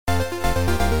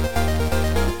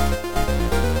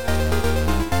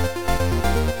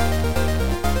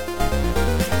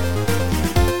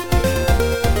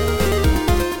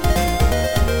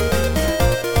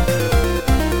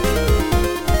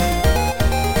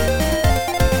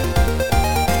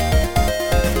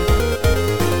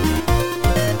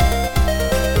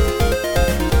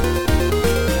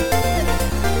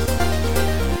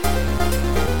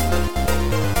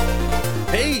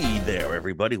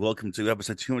everybody. Welcome to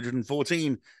episode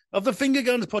 214 of the Finger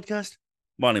Guns podcast.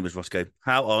 My name is Roscoe.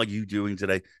 How are you doing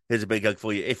today? Here's a big hug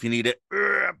for you if you need it.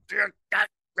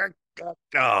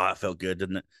 That felt good,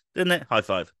 didn't it? Didn't it? High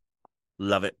five.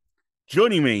 Love it.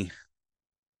 Joining me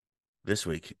this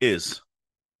week is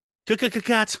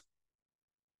Cat.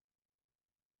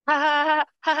 Ha ha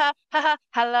ha ha ha.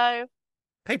 Hello.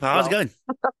 Hey, Pa, how's it Lol. going?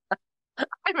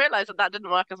 I realised that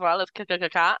didn't work as well as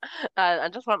cat,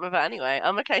 and just went with it anyway.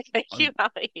 I'm okay, thank you. I'm, How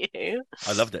are you?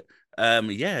 I loved it.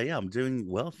 Yeah, I'm doing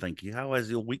well, thank you. How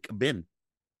has your week been?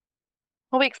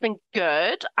 My week's been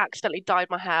good. Accidentally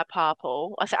dyed my hair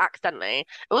purple. I say accidentally. It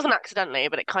wasn't accidentally,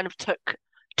 but it kind of took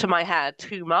to my hair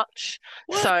too much.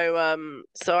 What? So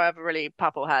I have a really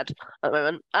purple head at the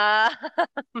moment.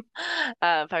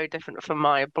 Very different from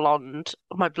my blonde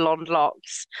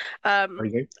locks. Um,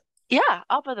 Crazy. Yeah,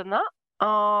 other than that,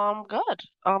 I'm good.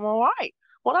 I'm all right.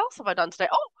 What else have I done today?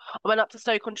 Oh, I went up to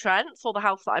Stoke-on-Trent, saw the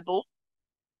house that I bought.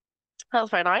 That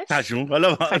was very nice. Casual. I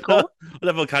love, Very cool. I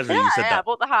love how Yeah, casually you said yeah, I that.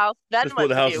 bought the house, then Just bought went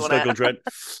the to house in view on it.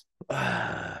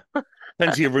 Stoke-on-Trent.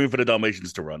 Plenty of room for the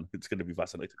Dalmatians to run. It's going to be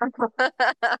fascinating.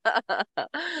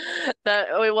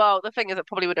 Well, the thing is, it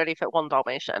probably would only fit one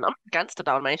Dalmatian. I'm against a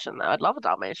Dalmatian, though. I'd love a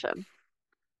Dalmatian.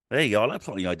 There you go. I like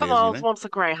plenty of But ideas, you Miles know. wants a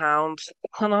greyhound,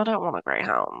 and I don't want a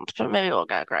greyhound, but maybe we'll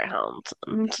get a greyhound.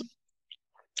 And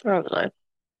I don't know. The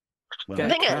Well, Get a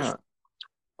thing is, cat.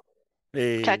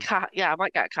 get a hey, cat. Yeah, I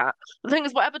might get a cat. The thing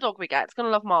is, whatever dog we get, it's gonna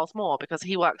love Miles more because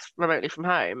he works remotely from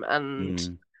home, and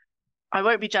mm, I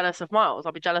won't be jealous of Miles.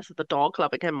 I'll be jealous of the dog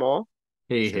loving him more.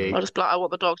 Hee sure. I'll hee. just be like, I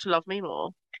want the dog to love me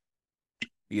more.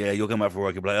 Yeah, you'll come out for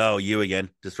work and be like, oh, you again,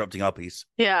 disrupting our peace.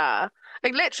 Yeah,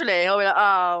 like literally, I'll be like,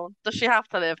 oh, does she have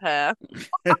to live here?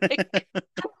 Like,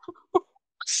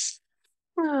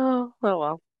 oh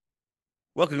well.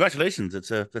 Well, congratulations.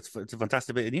 It's a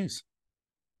fantastic bit of news.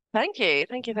 Thank you,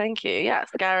 thank you, thank you. Yeah,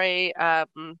 scary,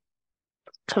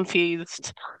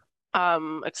 confused,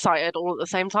 excited, all at the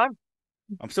same time.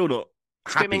 I'm still not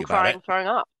happy Screaming, about it. crying, throwing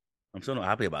up. I'm still not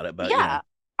happy about it, but Yeah,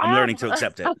 I'm I learning to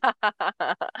accept it. am.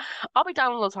 I'll be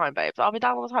down all the time, babes. I'll be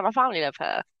down all the time. My family live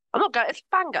here. I'm not going. It's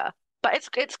Bangor, but it's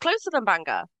closer than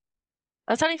Bangor.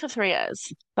 It's only for 3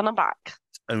 years. Then I'm back.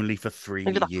 Only for three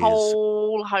And do the years.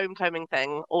 whole homecoming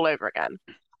thing all over again.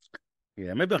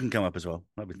 Yeah, maybe I can come up as well.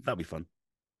 That'd be fun.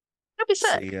 That'd be See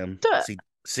sick. Do it.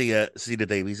 see the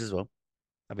Davies as well.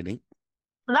 That'd be neat.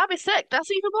 That'd be sick.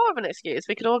 That's even more of an excuse.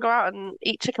 We could all go out and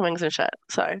eat chicken wings and shit.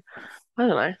 So I don't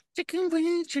know. Chicken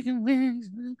wings, chicken wings.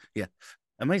 Yeah,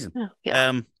 amazing. Yeah, yeah.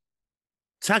 Um,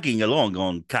 Tagging along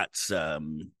on Kat's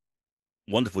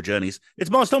wonderful journeys. It's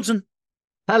Mars Thompson.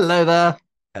 Hello there.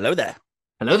 Hello there.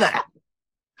 Hello there.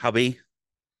 Hubby.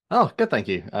 Oh, good, thank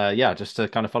you. Yeah, just to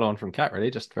kind of follow on from Cat, really,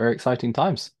 just very exciting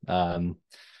times.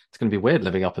 It's going to be weird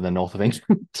living up in the north of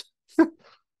England.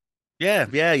 Yeah.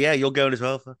 You're going as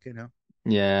well. Fucking hell.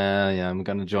 Yeah, I'm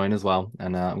going to join as well,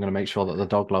 and I'm going to make sure that the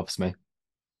dog loves me.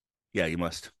 Yeah, you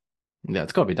must. Yeah,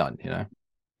 it's got to be done. Yeah.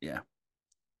 Yeah,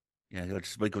 you'll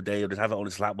just make a day, you'll just have it on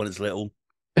its lap when it's little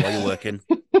while you're working.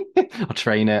 I'll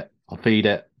train it, I'll feed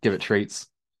it, give it treats.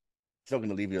 It's not going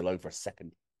to leave you alone for a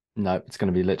second. No, it's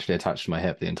going to be literally attached to my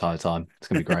hip the entire time. It's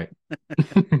going to be great.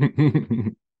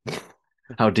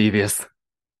 How devious.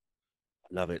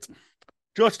 Love it.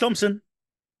 George Thompson.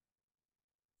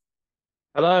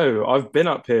 Hello, I've been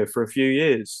up here for a few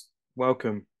years.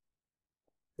 Welcome.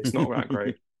 It's not that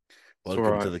great. It's all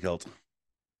Welcome to right. the cult.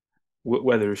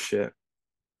 Weather is shit,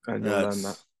 and you'll learn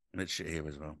that. It's shit here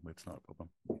as well. It's not a problem.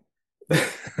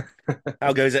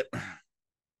 How goes it?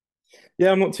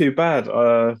 Yeah, I'm not too bad.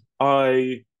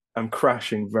 I am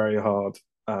crashing very hard.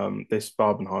 This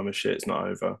Barbenheimer shit's not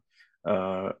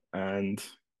over, and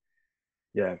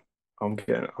yeah, I'm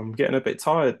getting a bit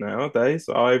tired nowadays.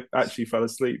 I actually fell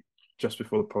asleep just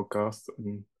before the podcast,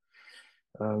 and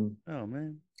Oh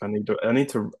man. I need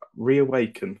to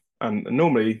reawaken. And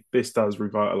normally this does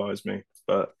revitalize me,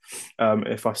 but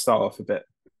if I start off a bit,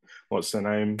 what's the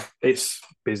name? It's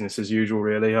business as usual,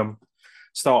 really.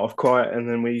 Start off quiet, and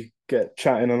then we get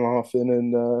chatting and laughing,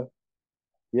 and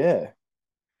yeah,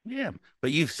 Yeah.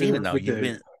 But you've do seen it what now. we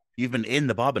do. You've been in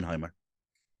the Barbenheimer.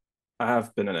 I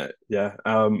have been in it, yeah.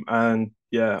 And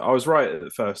yeah, I was right at the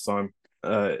first time.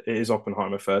 It is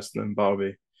Oppenheimer first, and then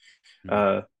Barbie. Mm.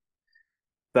 Uh,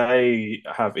 they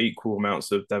have equal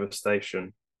amounts of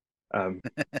devastation, um,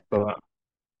 but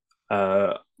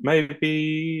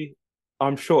maybe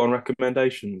I'm short on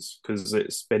recommendations because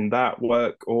it's been that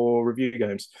work or review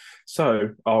games.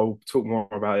 So I'll talk more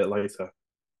about it later.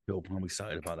 Cool. I'm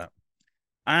excited about that.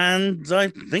 And I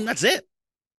think that's it.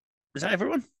 Is that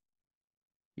everyone?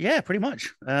 Yeah, pretty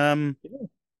much. Yeah.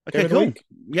 Okay, Game of the cool. week.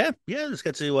 Yeah. Let's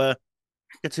get to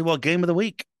Get to our game of the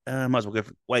week. Might as well go.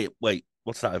 Wait.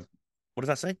 What's that? What does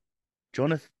that say?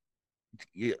 Jonathan?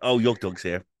 Oh, Yog Dog's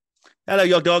here. Hello,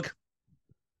 Yog Dog.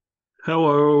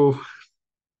 Hello.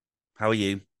 How are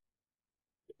you?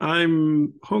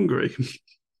 I'm hungry.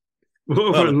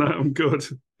 Other Well, than that, I'm good.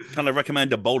 can I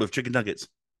recommend a bowl of chicken nuggets?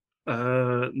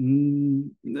 Uh, mm,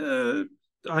 uh,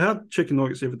 I had chicken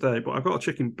nuggets the other day, but I've got a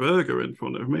chicken burger in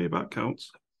front of me. That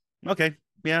counts. Okay.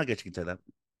 Yeah, I guess you can say that.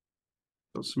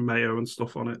 Got some mayo and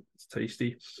stuff on it. It's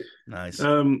tasty. Nice.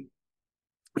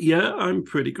 Yeah, I'm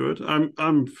pretty good. I'm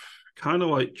kind of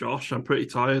like Josh. I'm pretty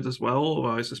tired as well, although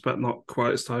I suspect not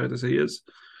quite as tired as he is.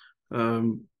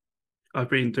 Um, I've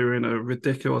been doing a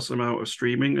ridiculous amount of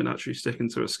streaming and actually sticking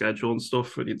to a schedule and stuff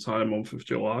for the entire month of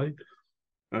July.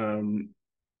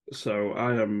 So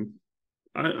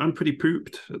I'm pretty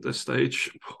pooped at this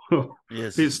stage.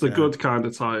 Yes. It's the good kind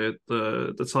of tired,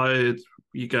 the tired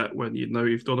you get when you know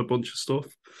you've done a bunch of stuff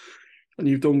and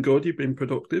you've done good, you've been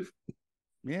productive.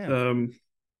 Yeah.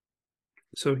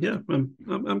 So yeah,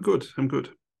 I'm good. I'm good.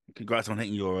 Congrats on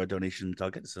hitting your donation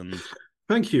targets and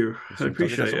Thank you. I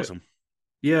appreciate That's it. awesome.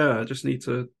 Yeah, I just need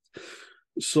to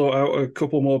sort out a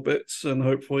couple more bits and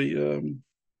hopefully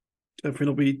everything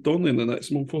will be done in the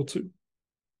next month or two.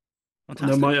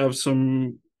 Fantastic. And I might have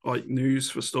some like news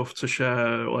for stuff to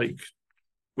share, like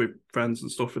with friends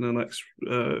and stuff in the next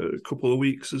couple of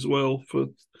weeks as well.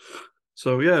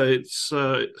 So yeah, it's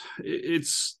the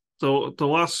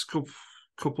last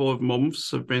couple of months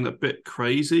have been a bit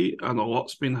crazy and a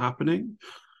lot's been happening.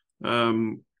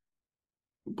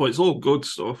 But it's all good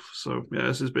stuff. So yeah,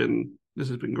 this has been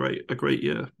great, a great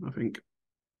year, I think.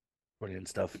 Brilliant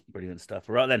stuff. Brilliant stuff.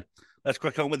 Right then, let's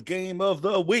crack on with game of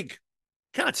the week.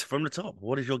 Kat, from the top,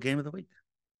 what is your game of the week?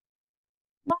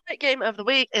 My game of the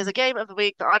week is a game of the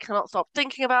week that I cannot stop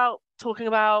thinking about, talking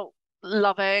about,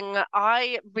 loving.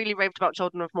 I really raved about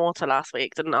Children of Mortar last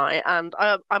week, didn't I? And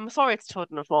I'm sorry it's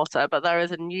Children of Mortar, but there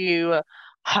is a new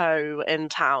hoe in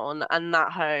town, and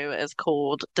that hoe is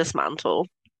called Dismantle.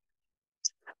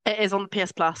 It is on the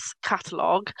PS Plus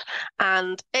catalog,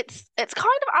 and it's kind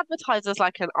of advertised as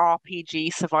like an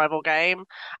RPG survival game,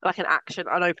 like an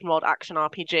open world action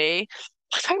RPG.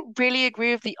 I don't really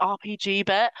agree with the RPG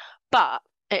bit, but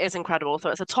it is incredible. So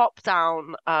it's a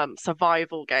top-down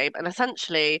survival game, and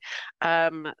essentially,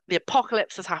 the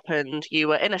apocalypse has happened. You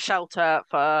were in a shelter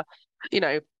for, you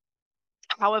know,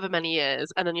 however many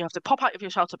years, and then you have to pop out of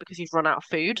your shelter because you've run out of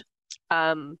food.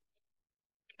 Um,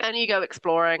 and you go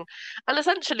exploring, and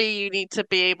essentially you need to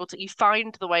be able to, you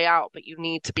find the way out, but you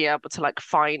need to be able to like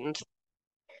find,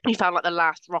 you found like the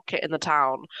last rocket in the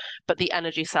town, but the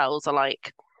energy cells are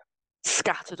like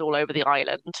scattered all over the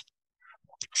island.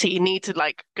 So you need to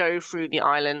like go through the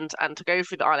island, and to go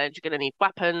through the island, you're going to need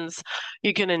weapons,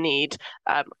 you're going to need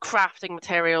crafting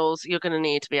materials, you're going to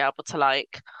need to be able to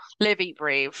like live, eat,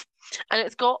 breathe. And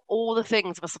it's got all the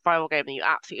things of a survival game that you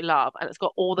absolutely love, and it's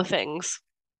got all the things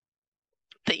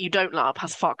that you don't love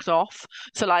has fucked off.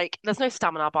 So like there's no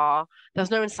stamina bar,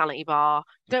 there's no insanity bar,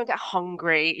 you don't get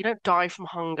hungry, you don't die from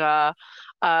hunger.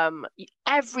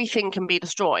 Everything can be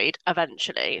destroyed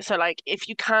eventually. So like if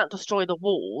you can't destroy the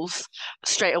walls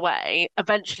straight away,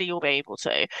 eventually you'll be able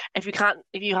to. If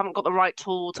you haven't got the right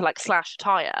tool to like slash a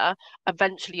tire,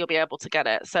 eventually you'll be able to get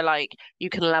it. So like you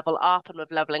can level up, and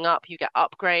with leveling up you get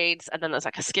upgrades, and then there's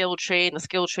like a skill tree, and the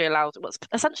skill tree allows what's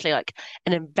essentially like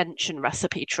an invention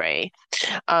recipe tree.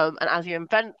 And as you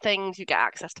invent things, you get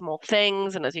access to more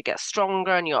things, and as you get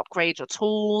stronger and you upgrade your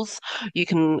tools, you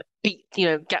can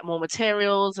get more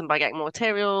materials, and by getting more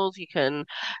materials, you can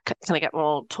kind of get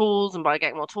more tools, and by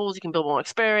getting more tools, you can build more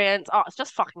experience. Oh, it's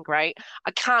just fucking great.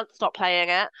 I can't stop playing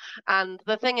it. And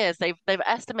the thing is, they've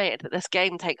estimated that this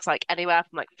game takes like anywhere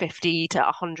from like 50 to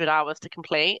 100 hours to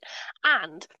complete,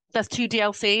 and there's two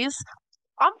DLCs.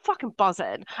 I'm fucking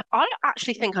buzzing. I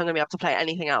actually think I'm gonna be able to play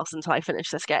anything else until I finish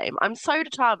this game. I'm so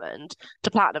determined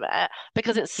to platinum it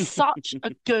because it's such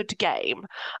a good game.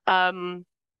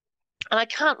 And I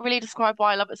can't really describe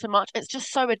why I love it so much. It's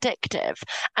just so addictive,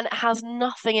 and it has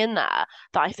nothing in there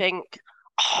that I think,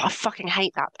 oh, I fucking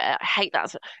hate that bit. I hate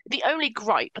that. The only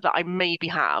gripe that I maybe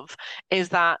have is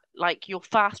that like your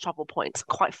fast travel points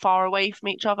are quite far away from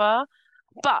each other.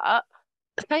 But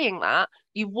saying that,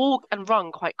 you walk and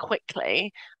run quite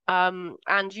quickly, and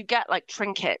you get like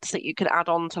trinkets that you can add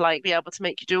on to like be able to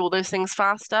make you do all those things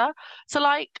faster. So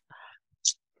like,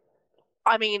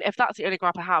 I mean, if that's the only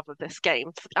gripe I have with this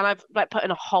game, and I've like put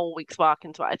in a whole week's work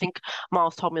into it. I think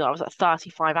Miles told me that I was at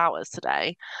 35 hours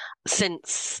today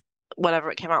since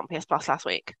whenever it came out on PS Plus last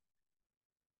week.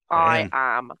 I Damn.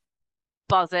 am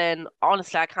buzzing.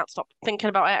 Honestly, I can't stop thinking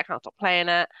about it. I can't stop playing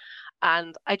it.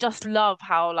 And I just love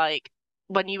how like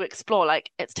when you explore, like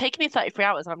it's taken me 33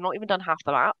 hours and I've not even done half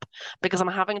the map because I'm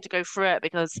having to go through it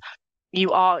because you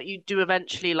do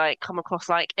eventually like come across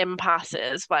like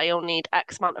impasses where you'll need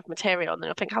X amount of material and then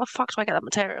you'll think, how the fuck do I get that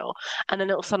material? And then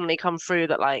it'll suddenly come through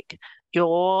that like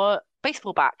your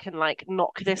baseball bat can like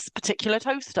knock this particular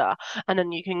toaster and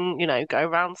then you can, go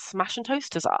around smashing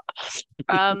toasters up.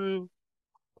 Um,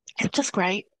 it's just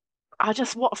great. I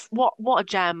just what a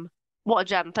gem. What a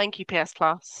gem. Thank you, PS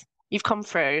Plus. You've come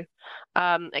through.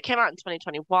 It came out in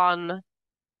 2021.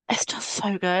 It's just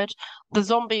so good. The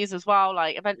zombies as well,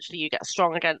 like eventually you get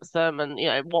strong against them and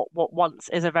what once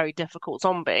is a very difficult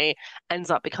zombie ends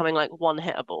up becoming like one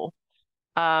hittable.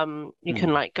 You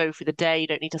can like go through the day, you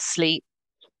don't need to sleep.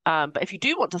 But if you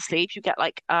do want to sleep, you get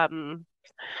like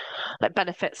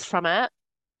benefits from it.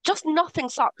 Just nothing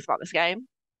sucks about this game.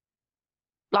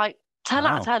 Like 10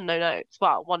 out of Wow. 10, no notes.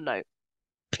 Well, one note.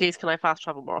 Please, can I fast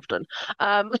travel more often?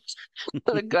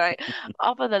 Great.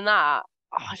 Other than that,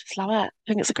 I just love it. I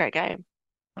think it's a great game.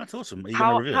 That's awesome. Are you going to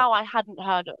How review it? how I hadn't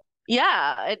heard of.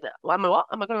 Yeah, am I what?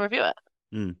 Am I going to review it?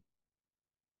 Hmm.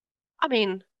 I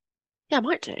mean, yeah, I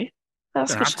might do.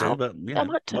 That's a Don't good have to, shout. but Yeah, I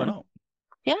might why do. not?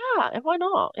 Yeah, why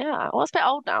not? Yeah. Well, it's a bit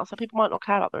old now, so people might not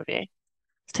care about the review.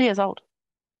 It's 2 years old.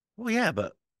 Well, yeah,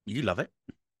 but you love it.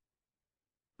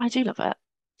 I do love it. I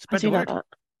Spread the do love word. it.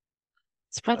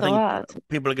 Spread I the think word.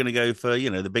 people are going to go for,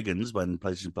 the big uns when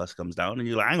PlayStation Plus comes down, and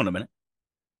you're like, hang on a minute,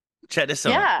 check this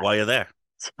out Yeah, while you're there.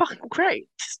 it's fucking great.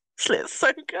 It's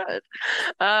so good.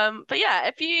 But yeah,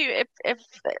 if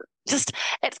just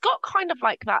it's got kind of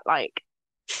like that like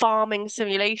farming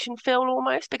simulation feel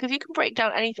almost because you can break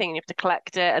down anything and you have to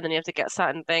collect it and then you have to get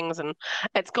certain things and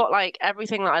it's got like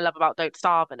everything that I love about Don't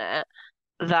Starve in it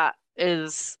that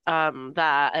is there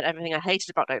and everything I hated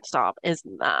about Don't Starve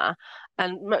isn't there.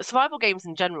 And survival games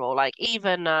in general, like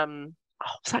even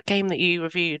what's that game that you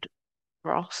reviewed,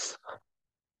 Ross?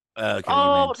 Okay, you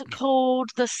Oh, mean what's it called?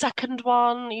 The second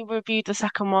one. You reviewed the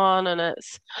second one, and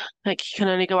it's like you can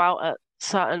only go out at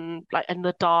certain, like in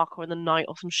the dark or in the night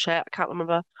or some shit. I can't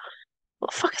remember.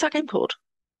 What the fuck is that game called?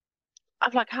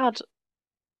 I've like had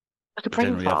like a brain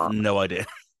generally have fart. no idea.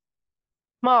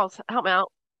 Miles, help me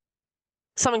out.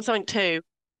 Something, something two.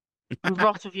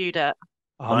 Ross reviewed it.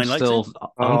 I'm Dying Light 2? still.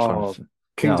 I'm trying Oh, to.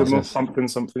 Yeah, I was Kingdom gonna of say. Something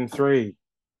Something 3.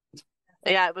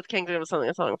 Yeah, it was Kingdom of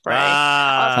something, something free. Oh,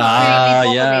 it's gonna really Ah,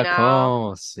 bother Yeah, me of now.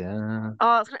 course. Yeah.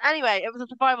 Anyway, it was a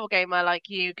survival game where like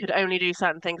you could only do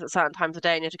certain things at certain times of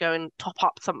day and you had to go and top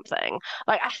up something.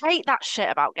 Like I hate that shit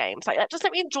about games. Like just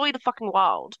let me enjoy the fucking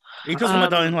world. are you talking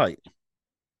about Dying Um, Light?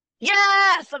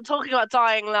 yes, I'm talking about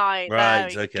Dying Light. There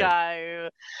Right, we okay. go.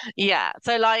 Yeah.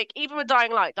 So like even with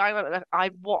Dying Light, like,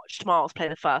 I watched Miles play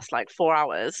the first like 4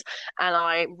 hours and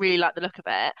I really like the look of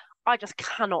it. I just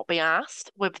cannot be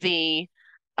asked with the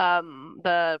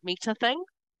meter thing.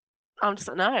 I'm just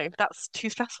like, no, that's too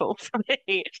stressful for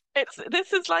me.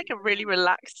 This is like a really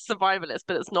relaxed survivalist,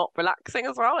 but it's not relaxing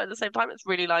as well. At the same time, it's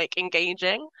really like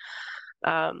engaging.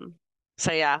 Um,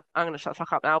 so yeah, I'm gonna shut the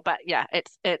fuck up now. But yeah,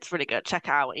 it's really good. Check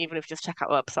it out, even if you just check out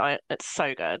the website. It's so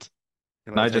good.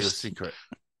 Can Can I I tell you a just? secret?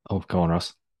 Oh, go on,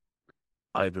 Ross.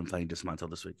 I've been playing Dismantle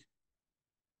this week.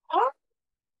 What?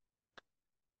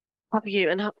 Have you?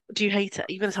 And do you hate it?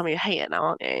 You're gonna tell me you hate it now,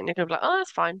 aren't you? And you're gonna be like, oh,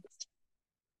 that's fine.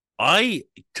 I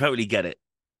totally get it.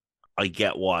 I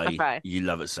get why Okay. you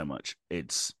love it so much.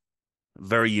 It's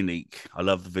very unique. I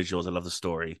love the visuals. I love the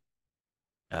story.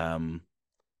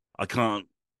 I can't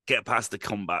get past the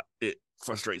combat. It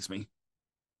frustrates me.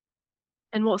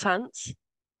 In what sense?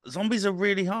 Zombies are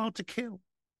really hard to kill.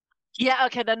 Yeah,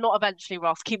 okay, they're not eventually,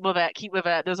 Ross. Keep with it. Keep with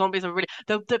it. The zombies are really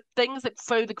the things that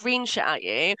throw the green shit at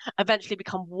you eventually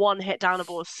become one hit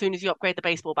downable as soon as you upgrade the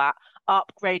baseball bat.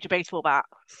 Upgrade your baseball bat.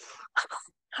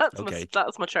 Okay,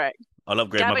 That's my trick. I'll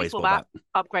upgrade Get a my baseball baseball bat, bat.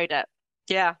 upgrade it.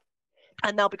 Yeah.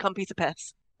 And they'll become piece of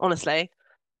piss, honestly.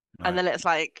 All And right. then it's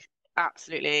like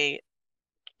absolutely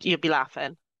you'd be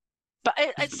laughing. But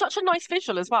it's such a nice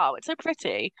visual as well. It's so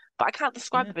pretty. But I can't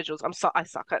describe Yeah. the visuals. I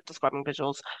suck at describing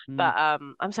visuals. Mm. But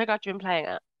I'm so glad you've been playing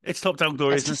it. It's top-down It's just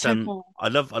gloriousness, so and cool. I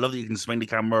love that you can swing the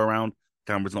camera around.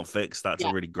 Camera's not fixed. That's a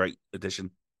Yeah. really great addition.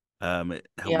 It helped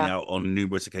me Yeah. out on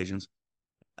numerous occasions.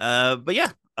 But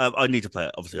yeah, I need to play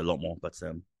it obviously a lot more. But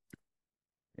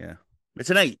yeah, it's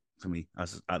an 8 for me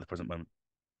as at the present moment.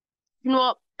 You know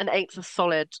what? An eight's a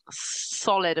solid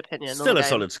opinion on the Still a game.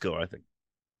 solid score, I think.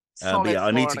 But Solid yeah,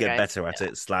 I need score to on a get game. better at Yeah.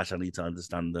 it. / I need to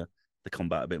understand the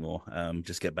combat a bit more.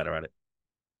 Just get better at it.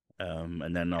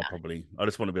 And then I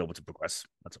just want to be able to progress.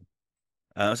 That's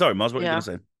all. Sorry, Mars, what were you Yeah. gonna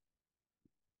say?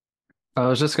 I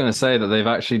was just going to say that they've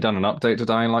actually done an update to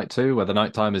Dying Light 2 where the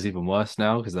nighttime is even worse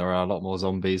now because there are a lot more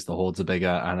zombies, the hordes are bigger,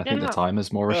 and I think the Yeah,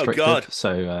 timer's more Oh restricted. God.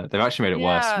 So they've actually made it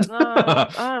worse.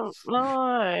 yeah,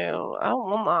 no, I don't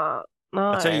want that.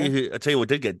 No. I tell you what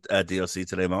did get DLC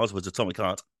today, Miles, was Atomic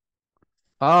Heart.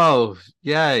 Oh,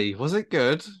 yay. Was it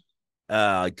good?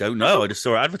 I don't know. I just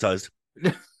saw it advertised.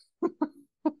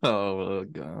 Oh,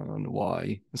 God,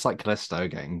 why? It's like Callisto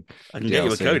getting I can get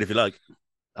you a DLC. code if you like.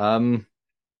 Um,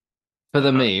 for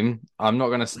the meme, I'm not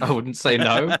gonna. I wouldn't say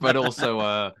no, but also,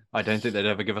 I don't think they'd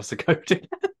ever give us a code.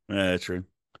 Yeah, true.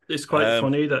 It's quite Um,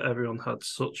 funny that everyone had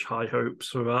such high hopes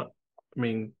for that. I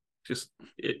mean, just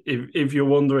if you're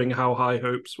wondering how high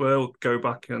hopes were, go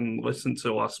back and listen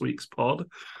to last week's pod.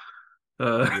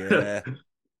 Yeah,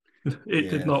 It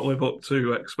did yeah. not live up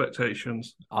to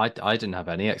expectations. I didn't have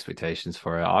any expectations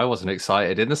for it. I wasn't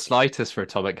excited in the slightest for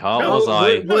Atomic Heart, No, was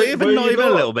I? not even a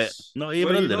little bit. Nuts? Not Were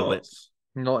even a you little bit. nuts?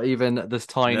 Not even this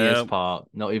tiniest No, part,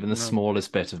 not even the no,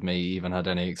 smallest bit of me even had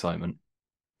any excitement.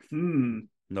 Hmm.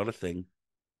 not a thing.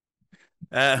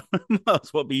 Miles,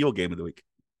 what would be your game of the week?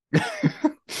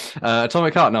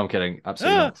 Atomic Heart? No, I'm kidding.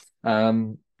 Absolutely Ah,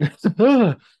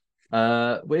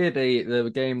 not. Weirdly, the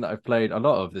game that I've played a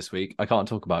lot of this week, I can't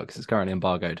talk about because it's currently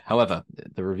embargoed. However,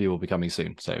 the review will be coming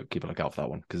soon, so keep a lookout for that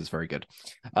one because it's very good.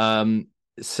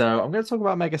 So I'm going to talk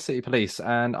about Mega City Police,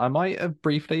 and I might have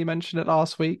briefly mentioned it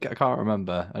last week. I can't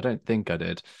remember. I don't think I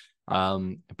did.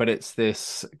 But it's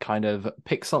this kind of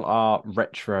pixel art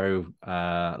retro,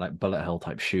 like bullet hell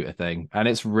type shooter thing, and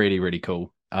it's really, really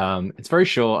cool. It's very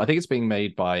short. I think it's being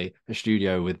made by a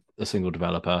studio with a single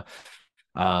developer.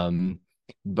 Um,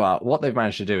 but what they've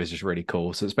managed to do is just really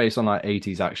cool. So it's based on like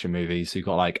 80s action movies. So you've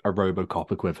got like a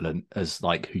RoboCop equivalent as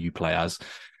like who you play as.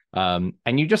 And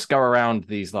you just go around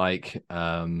these like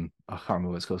I can't remember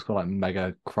what it's called like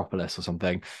Mega Acropolis or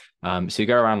something. So you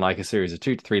go around like a series of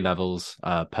 2 to 3 levels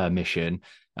per mission,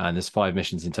 and there's 5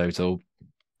 missions in total,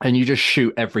 and you just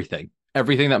shoot everything.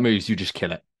 Everything that moves, you just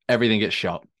kill it. Everything gets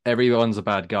shot. Everyone's a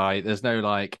bad guy. There's no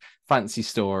like fancy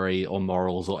story or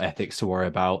morals or ethics to worry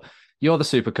about. You're the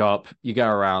super cop. You go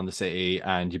around the city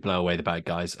and you blow away the bad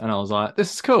guys. And I was like,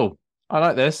 this is cool. I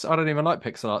like this. I don't even like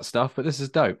pixel art stuff, but this is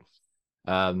dope.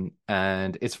 And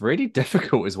it's really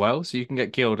difficult as well. So you can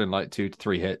get killed in like 2 to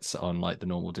 3 hits on like the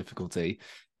normal difficulty.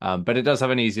 But it does have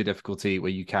an easier difficulty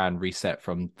where you can reset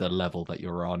from the level that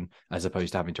you're on, as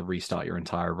opposed to having to restart your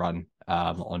entire run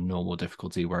on normal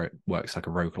difficulty where it works like a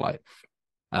roguelite.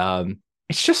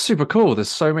 It's just super cool. There's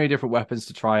so many different weapons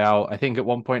to try out. I think at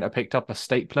one point I picked up a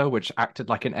stapler which acted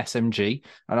like an SMG,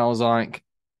 and I was like,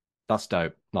 that's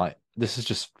dope. Like, this is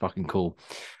just fucking cool.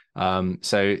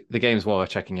 So the game's well worth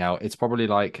checking out. It's probably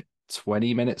like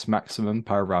 20 minutes maximum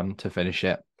per run to finish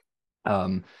it.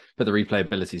 But the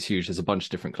replayability is huge. There's a bunch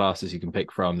of different classes you can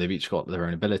pick from. They've each got their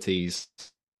own abilities.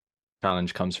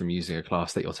 Challenge comes from using a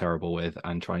class that you're terrible with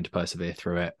and trying to persevere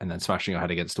through it, and then smashing your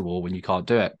head against a wall when you can't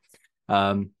do it.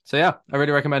 So yeah, I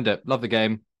really recommend it. Love the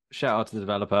game. Shout out to the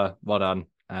developer. Well done.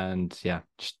 And yeah,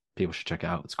 just people should check it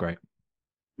out. It's great.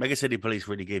 Mega City Police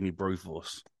really gave me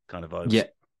Broforce kind of vibes. Yeah.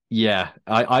 Yeah.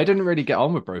 I didn't really get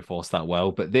on with Broforce that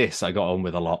well, but this I got on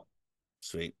with a lot.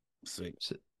 Sweet, sweet.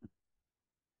 So,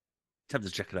 Tempted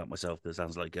to check it out myself. That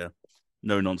sounds like a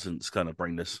no nonsense kind of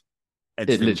brainless.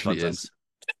 it literally is.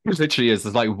 It literally is.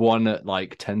 There's like one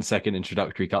like 10-second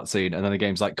introductory cutscene, and then the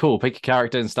game's like, cool, pick a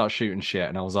character and start shooting shit.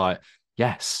 And I was like,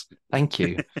 yes, thank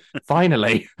you.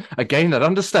 Finally, a game that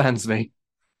understands me.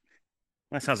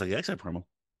 That sounds like Exo Primal.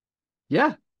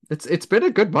 Yeah, it's been a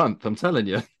good month, I'm telling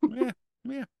you. Yeah,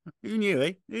 yeah. Who knew,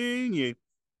 eh? Who knew?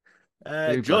 Who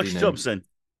bloody Josh knew? Thompson,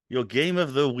 your game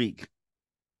of the week.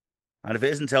 And if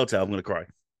it isn't Telltale, I'm going to cry.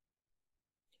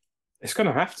 It's going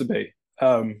to have to be.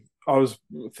 I was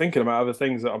thinking about other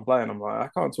things that I'm playing. I'm like, I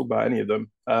can't talk about any of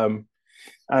them.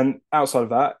 And outside of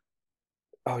that,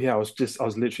 oh yeah, I was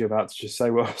literally about to just say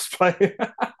what I was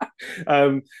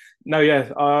playing. No,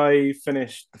 yeah, I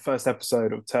finished the first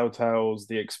episode of Telltale's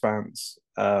The Expanse.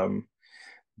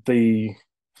 The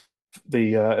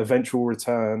eventual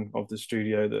return of the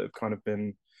studio that have kind of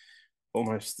been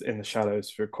almost in the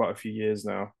shadows for quite a few years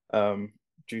now,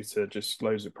 due to just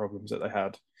loads of problems that they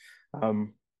had.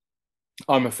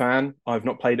 I'm a fan. I've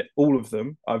not played all of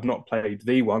them. I've not played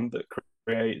the one that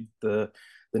created the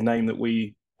name that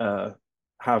we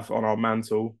have on our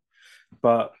mantle,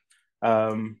 but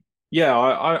yeah,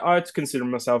 I'd consider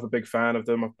myself a big fan of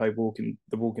them. I've played the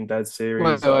Walking Dead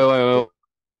series. Wait.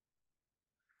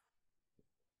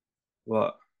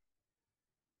 What?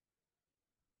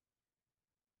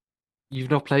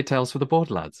 You've not played Tales for the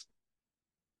Borderlands?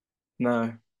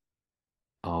 No,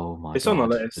 Oh my it's on the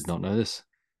God. Did list. not know this.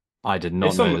 I did not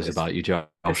It's know on. this about you, Josh.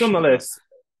 It's on the list.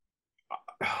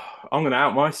 I'm going to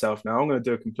out myself now. I'm going to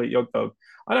do a complete yog dog.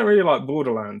 I don't really like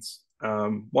Borderlands,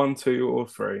 1, 2, or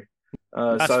 3.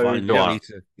 That's So fine. You Go don't on. need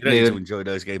to. You don't need to Neither, enjoy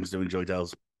those games to enjoy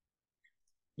Dells.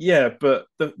 yeah, but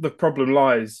the problem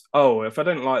lies. Oh, if I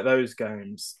don't like those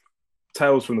games,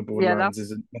 Tales from the Yeah, Borderlands that's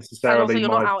isn't and also necessarily you're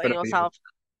not my outing favourite. yourself.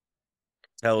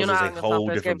 You're Tells not is a outing yourself. whole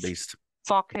Those different games beast. Is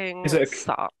fucking it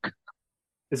suck.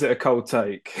 a cold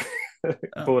take?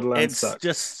 Borderlands It's sucks.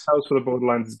 just Tales for the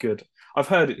Borderlands is good. I've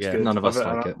heard it's yeah. good. none of us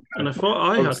like it. And I thought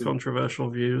I had Obviously, controversial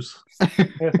views. I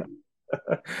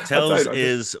Tales don't. I just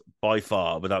is by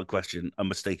far, without question,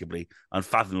 unmistakably,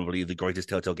 unfathomably the greatest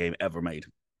Telltale game ever made.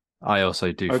 I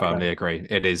also do firmly okay. agree.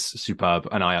 It is superb,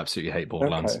 and I absolutely hate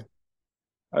Borderlands. Okay.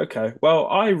 Okay. Well,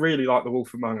 I really like The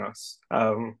Wolf Among Us.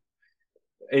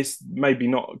 It's maybe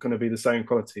not going to be the same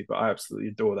quality, but I absolutely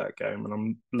adore that game, and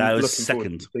I'm That was looking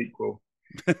forward to second. the sequel.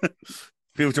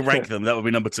 If you were to rank them, that would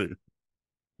be number 2.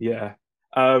 Yeah.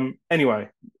 Anyway,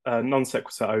 non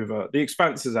sequitur over. The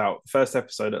Expanse is out, the first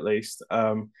episode at least.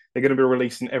 They're going to be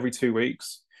releasing every 2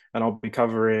 weeks, and I'll be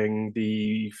covering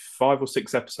the 5 or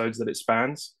 6 episodes that it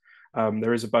spans.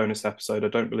 There is a bonus episode. I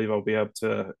don't believe I'll be able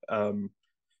to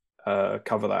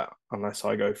cover that unless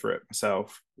I go for it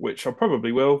myself, which I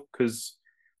probably will because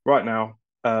right now,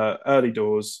 early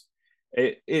doors,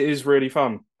 it is really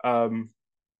fun.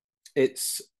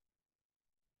 It's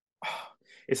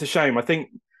it's a shame. I think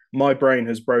my brain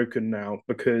has broken now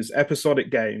because episodic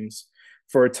games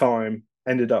for a time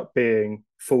ended up being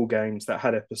full games that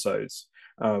had episodes.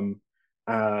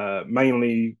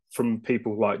 Mainly from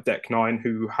people like Deck9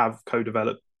 who have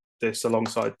co-developed this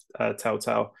alongside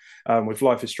Telltale with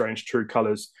Life is Strange True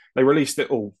Colors. They released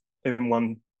it all in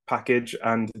one package,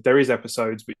 and there is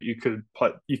episodes, but you could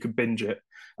binge it.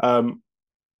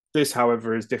 This,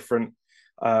 however, is different.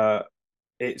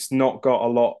 It's not got a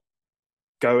lot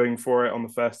going for it on the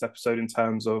first episode in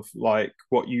terms of like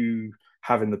what you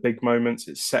have in the big moments.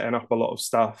 It's setting up a lot of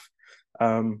stuff.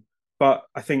 But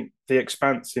I think the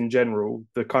Expanse in general,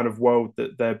 the kind of world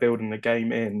that they're building the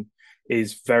game in,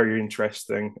 is very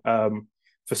interesting.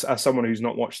 As someone who's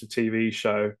not watched the TV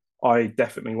show, I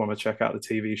definitely want to check out the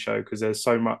TV show because there's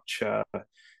so much kind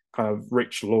of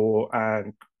rich lore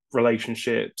and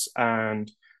relationships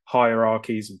and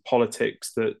hierarchies and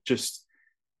politics that just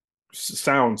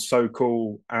sounds so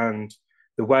cool. And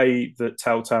the way that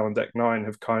Telltale and Deck9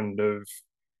 have kind of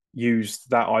used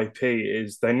that IP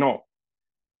is they're not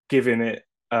giving it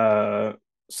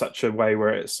such a way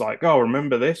where it's like, oh,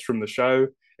 remember this from the show.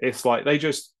 It's like they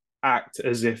just act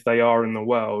as if they are in the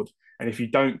world. And if you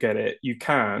don't get it, you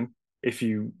can if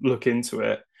you look into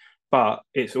it. But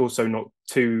it's also not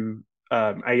too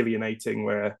alienating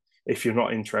where if you're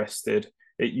not interested,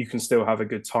 you can still have a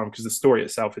good time because the story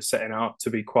itself is setting out to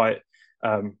be quite,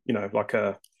 like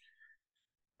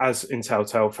as in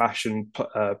Telltale fashion,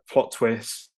 plot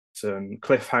twists and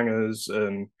cliffhangers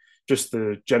and just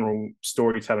the general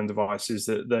storytelling devices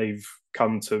that they've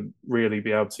come to really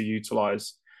be able to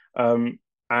utilize.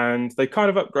 And they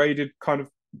kind of upgraded kind of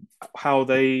how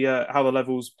the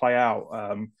levels play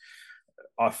out.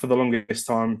 For the longest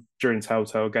time during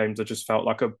Telltale games, I just felt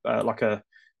like a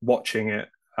watching it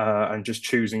and just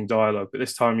choosing dialogue. But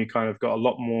this time, you kind of got a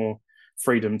lot more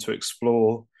freedom to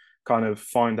explore, kind of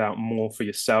find out more for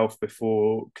yourself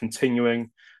before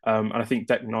continuing. And I think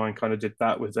Deck9 kind of did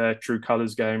that with their True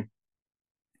Colors game.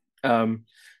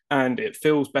 And it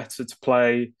feels better to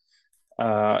play.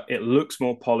 It looks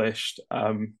more polished.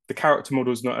 The character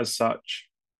model is not as such.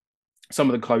 Some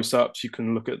of the close-ups, you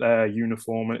can look at their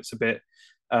uniform, and it's a bit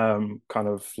kind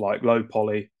of like low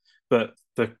poly. But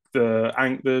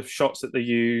the shots that they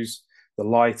use, the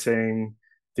lighting,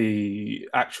 the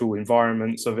actual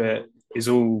environments of it is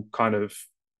all kind of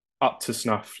up to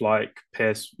snuff, like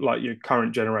your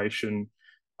current generation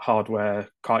hardware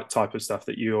type of stuff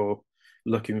that you're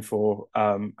looking for.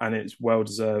 And it's well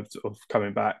deserved of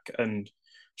coming back and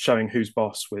showing who's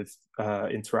boss with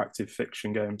interactive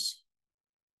fiction games.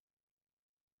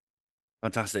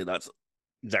 Fantastic. That's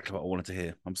exactly what I wanted to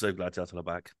hear. I'm so glad Telltale are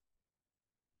back.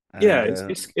 Yeah,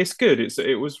 And it's good.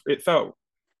 It felt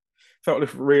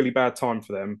like a really bad time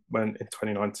for them when in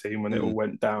 2019 when it all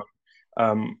went down.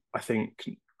 I think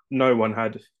no one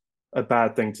had a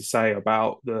bad thing to say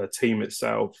about the team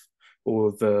itself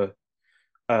or the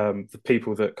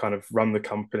people that kind of run the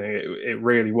company. It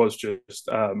really was just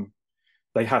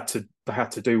they had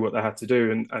to do what they had to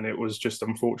do, and it was just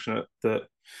unfortunate that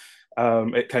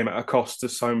it came at a cost to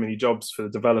so many jobs for the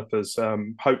developers.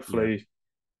 Hopefully,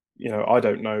 I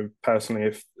don't know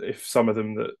personally if some of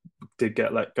them that did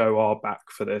get let go are back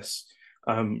for this.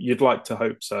 You'd like to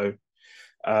hope so.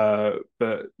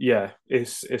 But yeah,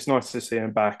 it's nice to see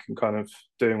them back and kind of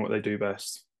doing what they do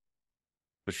best.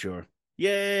 For sure.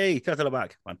 Yay! Turtle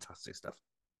back. Fantastic stuff.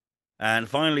 And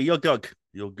finally, your Doug,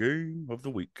 your game of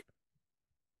the week.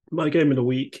 My game of the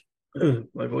week.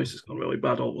 My voice has gone really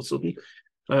bad all of a sudden.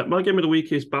 My game of the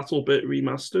week is BattleBit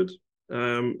Remastered.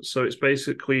 So it's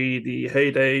basically the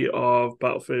heyday of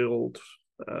Battlefield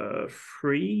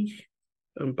 3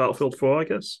 and Battlefield 4, I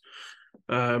guess,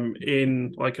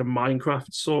 in like a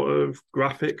Minecraft sort of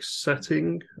graphics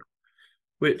setting,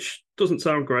 which doesn't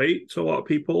sound great to a lot of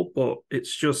people, but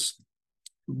it's just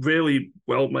really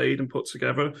well made and put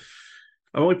together.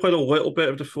 I only played a little bit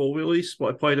of the full release, but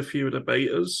I played a few of the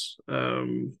betas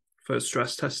for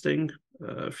stress testing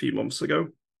a few months ago.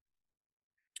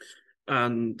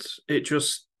 And it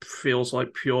just feels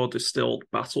like pure distilled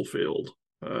Battlefield.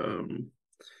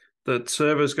 The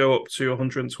servers go up to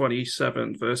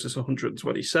 127 versus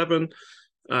 127,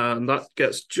 and that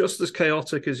gets just as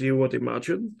chaotic as you would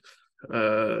imagine.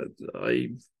 I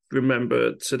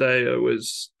remember today I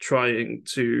was trying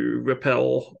to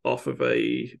rappel off of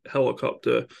a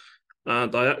helicopter,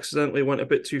 and I accidentally went a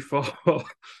bit too far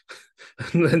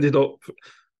and ended up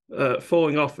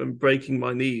falling off and breaking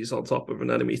my knees on top of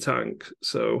an enemy tank.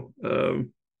 So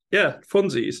yeah,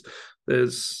 funsies.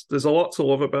 There's a lot to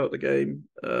love about the game.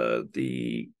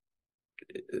 The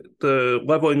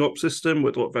leveling up system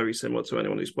would look very similar to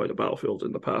anyone who's played a Battlefield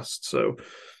in the past. So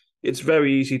it's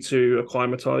very easy to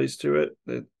acclimatize to it.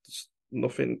 It's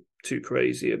nothing too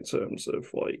crazy in terms of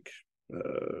like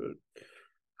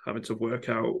having to work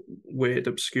out weird,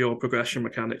 obscure progression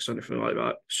mechanics or anything like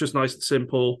that. It's just nice and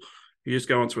simple. You just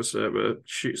go onto a server,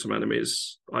 shoot some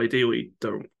enemies. Ideally,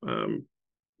 don't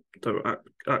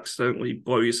accidentally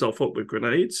blow yourself up with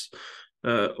grenades,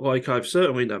 like I've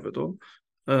certainly never done.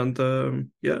 And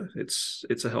yeah, it's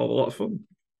a hell of a lot of fun.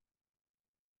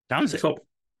 Sounds it.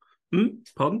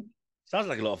 Pardon? Sounds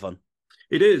like a lot of fun.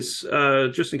 It is.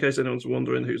 Just in case anyone's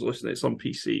wondering who's listening, it's on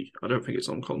PC. I don't think it's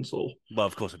on console. Well,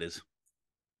 of course it is.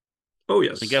 Oh,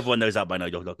 yes. I think everyone knows that by now,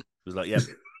 Dog. It was like, yeah.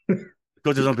 Of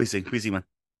course it's on PC. PC, man.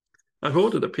 I've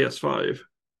ordered a PS5.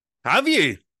 Have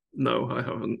you? No, I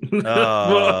haven't.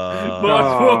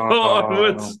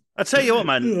 I tell you what,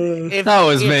 man. That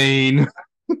was mean.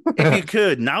 If you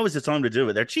could, now is the time to do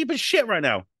it. They're cheap as shit right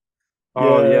now.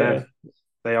 Oh yeah,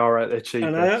 they are at their cheapest.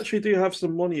 And I actually do have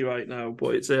some money right now,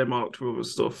 but it's earmarked for other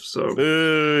stuff. So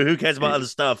who cares about other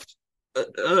stuff?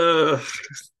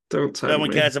 Don't tell No one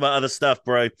me. cares about other stuff,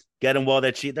 bro. Get them while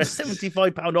they're cheap. They're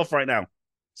 £75 off right now.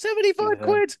 75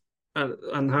 quid.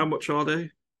 And how much are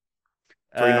they?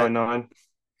 $3.99.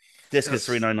 Disc is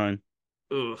 $3.99.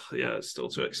 Ugh, yeah, it's still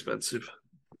too expensive.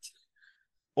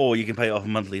 Or you can pay it off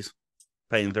in monthlies.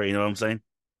 Paying $3, you know what I'm saying?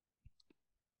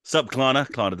 Sup, Klarna?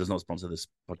 Klarna does not sponsor this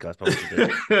podcast. Probably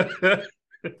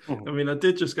I mean, I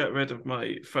did just get rid of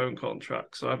my phone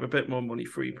contract, so I have a bit more money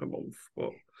free per month.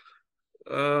 But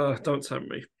don't tempt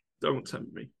me. Don't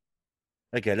tempt me.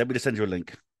 Okay, let me just send you a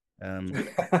link.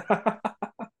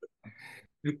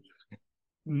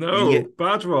 No,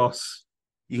 bad Ross.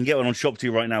 You can get one on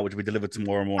Shop2 right now, which will be delivered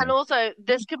tomorrow morning. And also,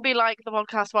 this could be like the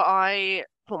podcast where I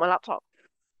put my laptop.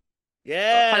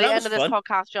 Yeah, by the that end was of this fun.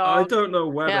 podcast, John. I don't know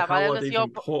where the by hell the I'd end even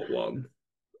of put one.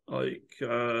 Like,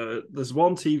 there's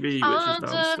one TV which is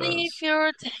underneath downstairs.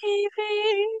 your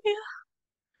TV.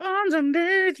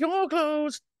 Underneath your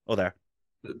clothes. Oh, there.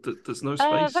 There's no space.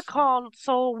 There's a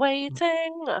console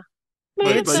waiting.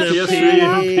 It's Like a PS3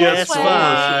 and PS4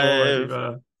 PS5.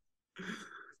 there.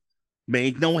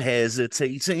 Make no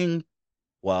hesitating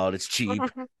while it's cheap.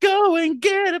 Go and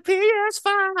get a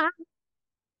PS5.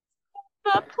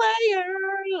 The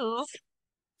players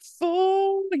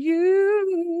for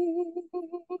you.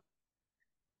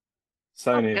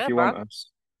 Sony, if you want us.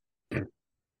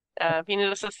 If you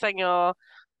need us to sing your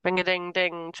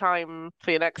ring-a-ding-ding chime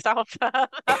for your next album.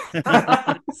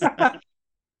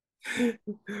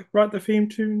 Write the theme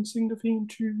tune, sing the theme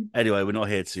tune. Anyway, we're not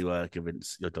here to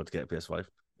convince your dog to get a PS5,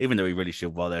 even though he really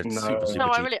should while they're super cheap.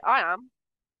 I am.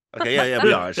 Okay, yeah,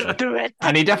 we are actually. Do it.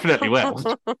 And he definitely will.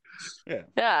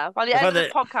 Yeah, by the end of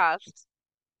this podcast.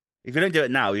 If you don't do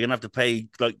it now, you're gonna have to pay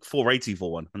like $4.80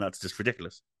 for one, and that's just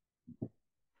ridiculous.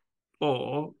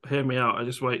 Or hear me out. I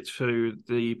just wait for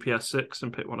the PS6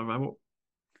 and pick one of them up.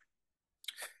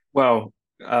 Well,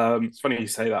 it's funny you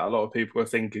say that. A lot of people are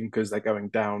thinking because they're going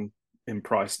down in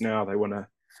price now, they want to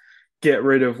get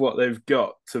rid of what they've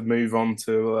got to move on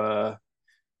to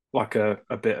like a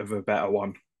bit of a better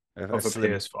one of a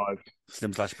slim, PS5.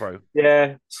 Slim/Pro.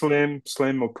 Yeah, slim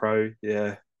or pro.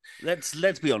 Yeah.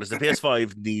 Let's be honest. The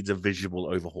PS5 needs a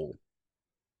visual overhaul,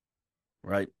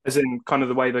 right? As in kind of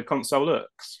the way the console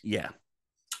looks. Yeah.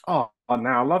 Oh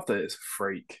now I love that it's a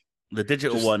freak. The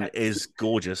digital Just one extra- is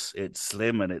gorgeous. It's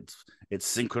slim and it's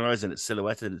synchronized and it's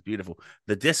silhouetted and it's beautiful.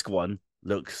 The disc one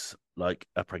looks like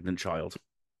a pregnant child.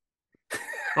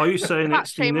 Are you saying That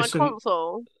it's the changed my Nissan?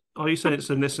 console. Are you saying it's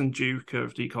the Nissan Duke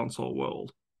of the console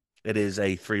world? It is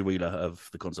a three-wheeler of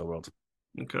the console world.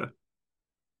 Okay.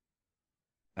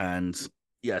 And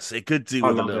yes, it could do I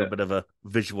with a love little it. bit of a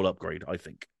visual upgrade, I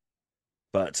think.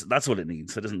 But that's what it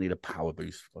needs. It doesn't need a power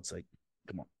boost, for God's sake.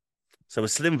 Come on. So a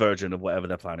slim version of whatever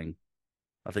they're planning,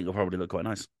 I think will probably look quite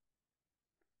nice.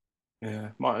 Yeah,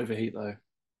 might overheat though.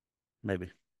 Maybe.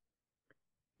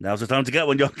 Now's the time to get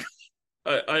one, Jock.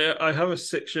 I have a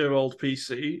 6-year-old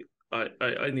PC.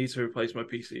 I need to replace my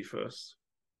PC first.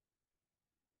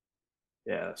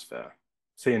 Yeah, that's fair.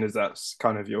 Seeing as that's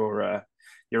kind of your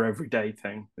everyday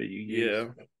thing that you use.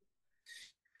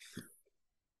 Yeah.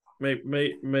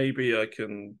 Maybe I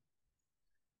can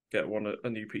get a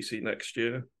new PC next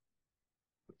year.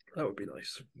 That would be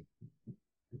nice.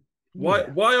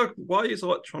 Why is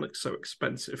electronics so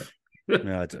expensive?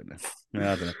 I don't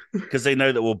know. Because they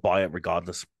know that we'll buy it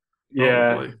regardless.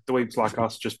 Yeah, Probably. dweebs like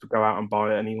us just go out and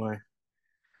buy it anyway.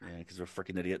 Yeah, because we're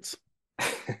freaking idiots.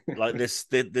 Like this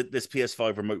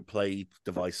PS5 remote play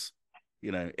device,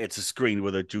 it's a screen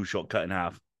with a DualShock cut in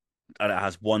half, and it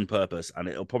has one purpose, and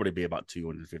it'll probably be about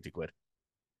 250 quid,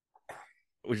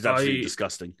 which is absolutely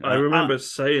disgusting. I remember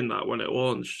saying that when it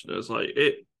launched. It was like,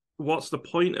 what's the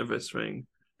point of this thing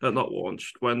that not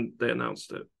launched when they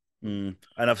announced it? And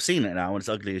I've seen it now, and it's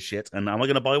ugly as shit. And am I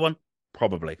going to buy one?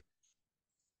 Probably,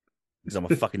 because I'm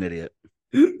a fucking idiot.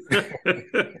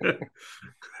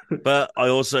 But I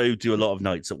also do a lot of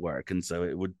nights at work, and so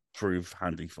it would prove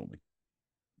handy for me.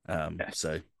 Yes.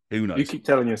 So who knows? You keep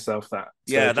telling yourself that.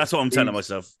 So Yeah, that's what I'm telling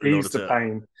myself in order ease the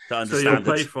pain. to So understand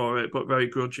you'll pay it. for it, but very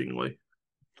grudgingly.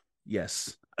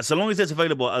 Yes, so long as it's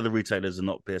available at other retailers and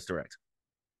not PS Direct.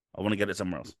 I want to get it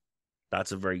somewhere else.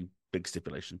 That's a very big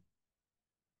stipulation.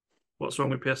 What's wrong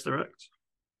with PS Direct?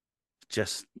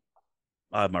 Just,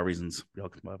 I have my reasons. I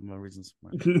have my reasons.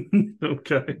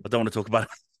 Okay. I don't want to talk about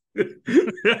it.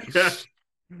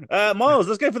 Miles,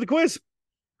 let's go for the quiz.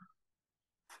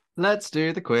 Let's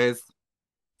do the quiz.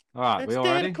 All right, we all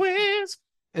ready? The quiz.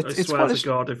 I swear to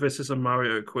God, if this is a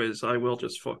Mario quiz, I will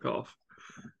just fuck off.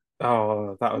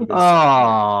 Oh, that would be.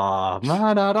 Oh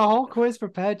man, I had a whole quiz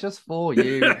prepared just for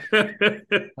you.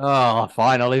 Oh,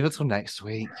 fine, I'll leave it till next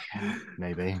week.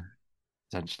 Maybe,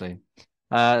 potentially.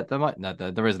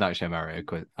 There isn't actually a Mario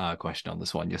question on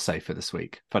this one. You're safe for this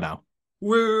week for now.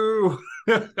 Woo!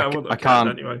 I can't.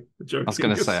 Anyway, I was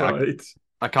going to say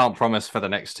I can't promise for the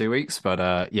next 2 weeks,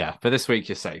 but yeah, for this week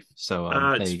you're safe. So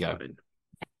there you go. Fine.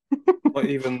 Not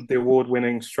even the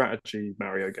award-winning strategy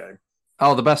Mario game.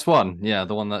 Oh, the best one. Yeah,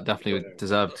 the one that definitely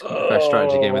deserved best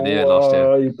strategy game of the year last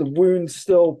year. The wound's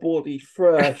still bloody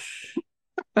fresh.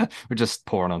 We're just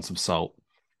pouring on some salt.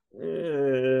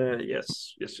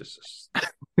 Yes.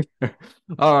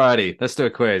 Alrighty, let's do a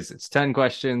quiz. It's 10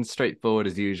 questions, straightforward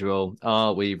as usual.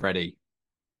 Are we ready?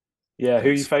 Yeah, who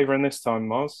are you favouring this time,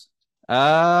 Mars?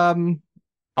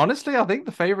 Honestly, I think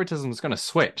the favoritism is going to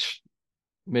switch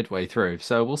midway through,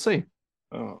 so we'll see.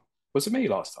 Oh, was it me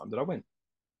last time? Did I win?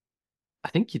 I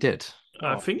think you did.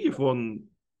 I think you've won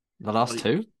the last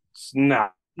two. Nah.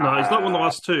 No, he's not won the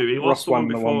last two. He lost the one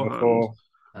before.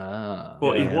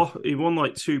 But yeah. he won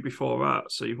like two before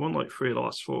that, so you've won like 3 of the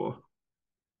last 4.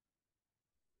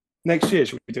 Next year,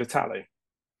 should we do a tally?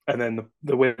 And then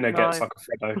the winner gets like a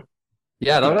Freddo.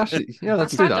 Yeah, that would actually. Yeah,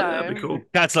 let's do that. That'd be cool.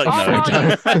 That's like I'll buy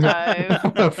you a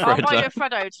Freddo. Freddo. I'll buy you a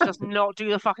Freddo to just not do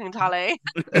the fucking tally.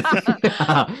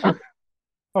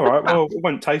 All right, well, it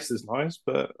won't taste as nice,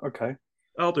 but okay.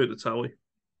 I'll do the tally.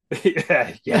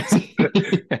 Yeah, yes.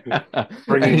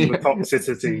 Bringing the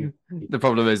toxicity. The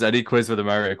problem is, any quiz with a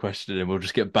Mario question in, we'll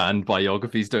just get banned by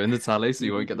Geography's doing the tally, so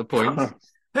you won't get the points.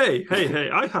 Hey!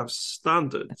 I have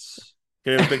standards.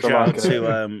 Big shout out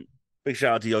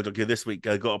to Yogdog, who this week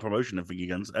got a promotion in Thingy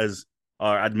Guns as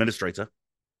our administrator,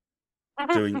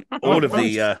 doing all of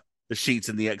the sheets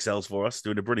and the Excels for us,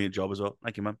 doing a brilliant job as well.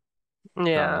 Thank you, man.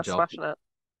 Yeah, smashing it.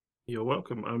 You're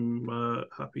welcome. I'm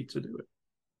happy to do it.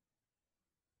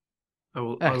 I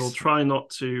will try not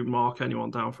to mark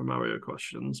anyone down for Mario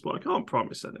questions, but I can't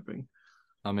promise anything.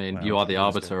 I mean, you are the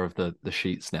arbiter of the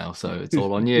sheets now, so it's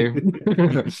all on you.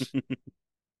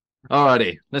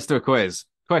 Alrighty, let's do a quiz.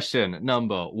 Question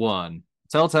number 1.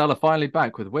 Telltale are finally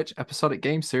back with which episodic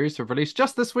game series to have released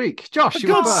just this week? Josh, For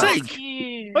God's sake!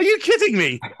 Are you kidding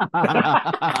me? You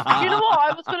know what?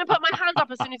 I was going to put my hand up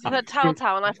as soon as he said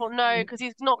Telltale, and I thought no, because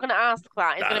he's not going to ask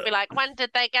that. He's going to be like, "When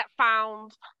did they get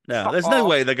found?" No, there's no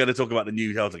way they're going to talk about the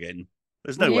new Telltale game.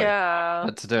 There's no way. Yeah.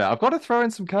 Had to do it. I've got to throw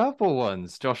in some curveball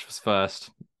ones. Josh was first.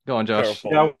 Go on, Josh.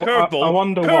 Curveball. Yeah, I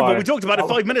wonder why. We talked about it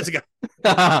 5 minutes ago.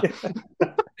 I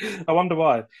wonder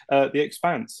why. The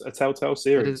Expanse, a Telltale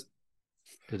series.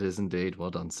 It is indeed. Well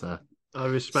done, sir. I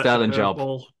respect Sterling the job.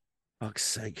 curveball. Fuck's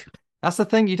sake. That's the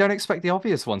thing. You don't expect the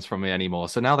obvious ones from me anymore.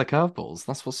 So now they're curveballs.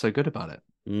 That's what's so good about it.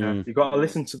 Yeah, you've got to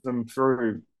listen to them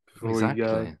through before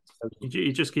Exactly.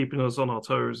 You're just keeping us on our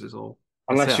toes, is all.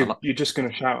 Unless you're just going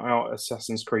to shout out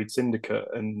Assassin's Creed Syndicate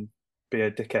and be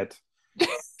a dickhead. I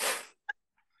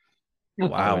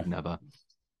Wow. would never.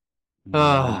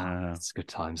 Wow. It's good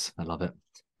times. I love it.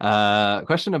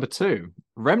 Question number 2.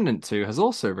 Remnant 2 has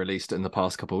also released in the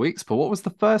past couple of weeks, but what was the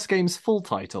first game's full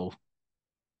title?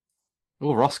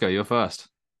 Oh, Roscoe, you're first.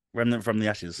 Remnant from the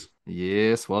Ashes.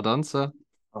 Yes, well done, sir.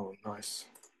 Oh, nice.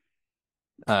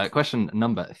 Question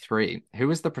number 3. Who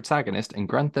is the protagonist in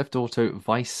Grand Theft Auto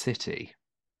Vice City?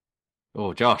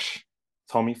 Oh, Josh.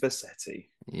 Tommy Vercetti.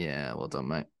 Yeah, well done,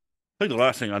 mate. I think the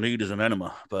last thing I need is an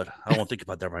enema, but I won't think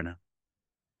about that right now.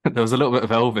 There was a little bit of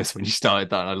Elvis when you started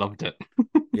that, and I loved it.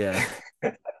 Yeah.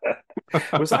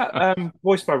 Was that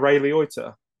voiced by Ray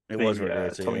Liotta? It was Ray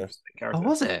Liotta, Tommy yeah. Vercetti character. Oh,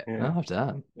 was it? Yeah. Oh,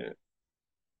 damn. Yeah.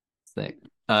 Sick.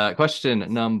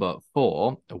 Question number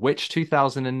 4. Which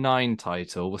 2009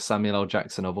 title was Samuel L.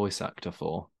 Jackson a voice actor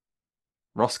for?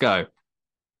 Roscoe.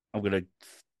 I'm going to...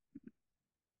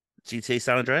 GTA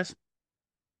San Andreas?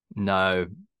 No.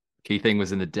 Key thing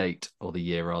was in the date, or the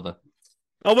year, rather.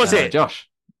 Oh, was it? Josh.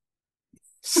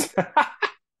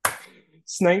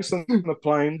 Snakes on the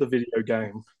Plane, the video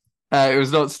game. It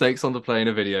was not Snakes on the Plane,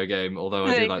 a video game, although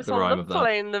I do like the rhyme of that.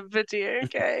 Playing the video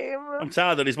game. I'm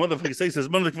tired of these motherfucking snakes. This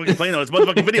motherfucking plane on this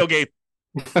motherfucking video game.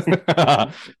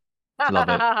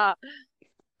 Love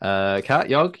it. Kat,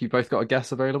 Yog, you both got a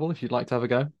guess available if you'd like to have a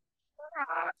go.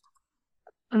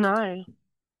 No.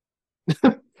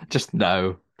 Just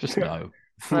no. Just no.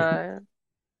 No.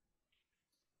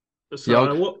 So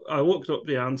Yog? I looked up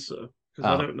the answer because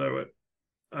I Oh. don't know it.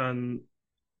 And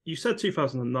you said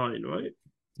 2009, right?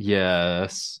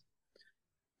 Yes.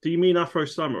 Do you mean Afro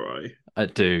Samurai? I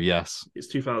do, yes. It's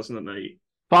 2008.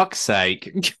 Fuck's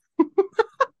sake.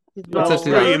 No, says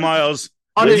Three 2008? Miles.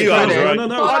 On Well, his you credit. guys, right?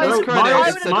 No. On his no, credit,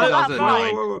 Miles, it said Miles,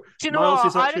 2009. no. Do you know Miles what?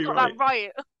 is I'd have actually got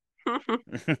right.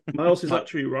 that right. Miles is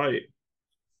actually right.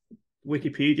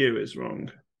 Wikipedia is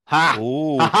wrong. Ha!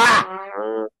 Ooh.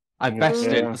 Ha! I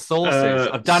bested Yeah. the sources.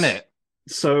 I've done it.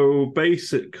 So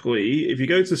basically, if you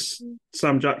go to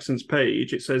Sam Jackson's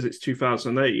page, it says it's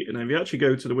 2008. And if you actually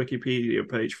go to the Wikipedia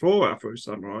page for Afro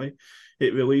Samurai,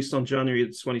 it released on January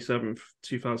 27th,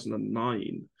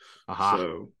 2009. Aha.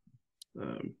 So,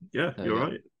 yeah, There you're you go.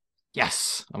 right.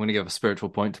 Yes. I'm going to give a spiritual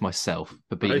point to myself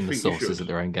for beating the think you sources should. at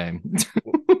their own game.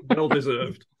 Well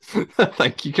deserved.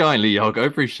 Thank you kindly, Yog. I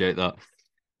appreciate that.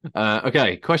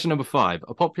 Okay, question number 5.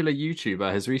 A popular YouTuber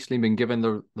has recently been given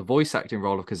the voice acting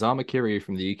role of Kazama Kiryu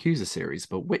from the Yakuza series,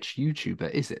 but which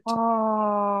YouTuber is it?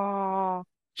 Oh.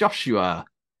 Joshua.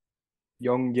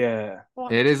 Young, yeah.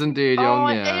 What? It is indeed Oh, Young,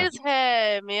 it yeah. is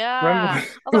him, yeah. Remember-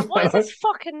 I was like, what is his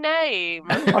fucking name?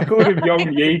 I called him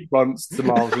Young Yi once to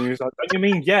Miles, and he was like, "Don't you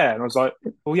mean yeah?" And I was like,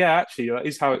 "Well, yeah, actually, that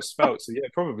is how it's spelled. So yeah,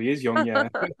 it probably is Young, yeah."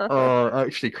 Oh, it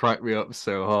actually cracked me up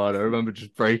so hard. I remember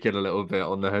just breaking a little bit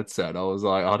on the headset. And I was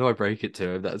like, how do I break it to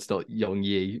him? That's not Young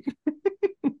Yi.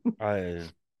 I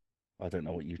don't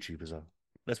know what YouTubers are.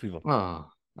 Let's move on.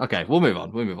 Oh, okay, we'll move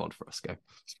on. We'll move on for us. Go.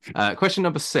 Question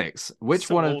number 6. Which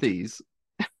So one of old. these?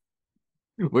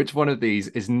 Which one of these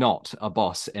is not a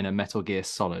boss in a Metal Gear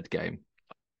Solid game?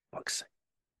 Fuck's sake.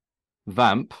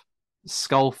 Vamp,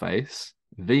 Skullface,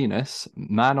 Venus,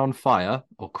 Man on Fire,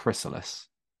 or Chrysalis?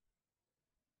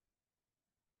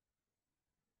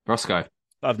 Roscoe.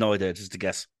 I have no idea. Just a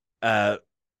guess.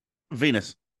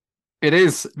 Venus. It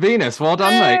is Venus. Well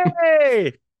done, mate.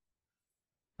 Hey!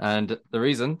 And the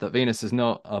reason that Venus is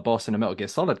not a boss in a Metal Gear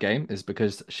Solid game is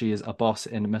because she is a boss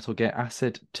in Metal Gear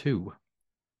Acid 2.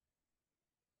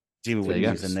 Jimmy There wouldn't you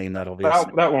go. use a name that obvious.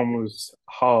 That one was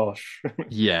harsh.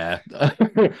 Yeah.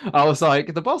 I was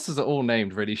like, the bosses are all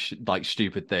named really like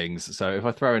stupid things. So if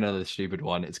I throw in another stupid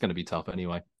one, it's going to be tough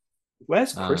anyway.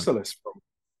 Where's Chrysalis from?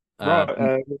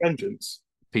 Vengeance.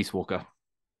 Peace Walker.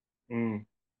 Mm.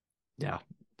 Yeah.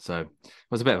 So I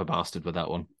was a bit of a bastard with that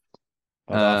one.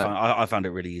 I found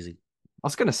it really easy. I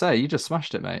was going to say, you just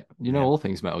smashed it, mate. You know Yeah. all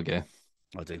things Metal Gear.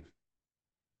 I do.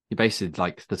 You're basically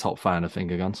like the top fan of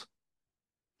finger guns.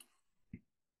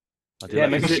 I do Yeah,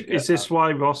 like maybe it. Is this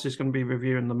why Ross is going to be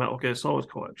reviewing the Metal Gear Solid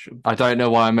collection? I don't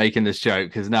know why I'm making this joke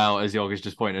because now, as Yorg has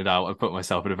just pointed out, I've put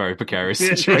myself in a very precarious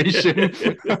situation.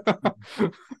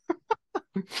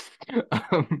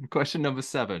 Question number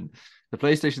 7. The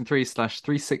PlayStation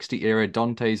 3/360 era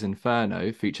Dante's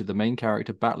Inferno featured the main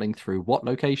character battling through what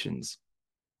locations?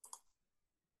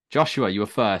 Joshua, you were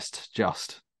first,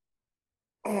 just.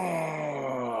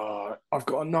 Oh, I've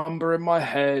got a number in my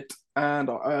head and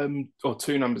or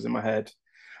two numbers in my head.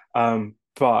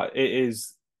 But it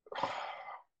is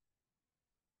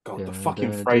God, the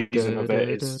fucking phrasing of it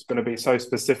is going to be so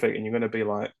specific, and you're going to be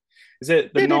like, is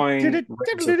it the 9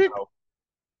 rings of hell?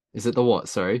 Is it the what?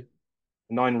 Sorry.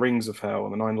 9 rings of hell, or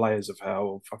the 9 layers of hell,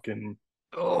 or fucking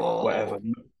Oh. whatever.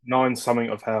 9 something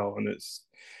of hell, and it's.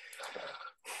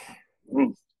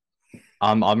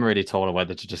 I'm really torn on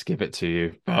whether to just give it to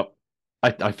you, but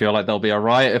I feel like there'll be a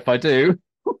riot if I do.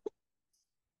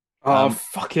 Oh,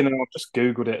 fucking hell, I've just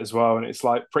Googled it as well, and it's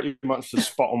like pretty much the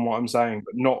spot on what I'm saying,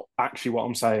 but not actually what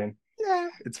I'm saying. Yeah,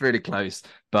 it's really close.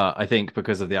 But I think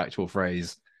because of the actual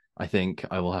phrase, I think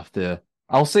I will have to.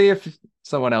 I'll see if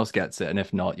someone else gets it, and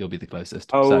if not, you'll be the closest.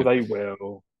 Oh, So, they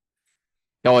will.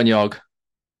 go on, Yog.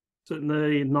 Is it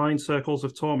the 9 circles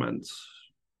of torment?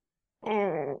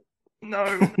 Oh,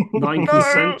 no. 9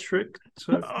 concentric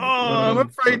circles? I'm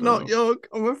afraid not, Yog.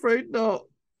 I'm afraid not.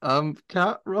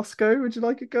 Kat, Roscoe, would you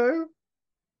like a go?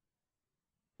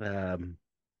 The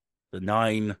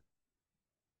 9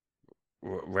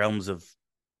 realms of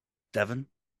Devon.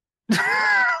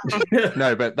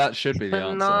 No, but that should be the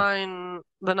answer.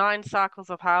 The 9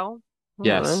 circles of hell.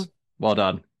 Yes. Well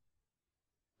done.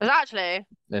 Is actually.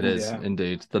 It is Yeah.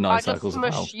 indeed the 9 circles of hell.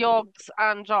 I just smushed Yogg's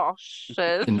and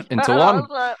Josh's into one.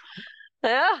 Like,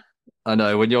 yeah. I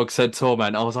know. When Yog said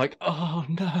torment, I was like, oh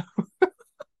no.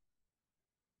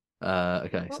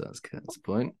 Okay, so that's a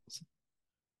point.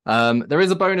 There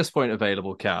is a bonus point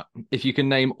available, Kat, if you can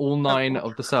name all 9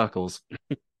 of the circles.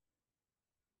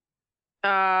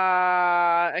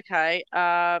 Okay.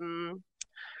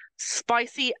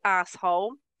 Spicy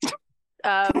asshole.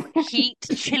 Heat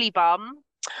chili bum.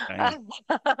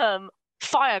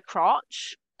 Fire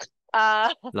crotch.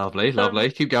 Lovely.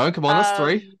 Keep going. Come on, that's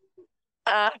 3.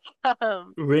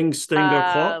 Ring stinger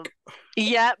clock.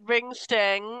 Yeah, ring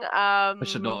sting. I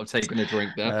should not have taken a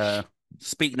drink there.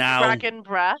 Speak now. Dragon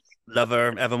breath.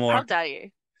 Lover, evermore. How dare you?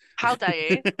 How dare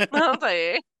you? How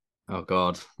dare you? Oh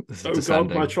God, this is Oh descending.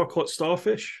 God, my chocolate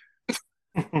starfish.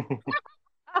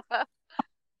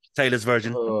 Taylor's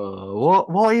Virgin.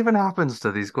 What even happens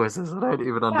to these quizzes? I don't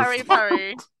even understand.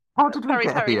 Perry. How did we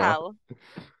get here? Hell.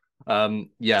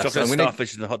 Yes, Chocolate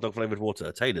starfish in the hot dog flavored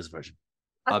water. Taylor's Version.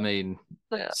 I mean,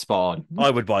 spawn. I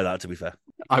would buy that, to be fair.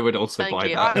 I would also Thank buy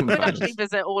you. that. I would actually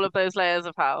visit all of those layers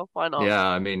of hell. Why not? Yeah,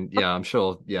 I mean, yeah, I'm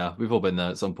sure. Yeah, we've all been there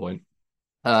at some point.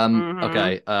 Mhm.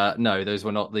 Okay. No, those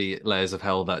were not the layers of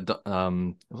hell that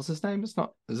what's his name? It's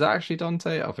not. Is that actually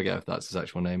Dante? I forget if that's his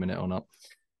actual name in it or not.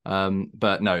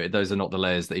 But no, those are not the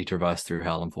layers that he traversed through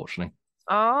hell, unfortunately.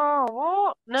 Oh,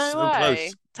 what? No So way.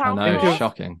 close. I know, Town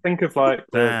shocking. Think of like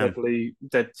Damn. the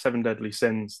 7 deadly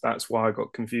sins. That's why I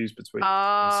got confused between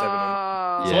the 7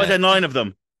 and So why is there 9 of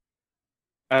them?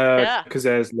 Yeah. because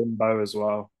there's limbo as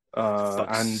well,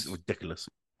 That's and ridiculous.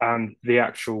 the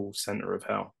actual center of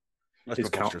hell That's is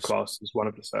preposterous. classed as one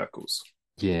of the circles.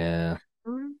 Yeah.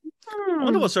 I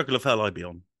wonder what circle of hell I'd be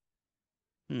on.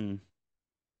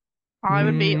 I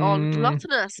would be on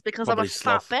gluttonous because Probably I'm a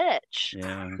fat sloth. bitch.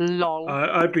 Yeah. Lol.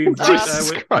 I'd be right Jesus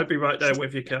there. Christ. I'd be right there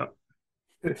with you, Kat.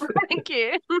 Thank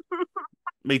you.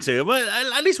 Me too. Well,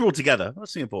 at least we're all together.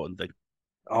 That's the important thing.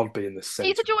 I'll be in the center.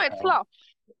 You said you wanted fluff.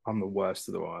 I'm the worst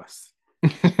of the worst.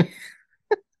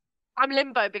 I'm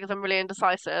limbo because I'm really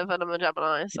indecisive and I'm a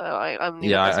Gemini, so I'm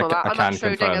Yeah, this I or that. can I'm like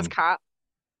Schrodinger's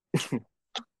confirm. cat.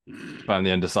 Found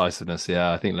the indecisiveness.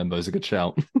 Yeah, I think Limbo's a good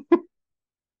shout.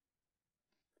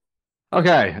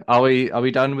 Okay, are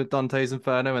we done with Dante's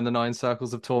Inferno and the 9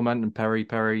 circles of torment and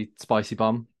Peri Spicy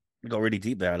Bum? We got really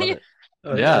deep there. I love it.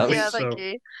 Yeah, I think Yeah, so. thank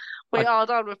you. We are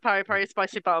done with Peri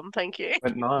Spicy Bum. Thank you.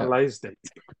 Went 9 layers deep.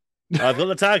 I've got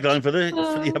the tagline for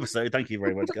the episode. Thank you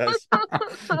very much, guys.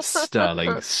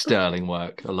 Sterling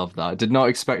work. I love that. I did not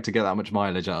expect to get that much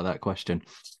mileage out of that question.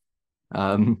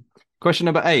 Question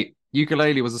number 8.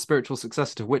 Ukulele was a spiritual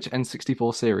successor to which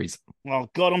N64 series? Oh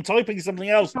God, I'm typing something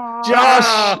else.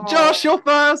 Josh, you're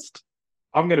first.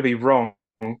 I'm going to be wrong.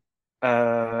 Is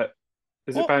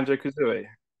it What? Banjo-Kazooie?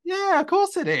 Yeah, of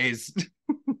course it is.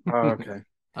 Oh, okay.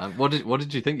 What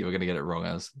did you think you were going to get it wrong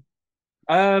as?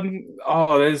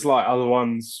 There's like other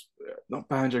ones. Not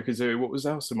Banjo-Kazooie. What was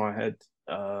else in my head?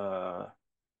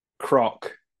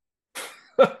 Croc.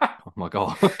 Oh my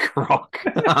God, Croc.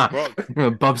 Croc.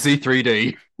 Bubsy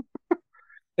 3D.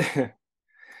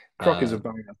 Croc is a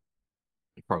banger.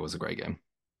 Croc was a great game.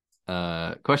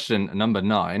 Question number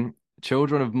 9.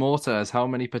 Children of Morta has how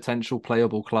many potential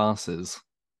playable classes?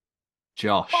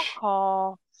 Josh. Fuck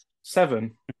off.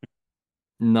 7.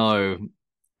 No.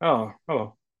 Oh.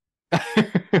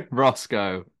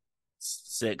 Roscoe.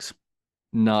 6.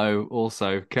 No.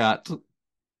 Also. Cat.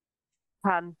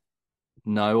 10.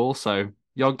 No. Also.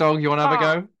 Yog Dog, you want to have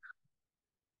a go?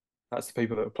 That's the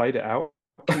people that have played it out.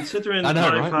 Considering I know,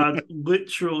 I've right? had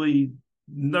literally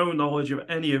no knowledge of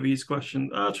any of these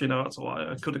questions. Actually, no, that's a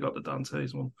lie. I could have got the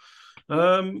Dante's one.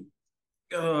 Do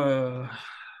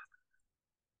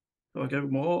I go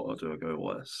more or do I go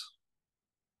less?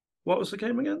 What was the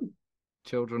game again?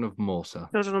 Children of Morta.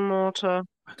 Children of Mortar.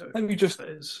 I don't Let me know just what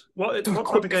it is. What do a type of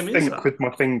quick game is think that? with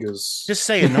my fingers. Just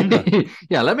say a number.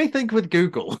 Yeah, let me think with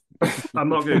Google. I'm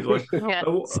not Googling. Yeah.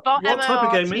 What type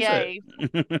of game is it?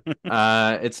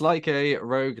 It's like a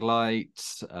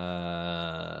roguelite.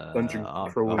 Dungeon oh,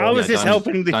 crawling. How is this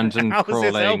helping the dungeon how is this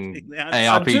crawling helping the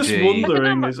answer? I'm just ARPG?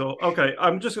 wondering is all. Okay,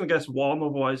 I'm just going to guess 1,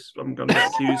 otherwise I'm going to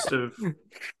get accused of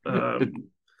I'm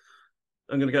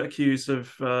going to get accused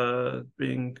of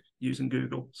using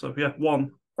Google. So yeah,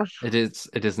 1. It is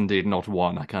indeed not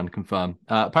 1. I can confirm.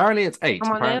 Apparently it's 8.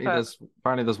 Come on,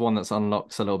 Apparently there's one that's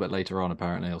unlocked a little bit later on.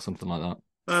 Apparently, or something like that.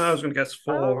 I was going to guess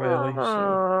 4 really, so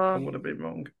I would have been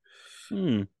wrong.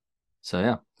 So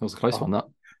yeah, it was a close one. That.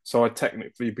 So I'd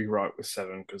technically be right with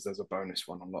 7 because there's a bonus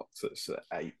one unlocked that's at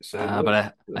 8. So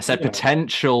But I said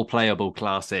potential playable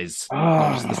classes,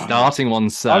 not just the Ah. starting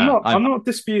ones, sir. I'm not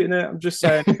disputing it. I'm just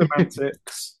saying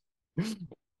semantics.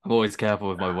 I'm always careful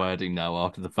with my wording now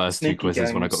after the first Sneaky 2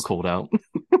 quizzes when I got games. called out.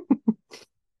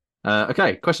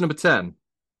 Okay, question number 10.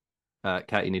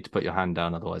 Kat, you need to put your hand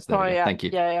down, otherwise. There we go. Yeah. Thank you.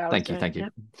 Yeah, Thank you.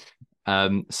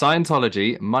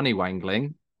 Scientology, money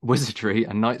wangling, wizardry,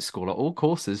 and night school are all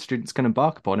courses students can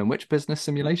embark upon in which business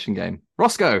simulation game?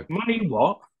 Roscoe. Money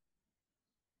what?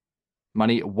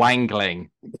 Money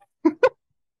wangling.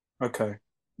 Okay.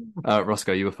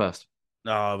 Roscoe, you were first.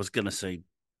 No, I was gonna say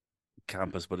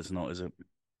campus, but it's not, is it?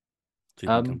 2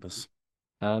 Um, point campus.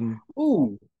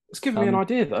 Ooh, it's giving me an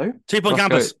idea though. 2 point Roscoe,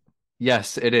 campus.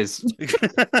 Yes, it is.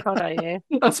 How dare you?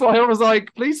 That's why I was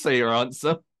like, please say your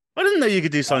answer. I didn't know you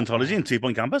could do Scientology in 2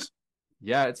 point campus.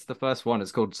 Yeah, it's the first one.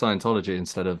 It's called Scientology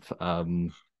instead of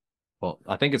well,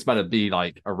 I think it's meant to be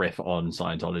like a riff on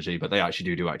Scientology, but they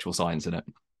actually do actual science in it.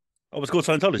 Oh, it's called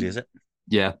Scientology, is it?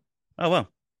 Yeah. Oh well.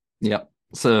 Yeah.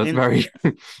 So very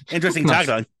Interesting Nice.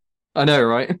 tagline. I know,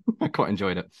 right? I quite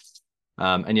enjoyed it.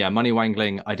 And yeah, money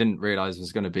wangling, I didn't realize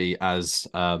was going to be as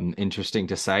interesting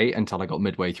to say until I got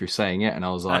midway through saying it, and I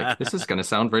was like, this is going to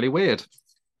sound really weird.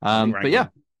 But yeah,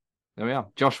 there we are.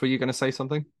 Josh, were you going to say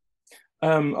something?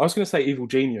 I was going to say Evil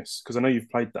Genius because I know you've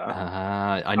played that,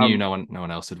 I knew no one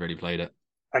else had really played it.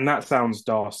 and that sounds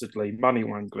dastardly. Money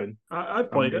wangling. I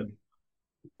played it.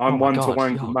 I'm Oh my one God, to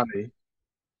wangle Yog. money.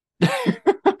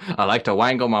 I like to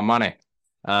wangle my money.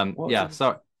 Yeah, What's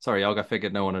sorry, Yog, I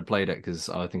figured no one had played it because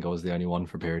I think I was the only one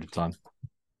for a period of time.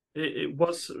 It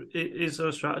is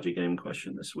a strategy game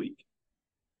question this week.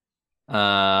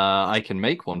 I can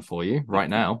make one for you right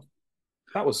now.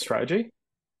 That was strategy.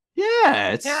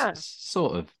 Yeah, it's Yeah.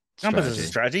 sort of Campus is a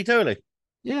strategy, totally.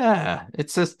 Yeah,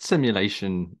 it's a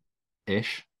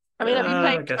simulation-ish. I mean,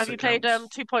 I have guess you it played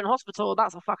counts. 2 Point Hospital?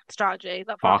 That's a fucking strategy.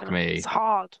 That Fuck fucking, me. It's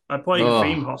hard. I played Ugh.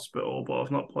 Theme Hospital, but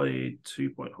I've not played 2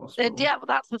 Point Hospital. Yeah, but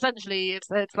that's essentially it's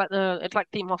like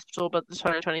Theme Hospital, but the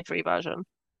 2023 version.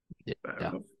 Yeah, Fair yeah.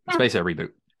 enough. It's basically a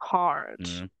reboot. Hard.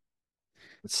 Mm.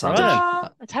 It's Right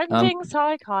savage. Attending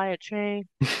psychiatry.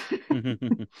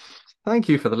 Thank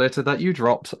you for the litter that you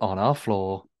dropped on our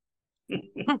floor.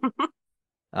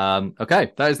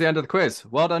 Okay, that is the end of the quiz.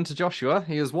 Well done to Joshua.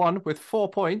 He has won with 4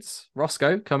 points.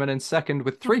 Roscoe coming in second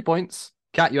with 3 points.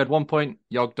 Kat, you had 1 point.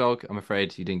 Yog Dog, I'm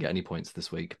afraid you didn't get any points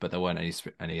this week, but there weren't any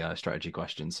strategy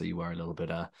questions, so you were a little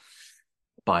bit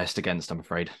biased against, I'm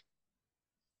afraid.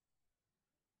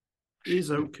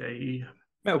 Is okay.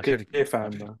 Metal Gear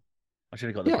fan though. I should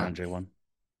have got the Yeah. banjo one.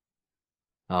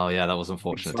 Oh yeah, that was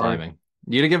unfortunate Sorry. timing.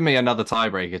 You'd have given me another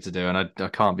tiebreaker to do, and I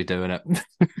can't be doing it.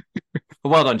 But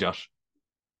well done, Josh.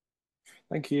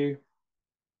 Thank you.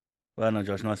 Well done,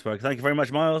 Josh. Nice work. Thank you very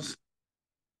much, Miles.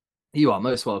 You are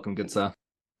most welcome, good sir.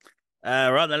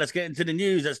 Right then, let's get into the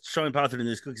news. Let's try and power through the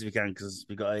news as quick as we can because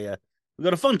we got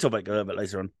a fun topic a little bit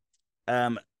later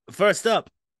on. First up,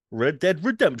 Red Dead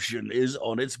Redemption is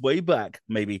on its way back.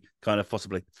 Maybe, kind of,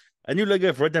 possibly. A new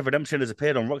logo for Red Dead Redemption has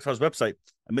appeared on Rockstar's website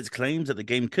amidst claims that the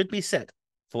game could be set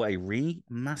for a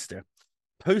remaster.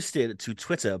 Posted to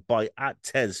Twitter by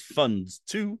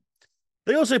 @TezFunds2.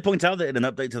 They also point out that in an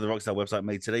update to the Rockstar website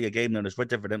made today, a game known as Red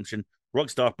Dead Redemption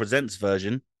Rockstar Presents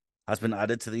version has been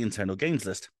added to the internal games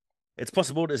list. It's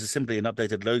possible this is simply an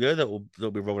updated logo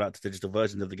that'll be rolled out to digital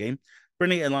versions of the game,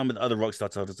 bringing it in line with other Rockstar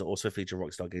titles that also feature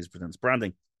Rockstar Games Presents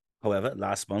branding. However,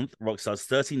 last month, Rockstar's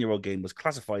 13-year-old game was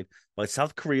classified by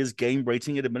South Korea's Game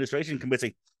Rating and Administration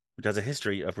Committee, which has a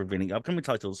history of revealing upcoming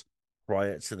titles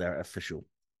prior to their official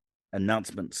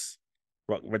announcements.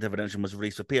 Red Dead Redemption was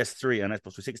released for PS3 and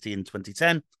Xbox 360 in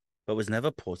 2010, but was never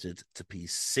ported to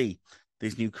PC.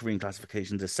 These new Korean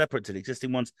classifications are separate to the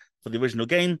existing ones for the original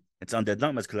game, its Undead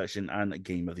Nightmares Collection, and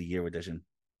Game of the Year edition.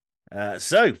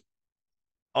 So,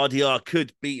 RDR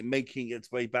could be making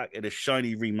its way back in a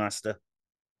shiny remaster,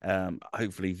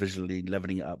 hopefully visually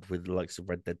leveling it up with the likes of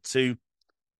Red Dead 2.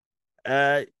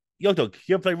 Yo Dog,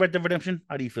 you ever play Red Dead Redemption?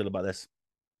 How do you feel about this?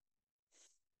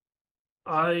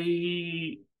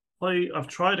 I've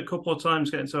tried a couple of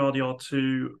times getting to RDR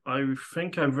 2. I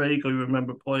think I vaguely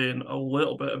remember playing a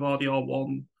little bit of RDR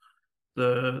 1,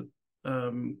 the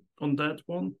Undead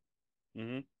one.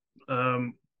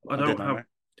 I don't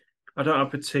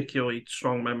have particularly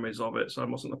strong memories of it, so I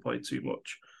mustn't have played too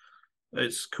much.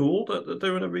 It's cool that they're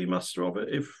doing a remaster of it,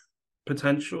 if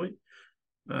potentially.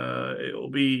 It'll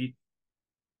be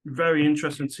very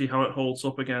interesting to see how it holds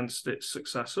up against its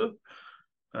successor.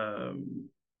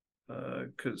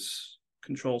 Because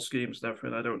control schemes and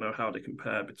everything, I don't know how they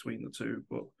compare between the two,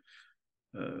 but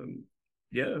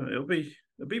yeah, it'll be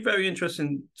very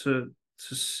interesting to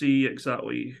see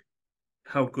exactly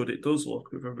how good it does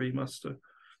look with a remaster.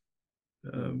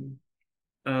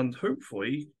 And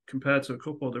hopefully, compared to a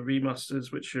couple of the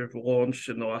remasters which have launched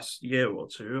in the last year or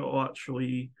two, it'll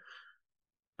actually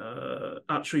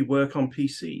work on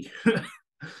PC.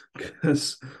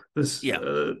 Because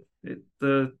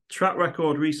the track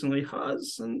record recently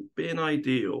hasn't been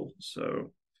ideal.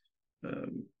 So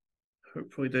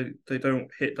hopefully they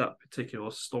don't hit that particular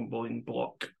stumbling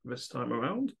block this time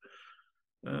around.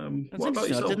 What about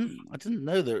yourself? I didn't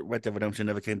know that Red Dead Redemption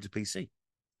never came to PC.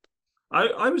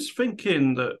 I was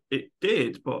thinking that it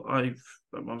did, but I'm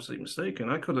obviously mistaken.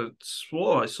 I could have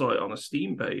swore I saw it on a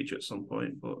Steam page at some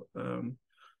point, but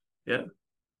yeah.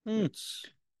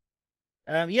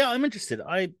 Yeah, I'm interested.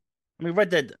 I mean, Red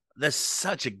Dead, there's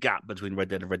such a gap between Red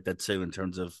Dead and Red Dead 2 in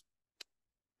terms of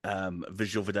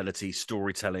visual fidelity,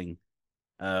 storytelling,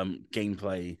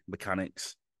 gameplay,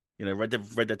 mechanics. You know, Red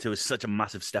Dead 2 is such a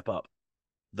massive step up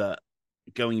that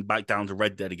going back down to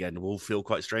Red Dead again will feel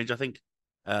quite strange, I think.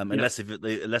 Unless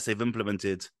they've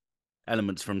implemented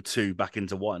elements from 2 back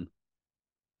into 1,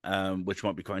 which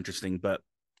might be quite interesting. But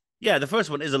yeah, the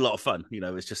first one is a lot of fun. You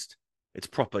know, it's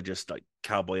proper just like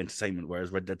cowboy entertainment,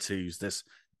 whereas Red Dead 2 is this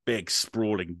big,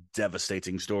 sprawling,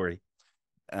 devastating story.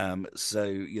 So,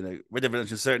 you know, Red Dead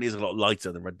Redemption certainly is a lot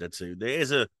lighter than Red Dead 2.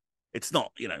 It's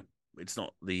not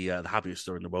the happiest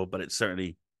story in the world, but it's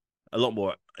certainly a lot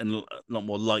more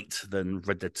light than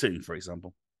Red Dead 2, for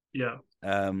example. Yeah.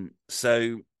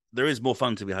 So there is more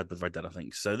fun to be had with Red Dead, I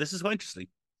think. So this is quite interesting.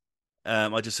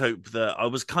 I just hope that I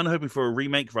was kind of hoping for a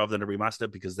remake rather than a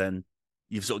remaster, because then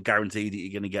you've sort of guaranteed that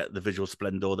you're going to get the visual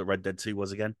splendor that Red Dead 2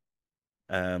 was again.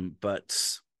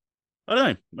 But I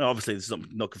don't know. Obviously, this is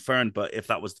not confirmed, but if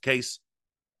that was the case,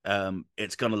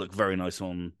 it's going to look very nice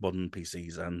on modern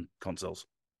PCs and consoles.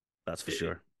 That's for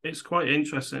sure. It's quite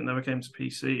interesting it never came to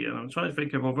PC, and I'm trying to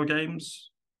think of other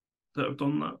games that have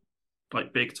done that,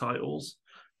 like big titles.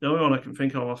 The only one I can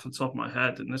think of off the top of my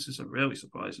head, and this is a really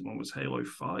surprising one, was Halo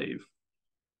 5.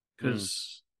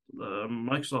 Because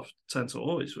Microsoft tend to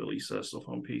always release their stuff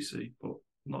on PC, but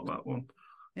not that one.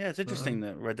 Yeah, it's interesting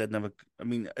that Red Dead never... I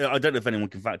mean, I don't know if anyone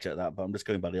can fact check that, but I'm just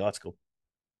going by the article.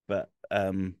 But,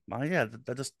 yeah,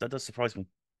 that does surprise me.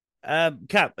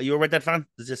 Cap, are you a Red Dead fan?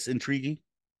 Does this intrigue you?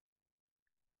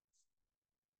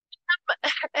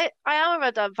 I am a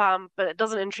Red Dead fan, but it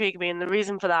doesn't intrigue me. And the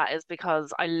reason for that is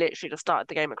because I literally just started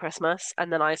the game at Christmas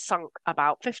and then I sunk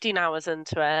about 15 hours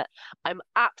into it. I'm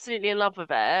absolutely in love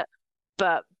with it,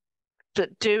 but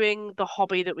doing the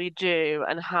hobby that we do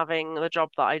and having the job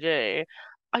that I do,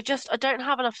 I don't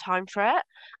have enough time for it.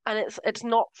 And it's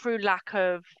not through lack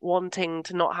of wanting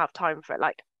to not have time for it.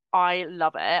 Like, I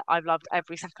love it. I've loved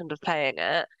every second of playing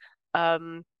it.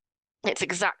 It's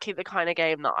exactly the kind of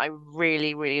game that I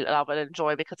really, really love and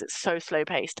enjoy because it's so slow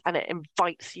paced and it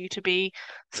invites you to be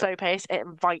slow paced. It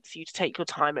invites you to take your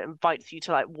time. It invites you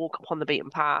to like walk upon the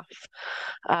beaten path.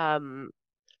 And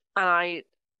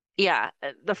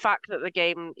the fact that the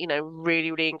game, you know,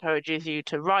 really, really encourages you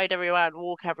to ride everywhere and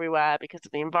walk everywhere because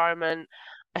of the environment,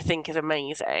 I think is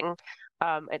amazing.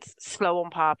 It's slow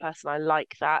on purpose, and I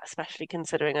like that, especially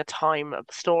considering the time of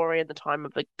the story and the time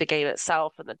of the game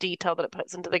itself and the detail that it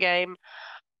puts into the game.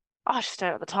 I just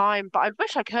don't have the time, but I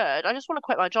wish I could. I just want to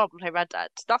quit my job and play Red Dead.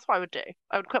 That's what I would do.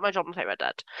 I would quit my job and play Red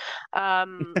Dead.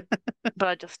 Um, but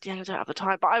I just, yeah, I don't have the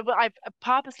time. But I've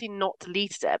purposely not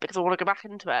deleted it because I want to go back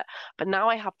into it. But now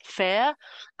I have fear,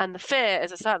 and the fear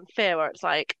is a certain fear where it's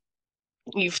like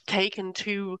you've taken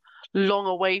too long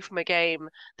away from a game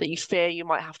that you fear you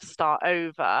might have to start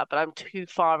over. But I'm too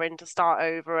far in to start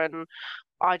over, and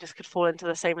I just could fall into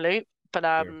the same loop. But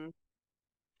Sure.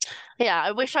 yeah,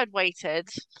 I wish I'd waited.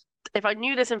 If I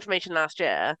knew this information last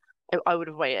year, I would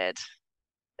have waited.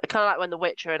 Kind of like when The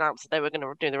Witcher announced that they were going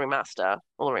to do the remaster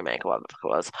or the remake or whatever the fuck it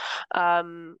was.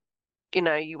 Um,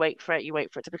 you wait for it,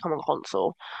 to become on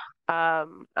console.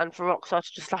 And for Rockstar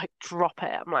to just like drop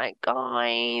it, I'm like,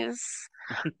 guys,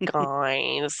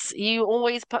 you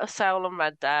always put a sale on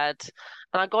Red Dead,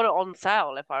 and I got it on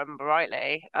sale if I remember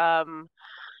rightly.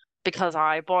 Because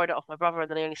I borrowed it off my brother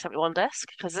and then he only sent me one disc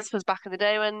because this was back in the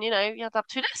day when, you had to have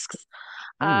two discs.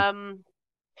 Mm.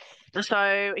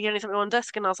 So he only sent me one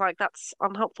disc and I was like, that's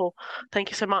unhelpful. Thank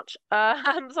you so much. So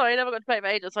I never got to play it for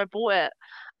ages. So I bought it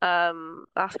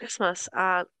last Christmas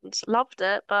and loved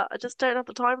it, but I just don't have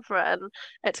the time for it. And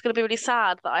it's gonna be really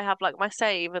sad that I have like my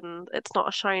save and it's not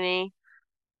a shiny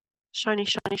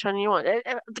new one.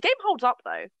 The game holds up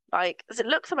though. Like, it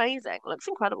looks amazing. It looks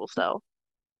incredible still.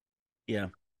 Yeah.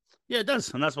 Yeah, it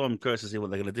does. And that's why I'm curious to see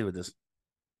what they're going to do with this.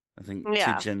 I think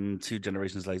Yeah. two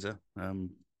generations later,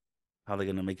 how they're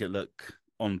going to make it look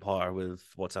on par with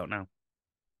what's out now.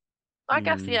 I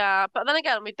guess, yeah. But then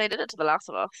again, they did it to The Last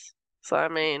of Us. So, I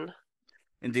mean,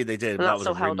 Indeed, they did. and But that that was a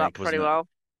still held up remake, pretty wasn't it? well.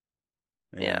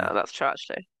 Yeah, Yeah, that's true,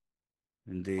 actually.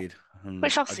 indeed. We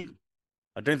shall see.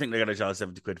 I don't think they're going to charge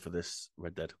 70 quid for this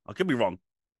Red Dead. I could be wrong.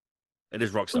 It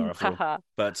is Rockstar after all.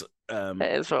 But It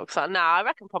is Rockstar. No, I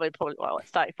reckon probably, well, it's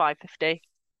 35, 50,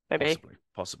 maybe.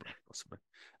 possibly.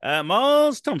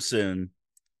 Miles Thompson,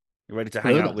 you ready to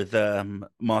hang out with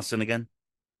Marston again?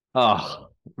 Oh,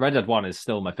 Red Dead 1 is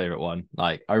still my favorite one.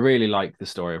 Like, I really like the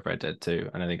story of Red Dead 2,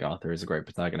 and I think Arthur is a great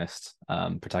protagonist.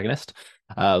 But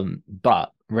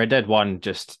Red Dead 1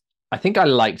 just, I think I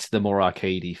liked the more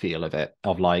arcadey feel of it,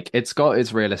 of like it's got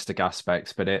its realistic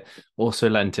aspects, but it also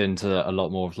lent into a lot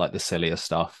more of like the sillier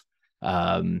stuff.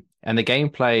 And the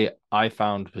gameplay I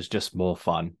found was just more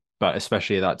fun, but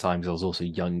especially at that time because I was also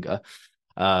younger.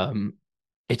 Um,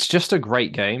 it's just a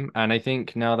great game, and I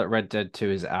think now that Red Dead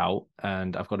 2 is out,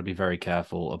 and I've got to be very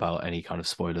careful about any kind of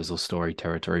spoilers or story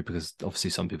territory because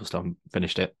obviously some people still haven't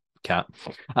finished it. Cat.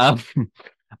 Um,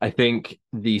 I think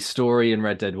the story in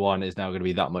Red Dead 1 is now going to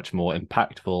be that much more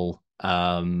impactful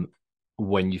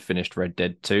when you finished Red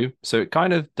Dead 2. So it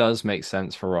kind of does make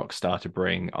sense for Rockstar to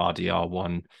bring RDR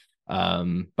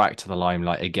 1 back to the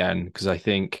limelight again, because I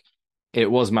think it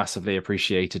was massively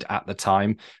appreciated at the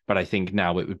time, but I think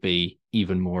now it would be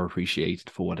even more appreciated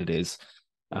for what it is.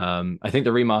 I think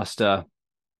the remaster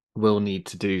will need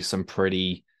to do some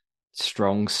pretty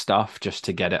strong stuff just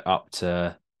to get it up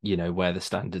to, where the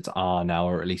standards are now,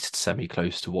 or at least semi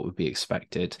close to what would be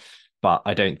expected. But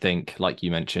I don't think, like you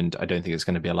mentioned, I don't think it's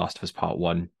going to be a Last of Us Part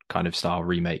 1 kind of style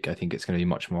remake. I think it's going to be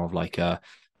much more of like a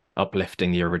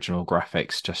uplifting the original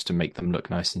graphics just to make them look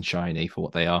nice and shiny for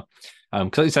what they are.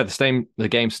 Because like you said, the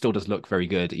game still does look very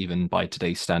good, even by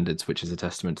today's standards, which is a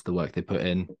testament to the work they put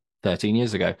in 13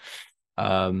 years ago.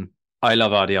 I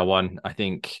love RDR1. I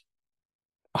think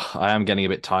I am getting a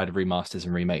bit tired of remasters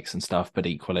and remakes and stuff, but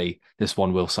equally, this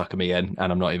one will sucker me in,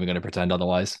 and I'm not even going to pretend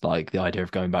otherwise. Like, the idea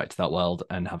of going back to that world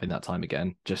and having that time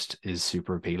again just is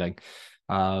super appealing.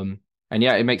 And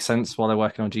yeah, it makes sense while they're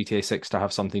working on GTA 6 to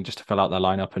have something just to fill out their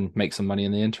lineup and make some money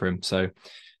in the interim. So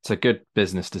it's a good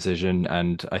business decision,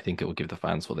 and I think it will give the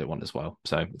fans what they want as well.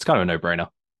 So it's kind of a no-brainer.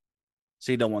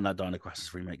 So you don't want that Dino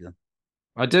Crisis remake then?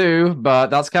 I do, but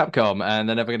that's Capcom, and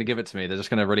they're never going to give it to me. They're just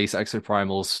going to release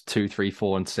Exoprimals 2, 3,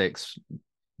 4, and 6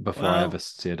 before I ever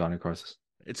see a Dino Crisis.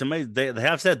 It's amazing. They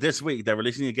have said this week they're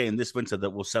releasing a game this winter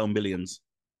that will sell millions.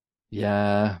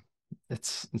 Yeah,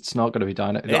 it's not going to be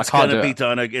Dino. It's going to be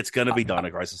Dino. It's going to be Dino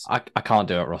Crisis. I can't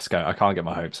do it, Roscoe. I can't get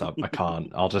my hopes up. I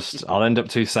can't. I'll end up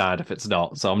too sad if it's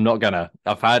not. So I'm not gonna.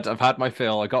 I've had my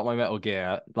fill. I got my Metal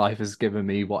Gear. Life has given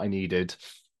me what I needed.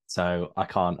 So I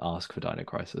can't ask for Dino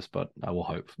Crisis, but I will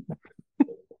hope.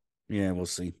 Yeah, we'll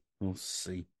see.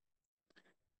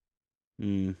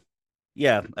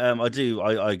 Yeah, I do.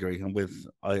 I agree.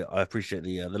 I appreciate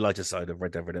the lighter side of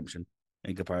Red Dead Redemption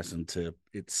in comparison to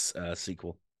its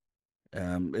sequel.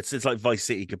 It's like Vice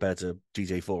City compared to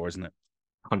GTA 4, isn't it?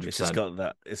 100%. It's just got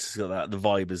that. The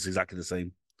vibe is exactly the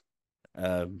same.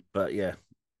 But yeah,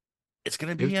 it's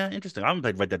gonna be interesting. I haven't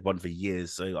played Red Dead 1 for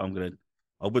years, so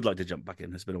I would like to jump back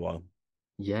in. It's been a while.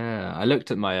 Yeah, I looked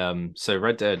at my so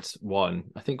Red Dead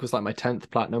 1, I think was like my 10th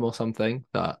platinum or something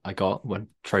that I got when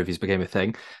trophies became a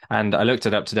thing. And I looked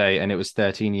it up today and it was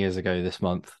 13 years ago this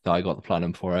month that I got the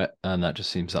platinum for it, and that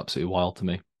just seems absolutely wild to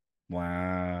me.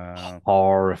 Wow,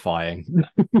 Horrifying.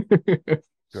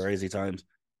 crazy times.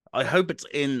 I hope it's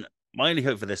in. My only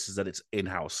hope for this is that it's in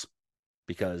house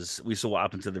because we saw what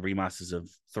happened to the remasters of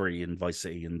 3 and Vice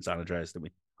City and San Andreas, didn't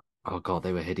we? Oh God,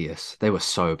 they were hideous. They were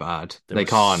so bad. They were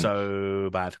so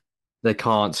bad. They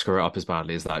can't screw it up as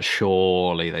badly as that.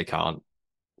 Surely they can't.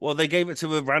 Well, they gave it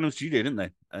to a random studio, didn't they?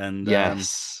 And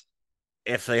Yes.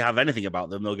 if they have anything about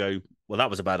them, they'll go, "Well, that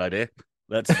was a bad idea.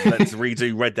 Let's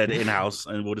redo Red Dead in house,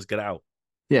 and we'll just get it out."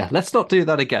 Yeah, let's not do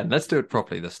that again. Let's do it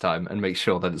properly this time and make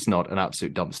sure that it's not an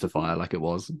absolute dumpster fire like it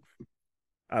was.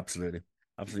 Absolutely,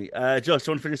 absolutely. Josh, do you want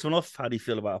to finish this one off? How do you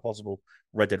feel about a possible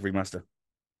Red Dead remaster?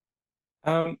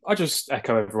 I just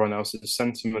echo everyone else's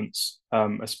sentiments,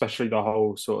 especially the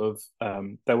whole sort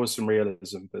of there was some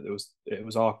realism, but it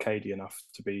was arcadey enough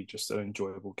to be just an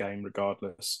enjoyable game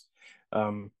regardless.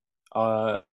 Um,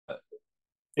 uh,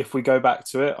 if we go back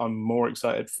to it, I'm more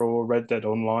excited for Red Dead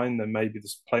Online than maybe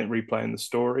this replaying the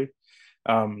story,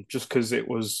 just because it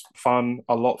was fun,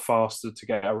 a lot faster to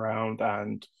get around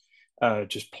and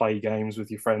just play games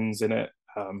with your friends in it.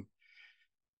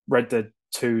 Red Dead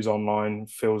 2's online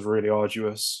feels really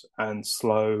arduous and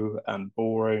slow and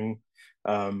boring.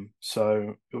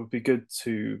 So it would be good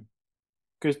to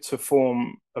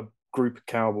form a group of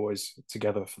cowboys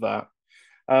together for that.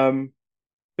 Um,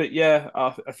 but yeah,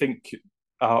 I think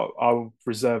I'll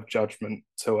reserve judgment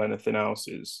till anything else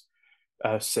is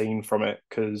seen from it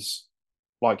because,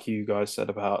 like you guys said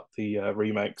about the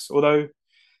remakes, although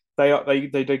they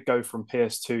did go from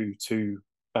PS2 to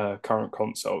current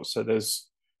consoles, so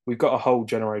we've got a whole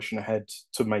generation ahead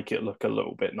to make it look a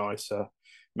little bit nicer,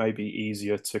 maybe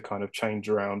easier to kind of change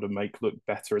around and make look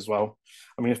better as well.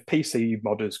 I mean, if PC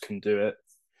modders can do it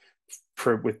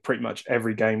with pretty much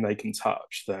every game they can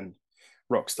touch, then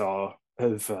Rockstar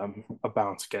are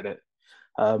bound to get it.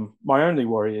 My only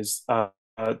worry is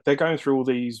they're going through all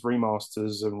these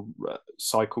remasters and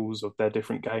cycles of their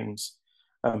different games,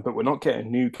 but we're not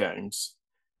getting new games.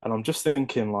 And I'm just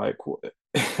thinking, like,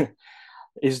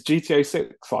 is GTA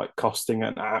 6 like costing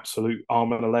an absolute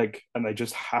arm and a leg, and they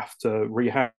just have to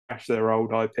rehash their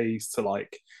old IPs to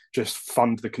like just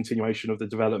fund the continuation of the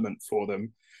development for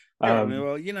them? Yeah, I mean,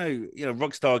 well,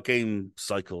 Rockstar game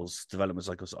cycles, development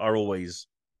cycles are always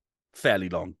fairly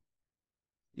long.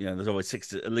 There's always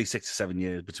at least 6 to 7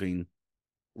 years between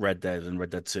Red Dead and Red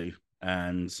Dead 2.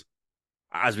 And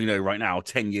as we know right now,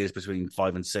 10 years between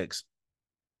 5 and 6.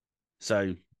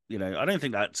 So, I don't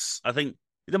think I think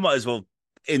they might as well,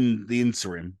 in the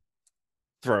interim,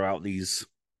 throw out these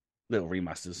little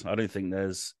remasters. I don't think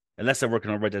unless they're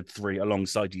working on Red Dead 3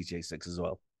 alongside GTA 6 as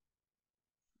well.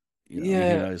 I mean, who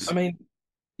Yeah, knows? I mean,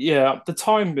 yeah, the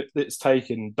time that it's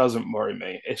taken doesn't worry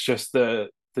me. It's just the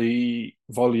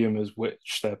volume as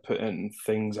which they're putting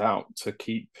things out to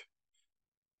keep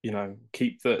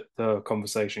the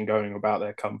conversation going about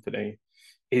their company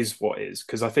is what is.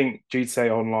 Because I think GTA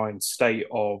Online state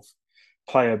of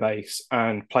player base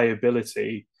and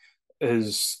playability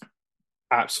has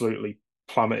absolutely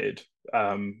plummeted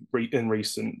in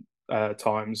recent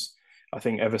times. I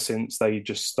think ever since they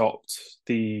just stopped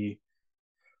the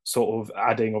sort of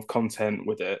adding of content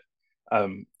with it,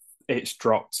 um, it's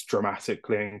dropped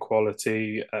dramatically in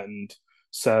quality and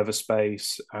server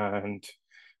space and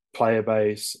player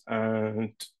base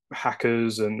and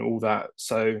hackers and all that.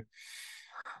 So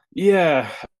yeah,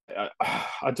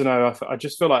 I don't know. I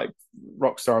just feel like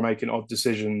Rockstar are making odd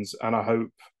decisions, and I hope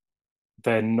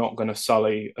they're not going to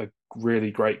sully a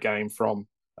really great game from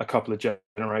a couple of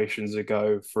generations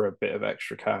ago for a bit of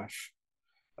extra cash.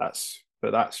 That's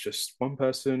just one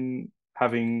person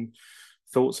having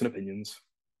thoughts and opinions.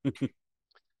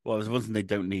 Well, there's one thing they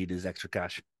don't need is extra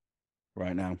cash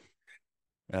right now.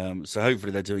 So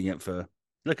hopefully they're doing it for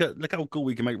look how cool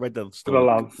we can make Red Dead For the still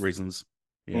love, reasons.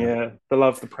 Yeah. yeah, the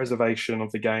love, the preservation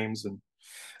of the games and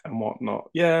whatnot.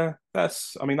 Yeah,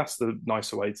 that's the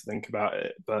nicer way to think about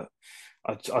it. But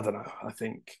I don't know. I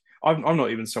think I'm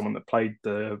not even someone that played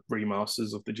the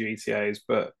remasters of the GTA's,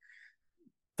 but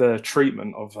the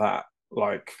treatment of that,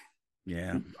 like,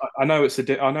 Yeah. I know it's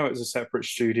a separate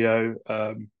studio,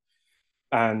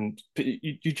 and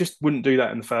you just wouldn't do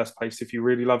that in the first place if you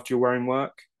really loved your own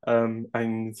work,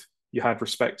 and you had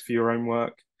respect for your own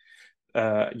work.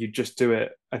 You'd just do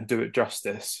it and do it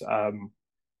justice.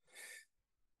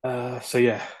 So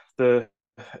yeah, the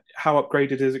how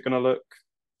upgraded is it going to look?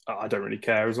 I don't really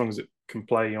care as long as it can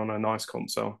play on a nice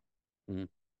console. Mhm.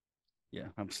 Yeah,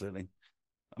 absolutely.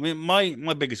 I mean,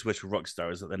 my biggest wish for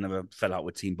Rockstar is that they never fell out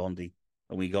with Team Bondi,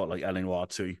 and we got like L Noir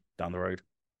 2 down the road.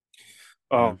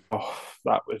 Oh,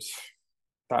 that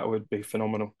would be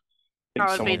phenomenal. I think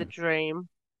That would be the someone dream. I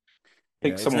Yeah,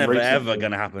 think it's someone never ever recently.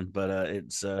 gonna happen, but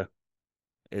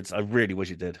it's I really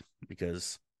wish it did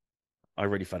because I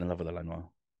really fell in love with L Noir.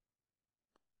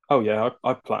 Oh yeah,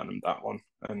 I platinumed that one,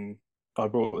 and I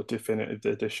bought the definitive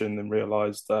edition and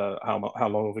realised how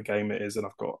long of a game it is, and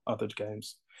I've got other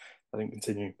games I didn't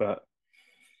continue, but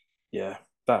yeah,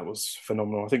 that was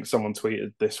phenomenal. I think someone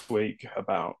tweeted this week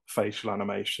about facial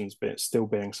animations still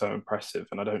being so impressive,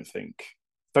 and I don't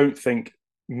think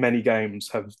many games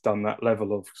have done that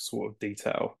level of sort of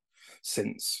detail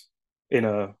since in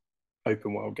a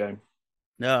open world game.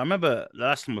 No, I remember the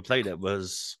last time I played it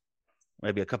was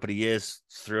maybe a couple of years,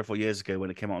 3 or 4 years ago when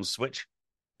it came out on Switch,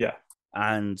 Yeah.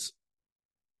 and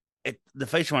the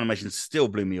facial animation still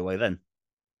blew me away. Then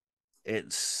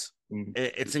it's Mm.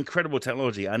 it's incredible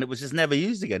technology, and it was just never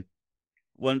used again.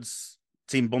 Once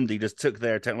Team Bondi just took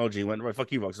their technology and went, right,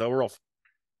 fuck you, Rockstar, we're off,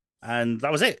 and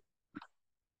that was it.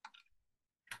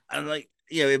 And like,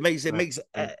 it makes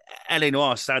LA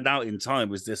Noir stand out in time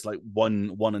was this like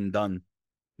one and done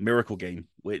miracle game,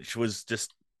 which was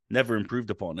just never improved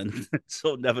upon and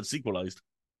sort of never sequelized.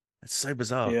 It's so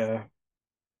bizarre. Yeah.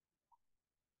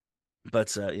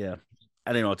 But yeah,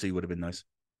 LA Noir 2 would have been nice.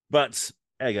 But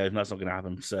there you go, that's not going to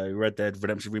happen. So Red Dead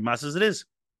Redemption Remasters it is.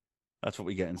 That's what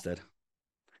we get instead.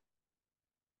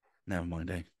 Never mind,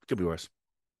 eh? Could be worse.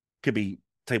 Could be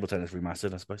table tennis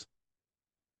remastered, I suppose.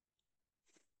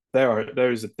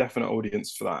 There is a definite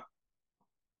audience for that.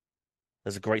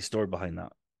 There's a great story behind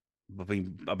that.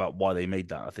 About why they made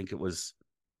that. I think it was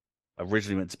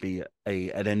originally meant to be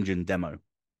an engine demo,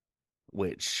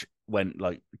 which went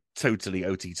like totally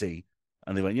OTT,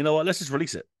 and they went, you know what? Let's just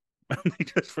release it. And they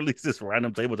just released this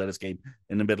random table tennis game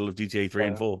in the middle of GTA 3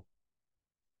 and 4.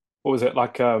 What was it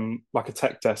like a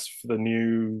tech test for the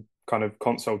new kind of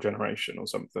console generation or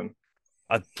something?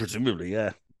 Presumably,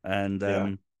 yeah. And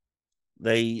Yeah.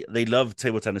 they loved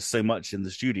table tennis so much in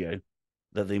the studio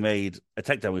that they made a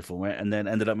tech demo for it and then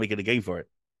ended up making a game for it.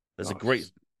 There's a great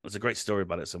Nice. there's a great story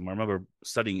about it somewhere. I remember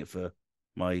studying it for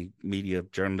my media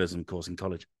journalism course in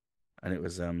college, and it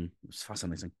was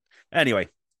fascinating. Anyway,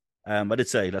 I did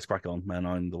say let's crack on, man.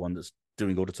 I'm the one that's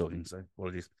doing all the talking, so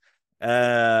apologies.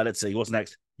 Let's see what's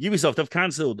next. Ubisoft have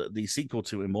cancelled the sequel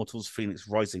to Immortals: Fenyx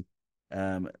Rising.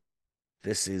 Um,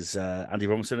 this is Andy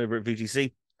Robinson over at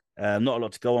VGC. Not a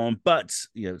lot to go on, but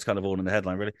it's kind of all in the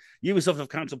headline, really. Ubisoft have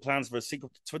cancelled plans for a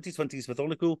sequel to 2020's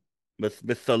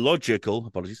mythological,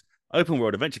 apologies, open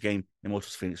world adventure game,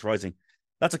 Immortals: Fenyx Rising.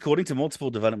 That's according to multiple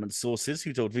development sources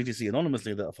who told VGC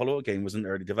anonymously that a follow-up game was in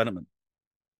early development.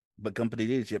 But company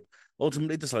leadership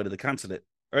ultimately decided to cancel it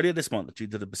earlier this month due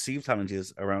to the perceived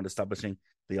challenges around establishing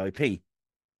the IP.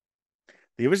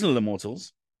 The original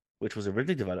Immortals, which was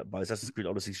originally developed by Assassin's Creed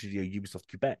Odyssey studio Ubisoft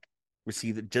Quebec,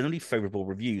 received generally favorable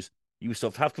reviews.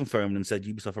 Ubisoft have confirmed and said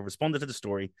Ubisoft have responded to the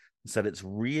story and said it's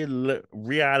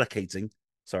reallocating.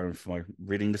 Sorry for my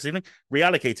reading this evening.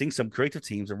 Reallocating some creative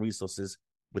teams and resources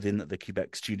within the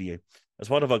Quebec studio. As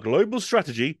part of our global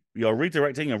strategy, we are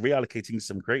redirecting and reallocating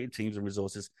some creative teams and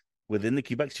resources within the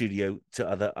Quebec studio to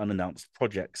other unannounced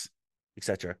projects,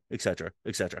 etc., etc.,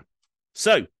 etc.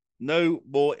 So, no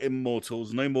more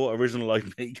Immortals, no more original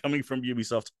IP coming from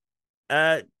Ubisoft.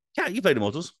 Yeah, you played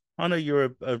Immortals. I know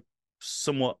you're a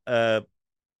somewhat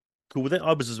cool with it.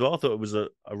 I was as well. I thought it was a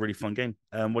really fun game.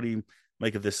 What do you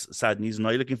make of this sad news? And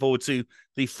are you looking forward to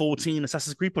the 14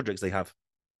 Assassin's Creed projects they have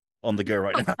on the go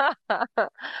right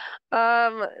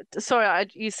now? Sorry,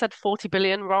 you said 40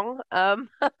 billion wrong.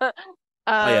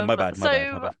 Oh yeah, my bad, my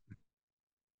bad, my So bad.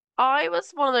 I was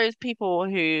one of those people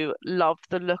who loved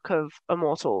the look of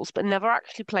Immortals, but never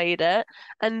actually played it.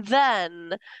 And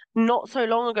then, not so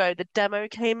long ago, the demo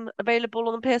came available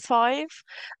on the PS5.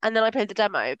 And then I played the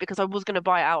demo because I was going to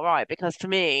buy it outright. Because for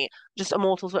me, just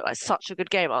Immortals looked like such a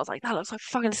good game. I was like, that looks like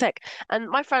fucking sick. And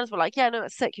my friends were like, yeah, no,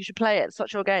 it's sick. You should play it. It's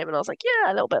such your game. And I was like,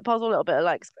 yeah, a little bit of puzzle, a little bit of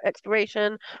like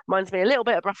exploration. Reminds me a little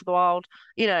bit of Breath of the Wild.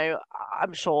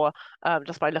 I'm sure,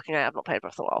 just by looking at it, I've not played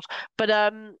Breath of the Wild. But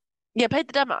yeah, played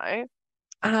the demo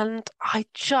and I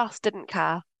just didn't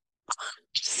care.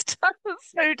 Just I was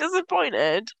so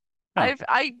disappointed. Huh.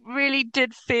 I really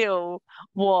did feel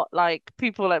what like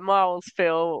people like Miles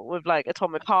feel with like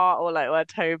Atomic Heart or like where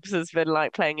Tobes has been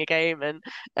like playing a game and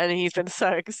he's been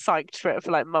so psyched for it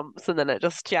for like months and then it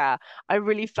just yeah, I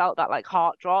really felt that like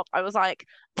heart drop. I was like,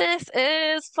 this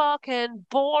is fucking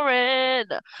boring.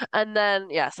 And then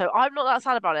yeah, so I'm not that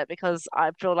sad about it because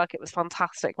I feel like it was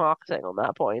fantastic marketing on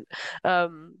that point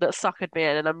that suckered me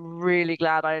in and I'm really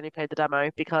glad I only played the demo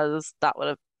because that would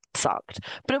have sucked.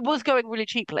 But it was going really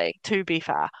cheaply, to be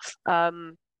fair.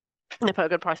 And they put a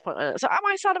good price point on it. So am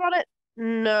I sad about it?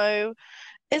 No.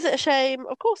 Is it a shame?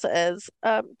 Of course it is.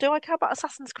 Do I care about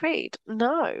Assassin's Creed?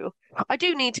 No. I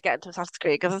do need to get into Assassin's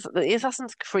Creed because the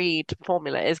Assassin's Creed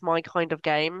formula is my kind of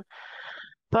game.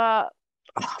 But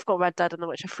I've got Red Dead and The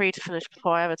Witcher 3 to finish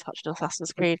before I ever touch an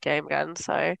Assassin's Creed game again.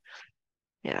 So,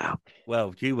 yeah.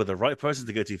 Well, you were the right person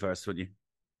to go to first, weren't you?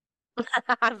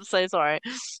 I'm so sorry.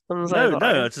 I'm so No,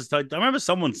 sorry. it's just I remember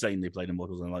someone saying they played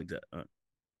Immortals and liked it.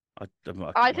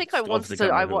 I think I wanted obviously to.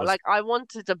 can't remember who it was. I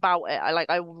wanted about it.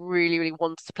 I really, really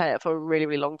wanted to play it for a really,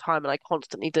 really long time, and I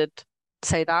constantly did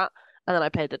say that. And then I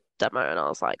played the demo, and I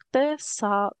was like, "This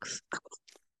sucks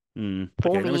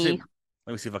for Okay, me."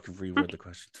 let me see if I can reword the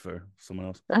question for someone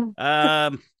else.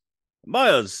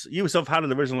 Myers, Ubisoft had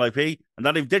an original IP, and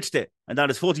now they've ditched it, and now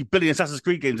there's 40 billion Assassin's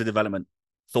Creed games in development.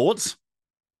 Thoughts?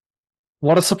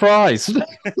 What a surprise!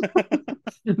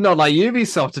 Not like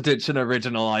Ubisoft to ditch an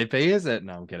original IP, is it?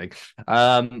 No, I'm kidding.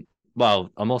 Well,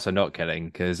 I'm also not kidding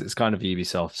because it's kind of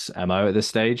Ubisoft's MO at this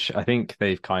stage. I think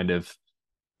they've kind of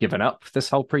given up this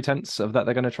whole pretense of that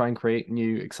they're going to try and create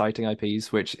new exciting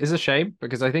IPs, which is a shame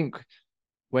because I think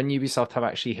when Ubisoft have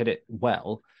actually hit it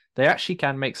well, they actually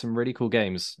can make some really cool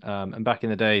games. And back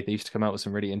in the day, they used to come out with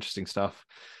some really interesting stuff.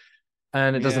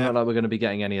 And it doesn't look like we're going to be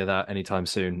getting any of that anytime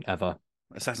soon, ever.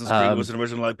 Assassin's Creed was an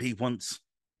original IP once.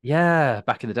 Yeah,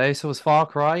 back in the day. So was Far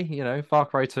Cry. You know, Far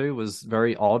Cry 2 was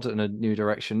very odd and a new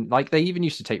direction. Like, they even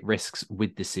used to take risks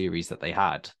with the series that they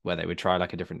had, where they would try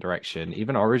like a different direction.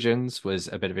 Even Origins was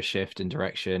a bit of a shift in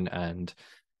direction. And,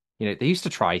 you know, they used to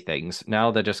try things.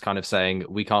 Now they're just kind of saying,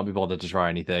 we can't be bothered to try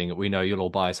anything. We know you'll all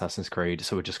buy Assassin's Creed,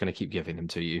 so we're just going to keep giving them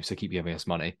to you. So keep giving us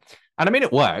money. And I mean,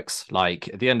 it works. Like,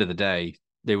 at the end of the day,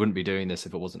 they wouldn't be doing this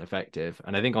if it wasn't effective.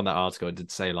 And I think on that article, it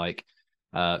did say, like,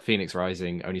 Fenyx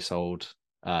Rising only sold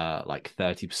like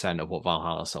 30% of what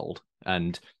Valhalla sold.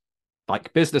 And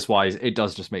like business wise, it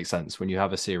does just make sense when you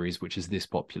have a series which is this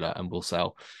popular and will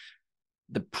sell.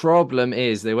 The problem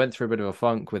is they went through a bit of a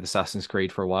funk with Assassin's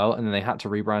Creed for a while, and then they had to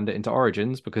rebrand it into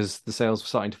Origins because the sales were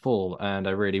starting to fall. And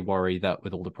I really worry that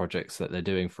with all the projects that they're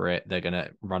doing for it, they're going to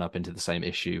run up into the same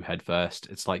issue head first.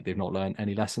 It's like they've not learned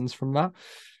any lessons from that.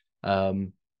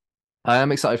 I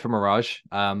am excited for Mirage,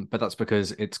 but that's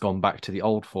because it's gone back to the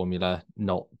old formula,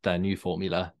 not their new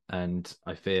formula. And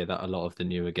I fear that a lot of the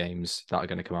newer games that are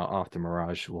going to come out after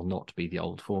Mirage will not be the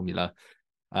old formula.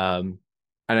 And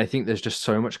I think there's just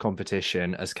so much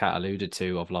competition, as Kat alluded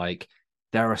to, of like,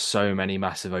 there are so many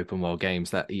massive open world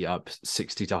games that eat up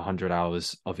 60 to 100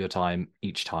 hours of your time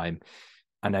each time.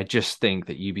 And I just think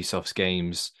that Ubisoft's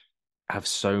games have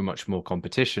so much more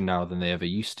competition now than they ever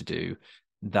used to do,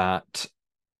 that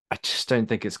I just don't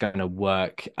think it's going to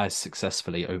work as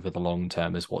successfully over the long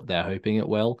term as what they're hoping it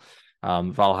will.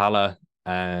 Valhalla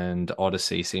and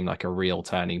Odyssey seem like a real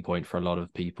turning point for a lot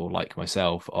of people like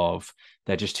myself, of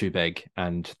they're just too big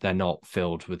and they're not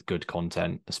filled with good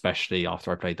content, especially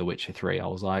after I played The Witcher 3. I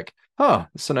was like, oh,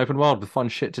 it's an open world with fun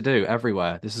shit to do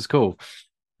everywhere. This is cool.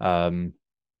 And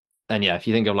yeah, if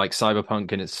you think of like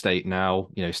Cyberpunk in its state now,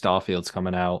 you know, Starfield's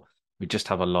coming out. We just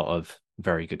have a lot of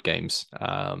very good games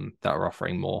that are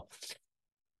offering more.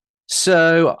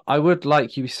 So I would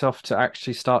like Ubisoft to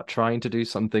actually start trying to do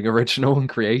something original and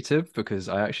creative, because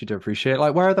I actually do appreciate,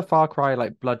 like, where are the Far Cry,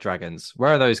 like, Blood Dragons?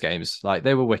 Where are those games? Like,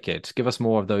 they were wicked. Give us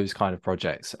more of those kind of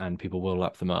projects and people will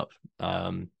lap them up.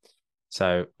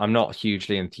 So I'm not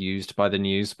hugely enthused by the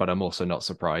news, but I'm also not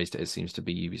surprised. It seems to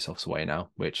be Ubisoft's way now,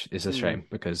 which is a shame,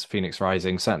 because Fenyx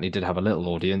Rising certainly did have a little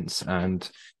audience, and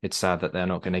it's sad that they're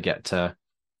not going to get to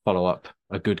follow up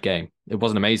a good game. It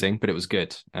wasn't amazing, but it was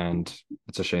good, and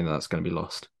it's a shame that that's going to be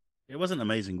lost. It wasn't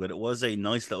amazing, but it was a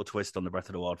nice little twist on the Breath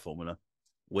of the Wild formula,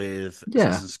 with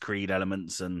Assassin's Creed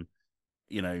elements and,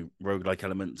 you know, roguelike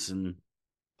elements and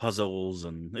puzzles,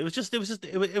 and it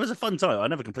was a fun time. I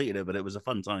never completed it, but it was a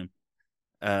fun time.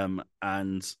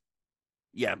 And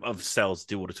yeah, of sales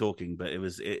do all the talking, but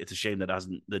it's a shame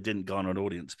that didn't garner an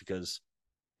audience, because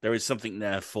there is something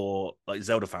there for like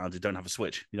Zelda fans who don't have a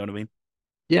Switch. You know what I mean?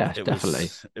 Yeah, definitely.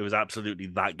 It was absolutely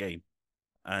that game,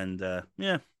 and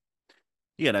yeah,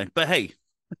 you know. But hey,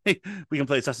 we can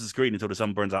play Assassin's Creed until the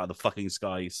sun burns out of the fucking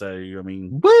sky. So I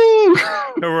mean, woo,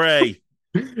 hooray!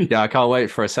 Yeah, I can't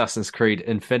wait for Assassin's Creed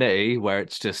Infinity, where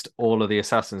it's just all of the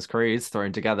Assassin's Creeds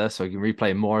thrown together, so you can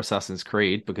replay more Assassin's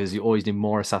Creed, because you always need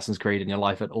more Assassin's Creed in your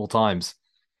life at all times.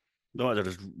 No, they'll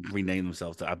just rename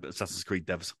themselves to Assassin's Creed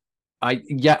devs.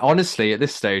 Yeah, honestly, at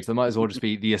this stage, they might as well just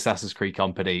be the Assassin's Creed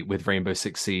company with Rainbow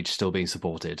Six Siege still being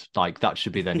supported. Like, that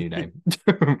should be their new name.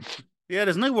 Yeah,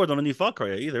 there's no word on a new Far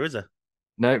Cry either, is there?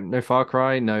 No Far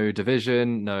Cry, no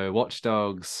Division, no Watch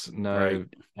Dogs, Right. no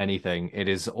anything. It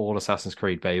is all Assassin's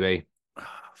Creed, baby. Fuck.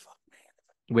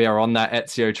 We are on that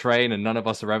Ezio train, and none of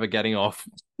us are ever getting off.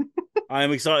 I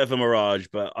am excited for Mirage,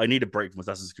 but I need a break from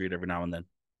Assassin's Creed every now and then.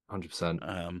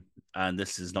 100%. And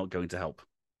this is not going to help.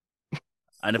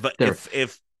 And if I, There,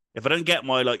 if I don't get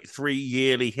my like 3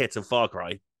 yearly hit of Far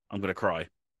Cry, I'm gonna cry,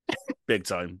 big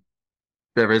time.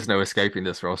 there is no escaping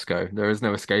this, Roscoe. There is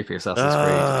no escaping Assassin's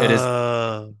Creed.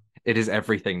 Uh, It is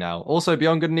everything now. Also,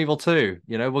 Beyond Good and Evil 2.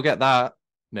 We'll get that,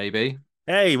 maybe.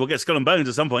 hey, we'll get Skull and Bones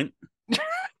at some point.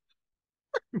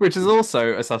 Which is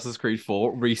also Assassin's Creed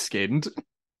 4 reskinned.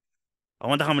 I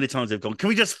wonder how many times they've gone. Can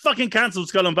we just fucking cancel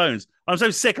Skull and Bones? I'm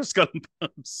so sick of Skull and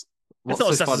Bones. It's What's not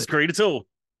so Assassin's funny? Creed at all.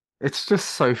 It's just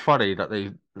so funny that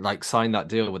they signed that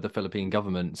deal with the Philippine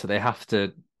government, so they have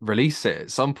to release it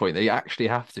at some point. They actually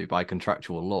have to by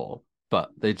contractual law, but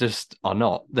they just are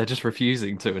not. They're just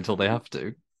refusing to until they have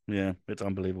to. Yeah, it's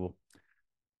unbelievable.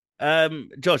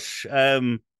 Josh,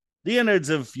 the innards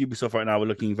of Ubisoft right now are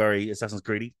looking very Assassin's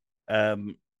Creedy.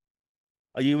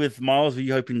 Are you with Miles? Are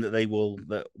you hoping that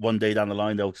that one day down the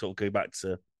line they'll sort of go back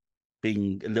to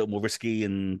being a little more risky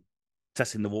and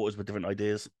testing the waters with different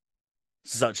ideas,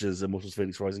 such as Immortals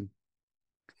Fenyx Rising?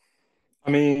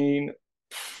 I mean,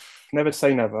 never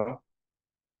say never.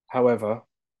 However,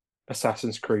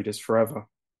 Assassin's Creed is forever.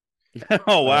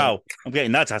 Oh Um, wow, I'm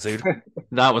getting that tattooed.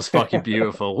 That was fucking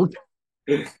beautiful.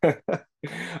 yeah,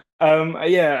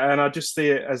 and I just see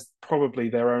it as probably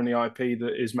their only IP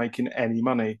that is making any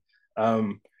money.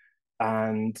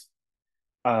 And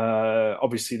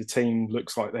obviously, the team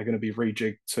looks like they're going to be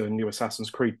rejigged to new Assassin's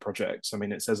Creed projects. I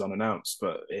mean, it says unannounced,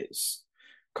 but it's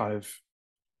kind of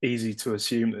easy to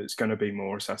assume that it's going to be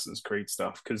more Assassin's Creed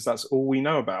stuff because that's all we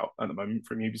know about at the moment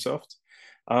from Ubisoft.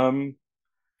 Um,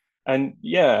 and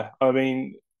yeah, I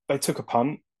mean, they took a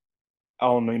punt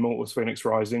on Immortals Fenyx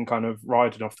Rising, kind of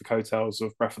riding off the coattails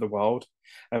of Breath of the Wild.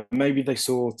 And maybe they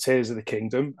saw Tears of the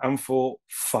Kingdom and thought,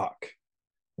 fuck,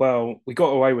 well, we got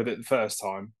away with it the first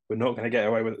time. We're not going to get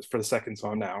away with it for the second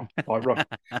time now.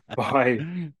 By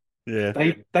Yeah,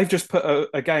 they've just put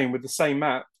a game with the same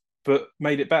map but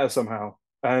made it better somehow.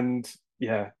 And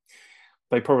yeah,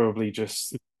 they probably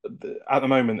just at the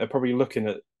moment they're probably looking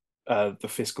at the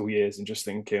fiscal years and just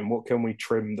thinking, what can we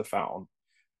trim the fat on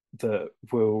that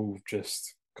will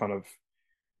just kind of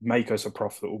make us a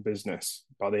profitable business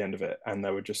by the end of it? And they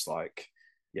were just like,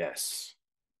 yes,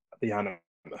 the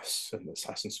Animus and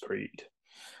Assassin's Creed.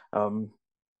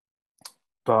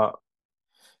 But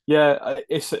yeah,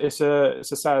 it's a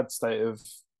sad state of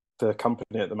the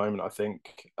company at the moment. I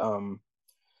think,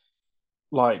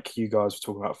 like you guys were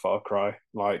talking about Far Cry,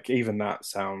 like even that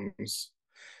sounds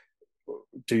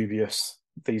dubious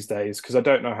these days because I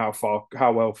don't know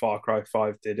how well Far Cry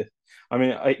 5 did. I mean,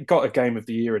 it got a Game of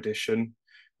the Year edition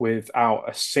without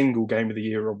a single Game of the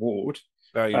Year award.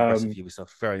 very impressive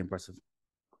Ubisoft. Very impressive.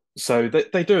 So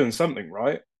they're doing something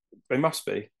right. They must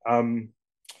be.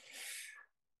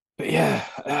 But yeah,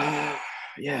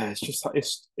 yeah, it's just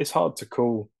it's hard to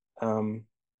call.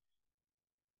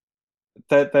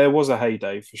 There was a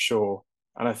heyday for sure,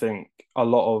 and I think a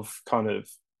lot of kind of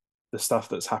the stuff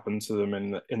that's happened to them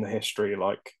in the history,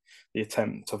 like the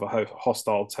attempt of a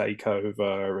hostile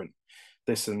takeover and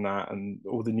this and that, and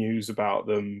all the news about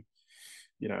them,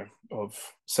 of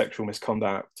sexual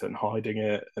misconduct and hiding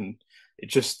it, and it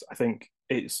just I think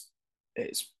it's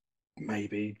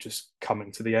maybe just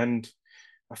coming to the end.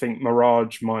 I think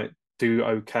Mirage might do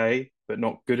okay, but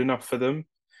not good enough for them.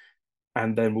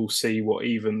 And then we'll see what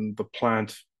even the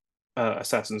planned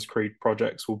Assassin's Creed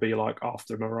projects will be like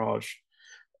after Mirage,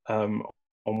 um,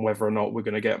 on whether or not we're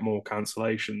going to get more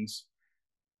cancellations.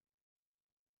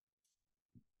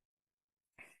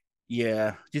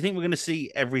 Yeah. Do you think we're going to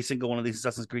see every single one of these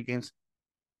Assassin's Creed games?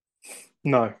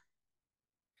 No.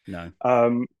 No.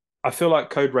 I feel like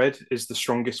Code Red is the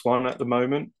strongest one at the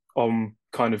moment on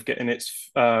kind of getting its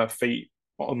feet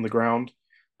on the ground.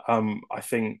 I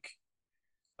think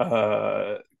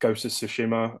Ghost of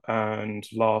Tsushima and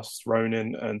Last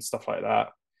Ronin and stuff like that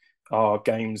are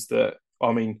games that,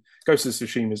 I mean, Ghost of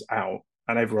Tsushima is out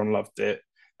and everyone loved it.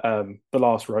 The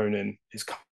Last Ronin is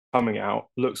coming out,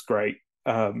 looks great.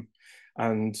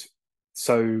 And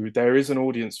so there is an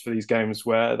audience for these games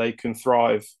where they can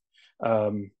thrive.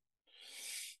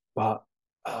 But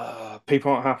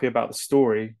people aren't happy about the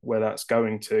story where that's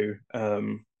going to,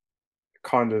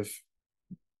 kind of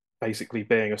basically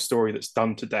being a story that's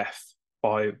done to death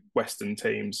by Western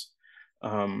teams.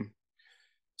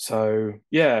 So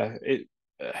yeah,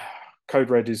 Code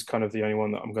Red is kind of the only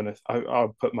one that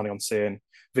I'll put money on seeing.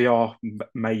 VR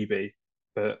maybe,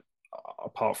 but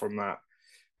apart from that,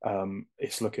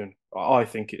 It's looking. I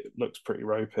think it looks pretty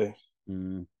ropey.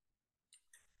 Mm.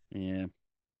 Yeah.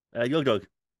 Your dog.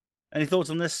 Any thoughts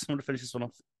on this? I want to finish this one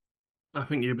off. I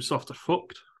think Ubisoft are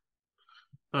fucked.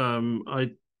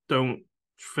 I don't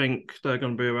think they're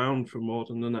going to be around for more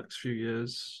than the next few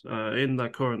years, in their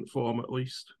current form at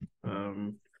least.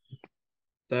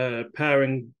 They're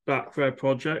paring back their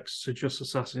projects to just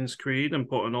Assassin's Creed and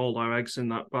putting all their eggs in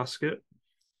that basket,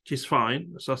 which is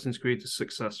fine. Assassin's Creed is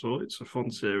successful. It's a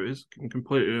fun series. I can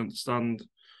completely understand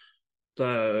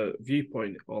their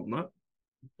viewpoint on that.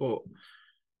 But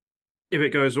if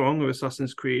it goes wrong with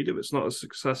Assassin's Creed, if it's not as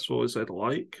successful as they'd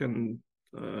like, and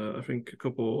I think a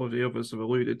couple of the others have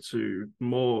alluded to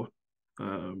more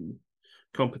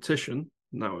competition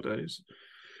nowadays,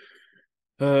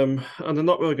 and they're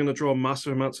not really going to draw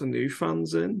massive amounts of new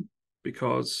fans in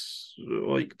because,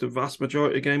 like, the vast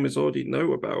majority of gamers already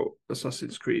know about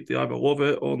Assassin's Creed. They either love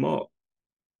it or not.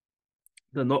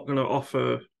 They're not going to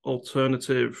offer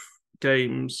alternative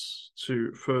games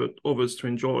for others to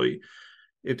enjoy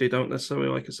if they don't necessarily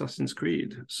like Assassin's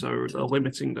Creed. So they're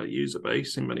limiting their user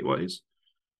base in many ways.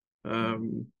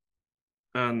 And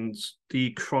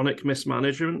the chronic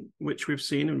mismanagement, which we've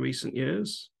seen in recent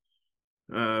years,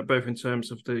 both in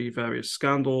terms of the various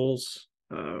scandals,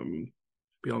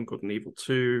 Beyond Good and Evil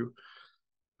 2,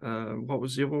 what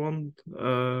was the other one,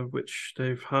 which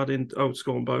they've had in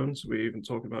Skull and Bones, we even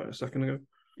talked about it a second ago.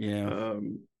 Yeah.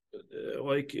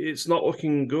 Like, it's not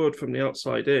looking good from the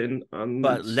outside in.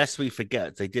 But lest we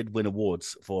forget, they did win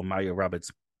awards for Mario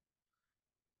Rabbids.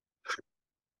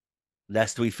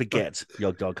 Lest we forget,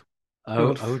 Yog Dog.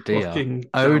 Oh dear. Fucking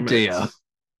Oh damn it. dear.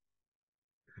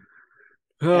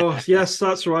 Oh, yes,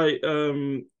 that's right.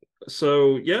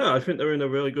 So yeah, I think they're in a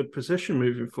really good position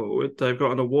moving forward. They've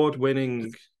got an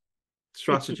award-winning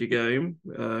strategy game,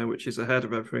 which is ahead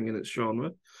of everything in its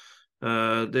genre.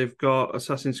 They've got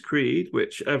Assassin's Creed,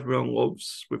 which everyone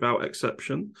loves without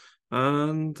exception.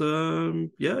 And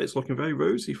yeah, it's looking very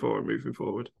rosy for them moving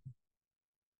forward.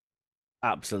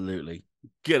 Absolutely.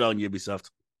 Get on,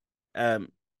 Ubisoft.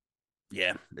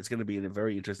 Yeah, it's going to be a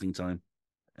very interesting time.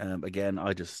 Again,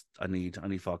 I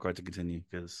need Far Cry to continue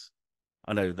because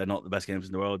I know they're not the best games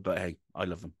in the world, but hey, I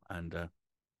love them, and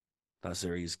that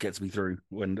series gets me through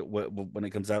when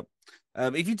it comes out.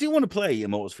 If you do want to play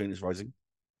Immortals: Fenyx Rising,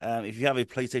 if you have a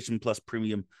PlayStation Plus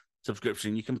Premium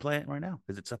subscription, you can play it right now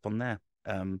because it's up on there.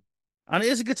 And it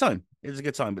is a good time. It's a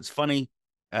good time. It's funny.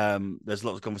 There's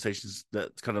lots of conversations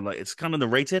that's kind of like it's kind of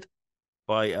narrated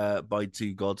by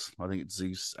two gods. I think it's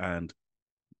Zeus and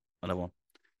another one,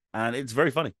 and it's very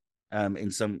funny.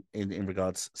 In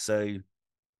regards. So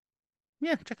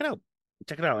yeah, check it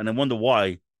out, and I wonder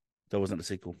why there wasn't a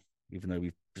sequel, even though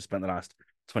we've just spent the last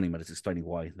 20 minutes explaining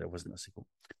why there wasn't a sequel.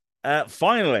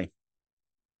 Finally,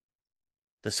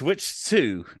 the Switch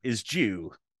 2 is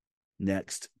due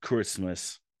next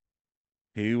Christmas.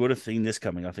 Who would have seen this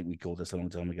coming? I think we called this a long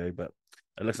time ago, but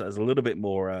it looks like there's a little bit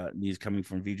more news coming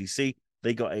from VGC.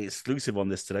 They got an exclusive on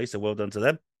this today, so well done to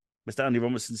them. Mr. Andy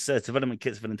Robinson says development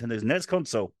kits for Nintendo's next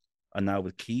console are now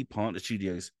with key partner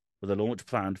studios, with a launch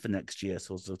planned for next year,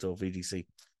 so VGC.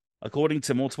 According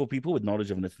to multiple people with knowledge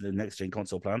of the next-gen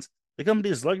console plans, the company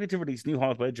is likely to release new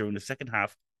hardware during the second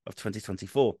half of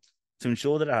 2024 to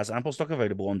ensure that it has ample stock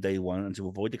available on day one and to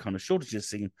avoid the kind of shortages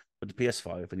seen with the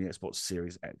PS5 and the Xbox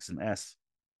Series X and S.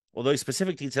 Although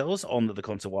specific details on the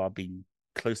console are being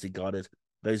closely guarded,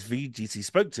 those VGC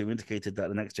spoke to indicated that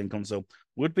the next-gen console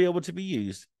would be able to be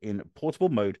used in portable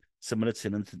mode similar to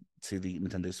the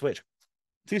Nintendo Switch.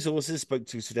 Two sources spoke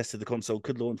to suggested the console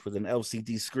could launch with an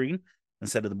LCD screen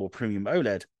instead of the more premium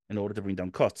OLED in order to bring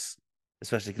down costs,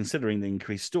 especially considering the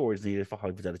increased storage needed for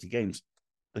high-fidelity games.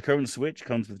 The current Switch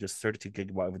comes with just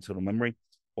 32GB of internal memory,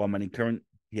 while many current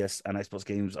PS and Xbox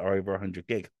games are over 100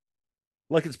 gig.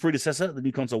 Like its predecessor, the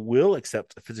new console will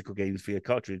accept physical games via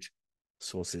cartridge,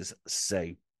 sources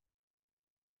say.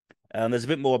 And there's a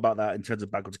bit more about that in terms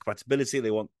of backwards compatibility.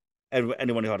 They want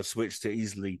anyone who had a Switch to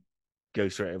easily go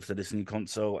straight over to this new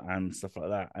console and stuff like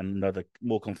that. And another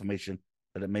more confirmation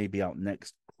that it may be out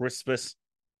next Christmas.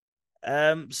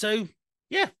 So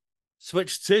yeah,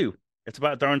 Switch 2. It's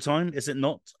about darn time, is it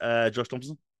not, Josh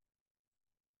Thompson?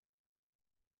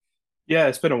 Yeah,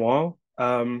 it's been a while.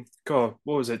 God,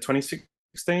 what was it?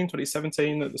 2016,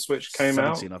 2017 that the Switch came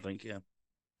 17, out? I think, yeah.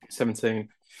 17.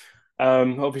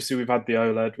 Obviously, we've had the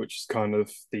OLED, which is kind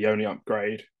of the only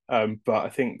upgrade. But I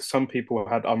think some people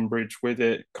had umbrage with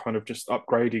it, kind of just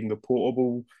upgrading the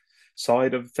portable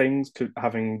side of things,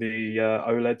 having the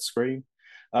OLED screen.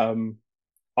 I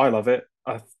love it.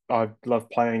 I love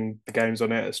playing the games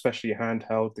on it, especially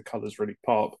handheld. The colors really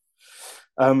pop.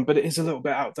 But it is a little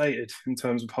bit outdated in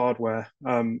terms of hardware,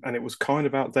 and it was kind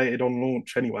of outdated on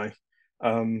launch anyway.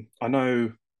 I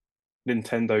know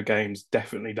Nintendo games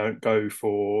definitely don't go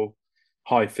for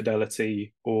high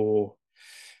fidelity or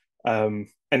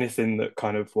anything that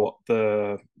kind of what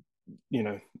the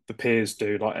peers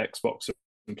do, like Xbox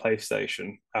and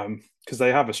PlayStation, because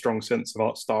they have a strong sense of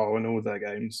art style in all their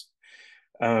games.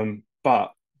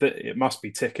 But it must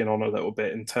be ticking on a little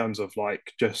bit in terms of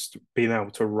like just being able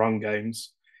to run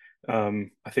games. I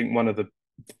think one of the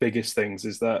biggest things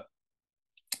is that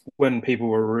when people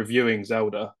were reviewing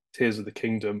Zelda Tears of the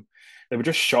Kingdom, they were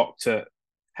just shocked at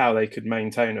how they could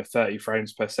maintain a 30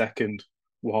 frames per second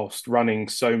whilst running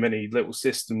so many little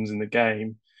systems in the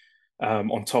game,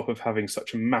 on top of having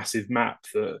such a massive map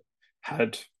that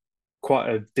had quite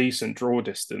a decent draw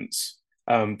distance,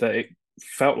 that it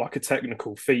felt like a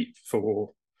technical feat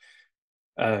for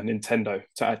Nintendo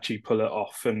to actually pull it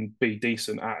off and be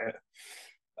decent at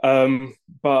it.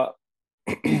 But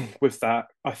with that,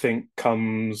 I think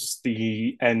comes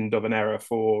the end of an era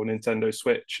for Nintendo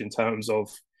Switch in terms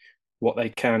of what they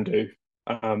can do.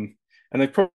 And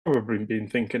they've probably been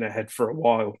thinking ahead for a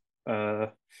while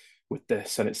with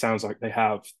this, and it sounds like they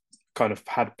have kind of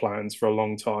had plans for a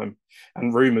long time.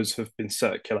 And rumors have been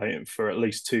circulating for at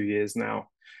least 2 years now,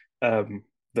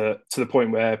 that to the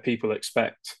point where people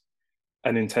expect a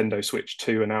Nintendo Switch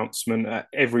 2 announcement at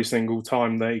every single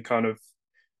time they kind of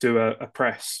do a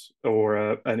press or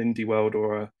an Indie World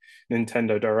or a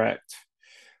Nintendo Direct.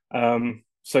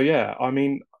 So yeah, I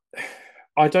mean,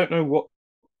 I don't know what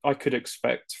I could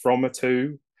expect from a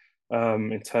 2,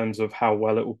 in terms of how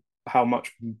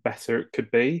much better it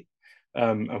could be,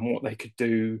 and what they could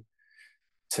do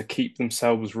to keep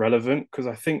themselves relevant. Because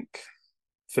I think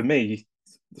for me,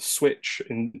 the Switch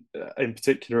in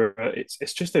particular,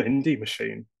 it's just an indie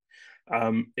machine.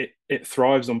 It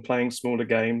thrives on playing smaller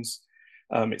games.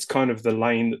 It's kind of the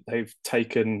lane that they've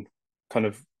taken kind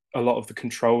of a lot of the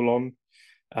control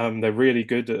on. They're really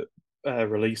good at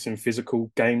releasing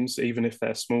physical games, even if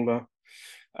they're smaller.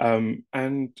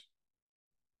 And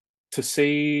to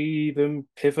see them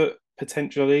pivot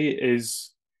potentially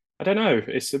is, I don't know,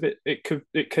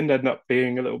 it can end up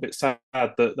being a little bit sad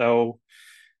that they'll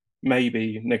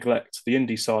maybe neglect the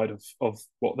indie side of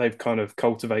what they've kind of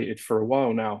cultivated for a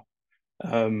while now.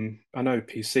 I know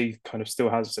PC kind of still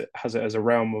has it as a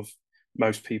realm of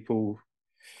most people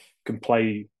can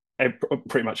play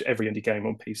pretty much every indie game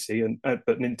on PC, and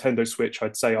but Nintendo Switch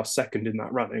I'd say are second in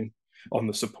that running on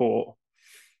the support.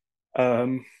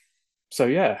 So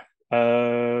yeah,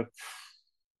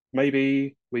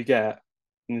 maybe we get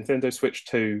Nintendo Switch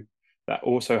 2 that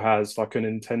also has like a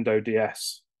Nintendo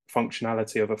DS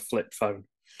functionality of a flip phone,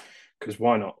 because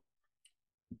why not?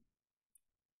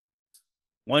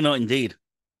 Why not? Indeed.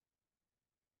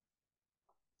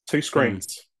 2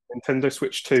 screens. Nintendo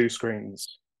Switch 2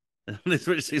 screens. They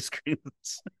switch two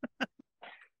screens.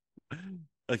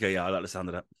 Okay, yeah, I like the sound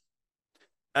of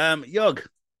that. Yog,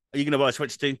 are you going to buy a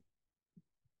Switch 2?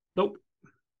 Nope.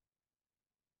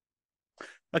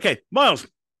 Okay, Miles.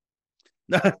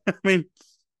 I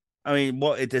mean,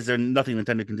 what? Is there nothing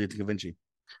Nintendo can do to convince you?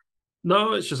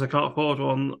 No, it's just I can't afford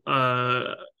one.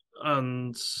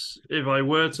 And if I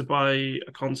were to buy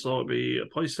a console, it'd be a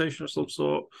PlayStation of some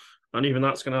sort. And even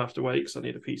that's going to have to wait because I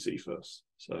need a PC first.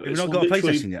 So You've not got a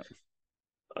PlayStation yet.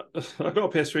 I've got a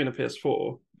PS3 and a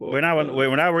PS4. But, we're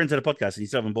into the podcast and you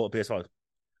still haven't bought a PS5.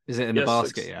 Is it in the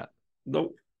basket yet?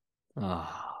 Nope.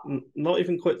 Oh. Not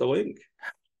even click the link.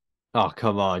 Oh,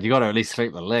 come on. You got to at least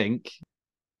click the link.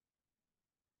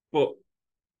 But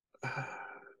okay.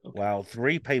 Wow,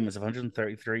 3 payments of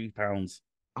 £133.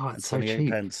 Oh, it's so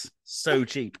cheap. Pence. So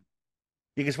cheap.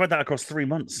 You can spread that across 3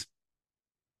 months.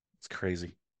 It's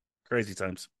crazy. Crazy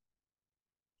times.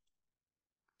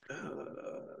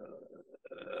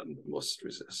 Must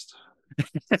resist.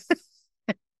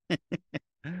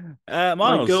 Miles.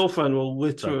 My girlfriend will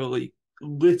literally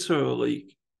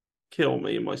kill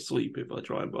me in my sleep if I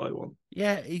try and buy one.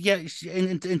 Yeah.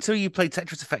 Until you play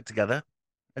Tetris Effect together,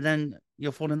 and then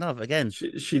you'll fall in love again.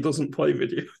 She doesn't play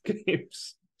video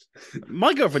games.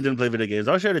 My girlfriend didn't play video games.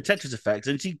 I showed her Tetris Effect,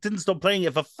 and she didn't stop playing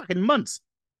it for fucking months.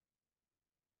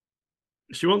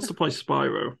 She wants to play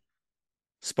Spyro.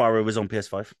 Spyro was on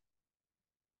PS5.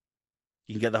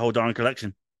 You can get the whole darn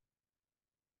collection.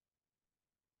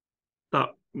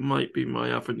 That might be my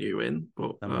avenue in,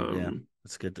 but yeah,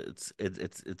 it's good. It's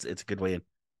a good way in.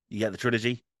 You get the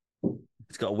trilogy.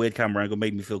 It's got a weird camera angle,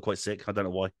 made me feel quite sick. I don't know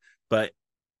why, but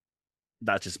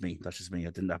that's just me.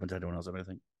 It didn't happen to anyone else, I don't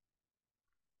think.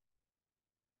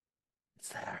 It's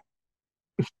there.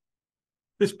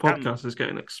 This podcast is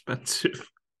getting expensive.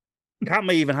 Kat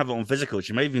may even have it on physical.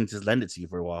 She may even just lend it to you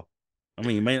for a while. I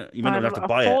mean, you may not have to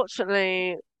buy it.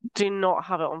 Unfortunately do not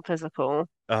have it on physical.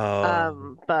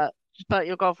 Oh, But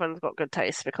your girlfriend's got good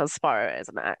taste because Spyro is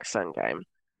an excellent game.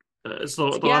 So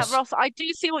the Yeah, last Ross, I do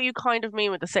see what you kind of mean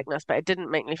with the sickness, but it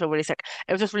didn't make me feel really sick.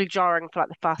 It was just really jarring for like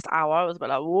the first hour. I was a bit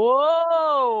like,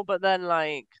 whoa, but then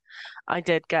like I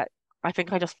did get. I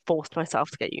think I just forced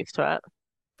myself to get used to it.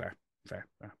 fair, fair,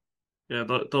 fair. Yeah,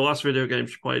 the last video game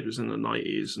she played was in the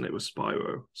 90s, and it was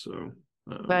Spyro. So,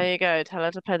 There you go. Tell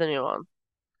her to play the new one.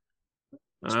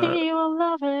 uh, She will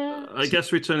love I it.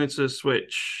 guess returning to the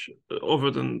Switch,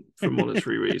 other than for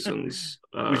monetary reasons.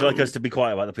 Would you like us to be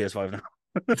quiet about the PS5 now?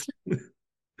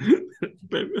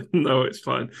 No, it's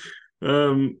fine.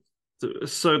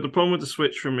 So the problem with the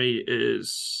Switch for me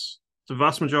is the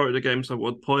vast majority of the games I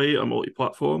would play are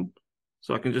multi-platform,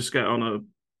 so I can just get on a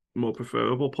more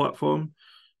preferable platform,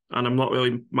 and I'm not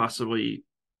really massively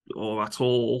or at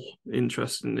all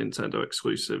interested in Nintendo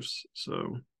exclusives.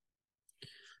 So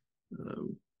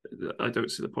um, I don't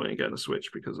see the point in getting a Switch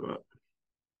because of that. Are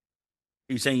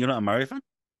you saying you're not a Mario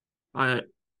fan?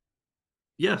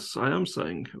 Yes, I am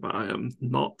saying that I am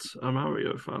not a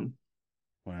Mario fan.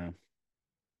 Wow.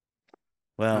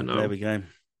 I Well, know. there we go.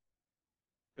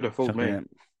 Could have fooled me.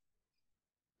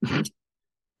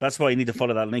 That's why you need to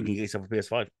follow that link and get yourself a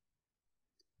PS5.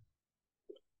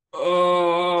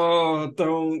 Oh,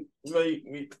 don't make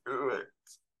me do it.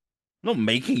 I'm not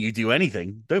making you do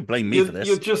anything. Don't blame me for this.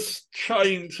 You're just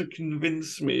trying to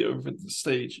convince me over the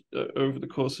stage, over the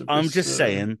course of I'm this. just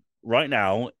saying, right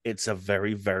now, it's a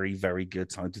very, very, very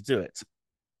good time to do it.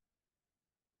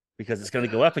 Because it's going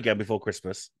to go up again before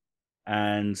Christmas.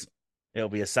 And it'll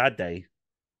be a sad day.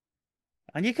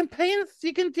 And you can pay,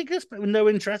 you can spend with no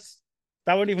interest.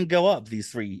 That won't even go up,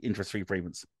 these 3 interest-free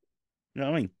payments. You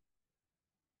know what I mean?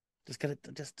 Just get it,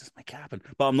 just make it happen.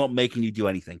 But I'm not making you do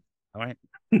anything. All right?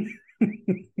 I'm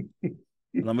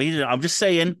just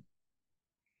saying,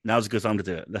 now's a good time to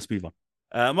do it. Let's move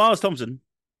on. Miles Thompson,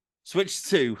 Switch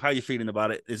 2, how are you feeling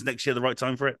about it? Is next year the right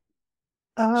time for it?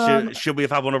 Should we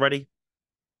have had one already?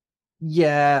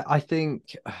 Yeah, I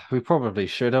think we probably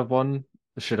should have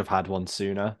had one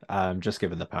sooner, just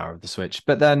given the power of the Switch.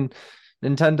 But then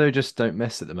Nintendo just don't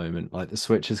miss at the moment. Like the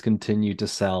Switch has continued to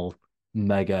sell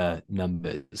mega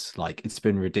numbers. Like it's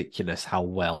been ridiculous how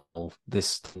well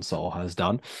this console has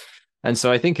done. And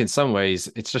so I think in some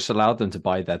ways it's just allowed them to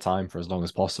bide their time for as long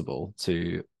as possible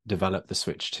to develop the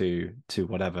Switch to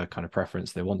whatever kind of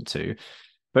preference they want to.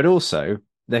 But also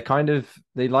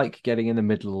they like getting in the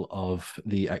middle of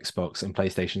the Xbox and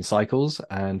PlayStation cycles,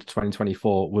 and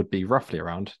 2024 would be roughly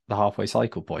around the halfway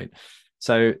cycle point.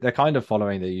 So they're kind of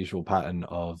following the usual pattern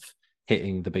of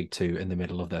hitting the big 2 in the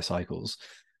middle of their cycles.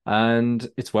 And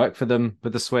it's worked for them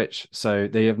with the Switch, so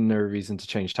they have no reason to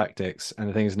change tactics. And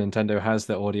the thing is, Nintendo has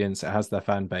their audience, it has their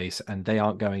fan base, and they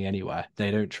aren't going anywhere.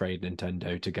 They don't trade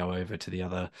Nintendo to go over to the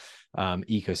other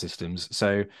ecosystems.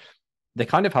 So they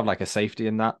kind of have like a safety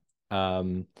in that.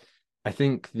 I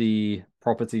think the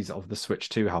properties of the Switch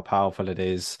 2, how powerful it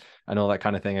is, and all that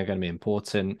kind of thing are going to be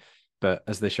important. But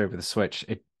as they showed with the Switch,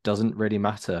 it doesn't really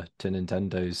matter to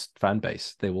Nintendo's fan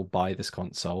base. They will buy this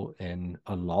console in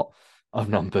a lot of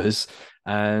numbers,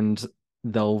 and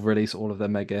they'll release all of their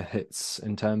mega hits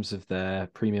in terms of their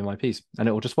premium IPs, and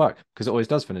it will just work because it always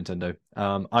does for Nintendo.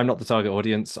 I'm not the target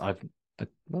audience. When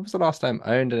was the last time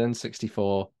I owned an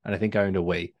N64, and I think I owned a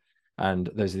Wii, and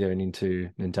those are the only 2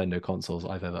 Nintendo consoles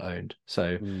I've ever owned.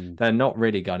 So they're not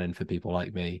really gunning for people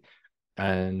like me.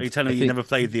 And are you telling me you never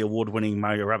played the award-winning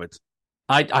Mario Rabbids?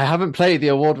 I haven't played the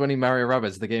award-winning Mario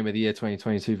Rabbids, the Game of the Year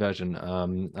 2022 version.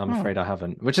 I'm afraid I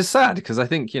haven't, which is sad because I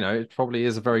think, it probably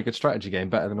is a very good strategy game,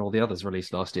 better than all the others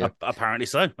released last year. Apparently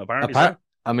so. So.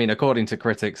 I mean, according to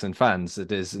critics and fans,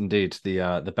 it is indeed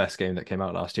the best game that came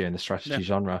out last year in the strategy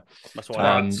genre. That's what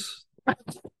I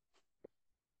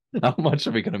How much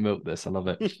are we going to milk this? I love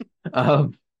it.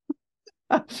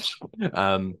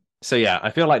 So yeah, I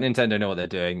feel like Nintendo know what they're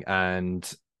doing,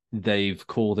 and they've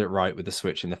called it right with the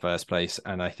Switch in the first place.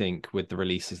 And I think with the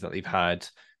releases that they've had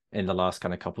in the last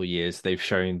kind of couple of years, they've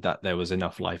shown that there was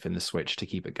enough life in the Switch to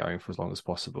keep it going for as long as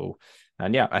possible.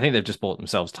 And yeah, I think they've just bought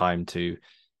themselves time to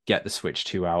get the Switch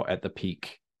 2 out at the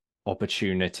peak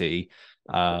opportunity,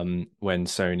 when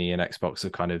Sony and Xbox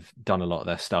have kind of done a lot of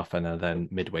their stuff and are then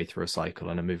midway through a cycle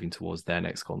and are moving towards their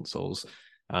next consoles.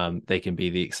 They can be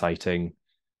the exciting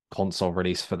console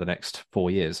release for the next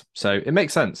 4 years. So it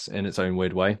makes sense in its own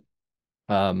weird way.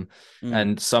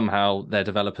 And somehow their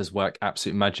developers work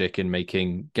absolute magic in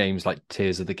making games like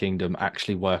Tears of the Kingdom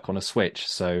actually work on a Switch.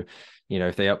 So,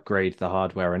 if they upgrade the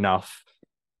hardware enough,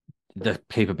 the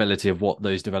capability of what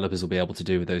those developers will be able to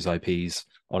do with those IPs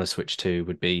on a Switch 2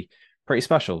 would be pretty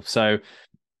special. So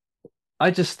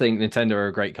I just think Nintendo are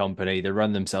a great company. They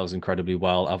run themselves incredibly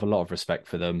well. I have a lot of respect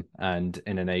for them. And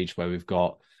in an age where we've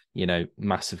got,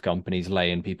 massive companies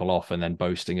laying people off and then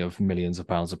boasting of millions of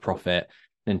pounds of profit,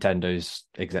 Nintendo's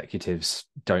executives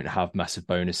don't have massive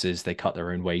bonuses. They cut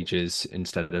their own wages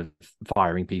instead of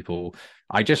firing people.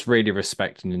 I just really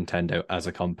respect Nintendo as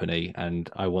a company, and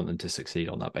I want them to succeed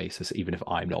on that basis, even if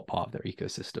I'm not part of their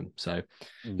ecosystem. So,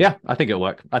 yeah, I think it'll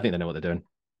work. I think they know what they're doing.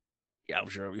 Yeah, I'm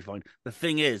sure it'll be fine. The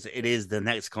thing is, it is the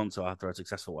next console after a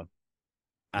successful one.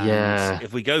 And Yeah.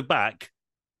 if we go back,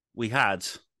 we had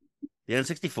the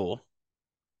N64,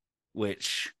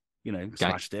 which,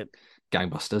 smashed it.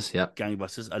 Gangbusters, yeah.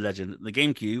 Gangbusters, a legend. The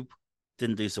GameCube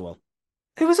didn't do so well.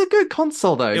 It was a good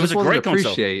console, though. It was a great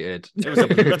console. Appreciated. It was a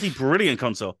bloody brilliant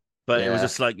console. But it was Yeah.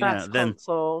 just like, Best then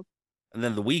console. and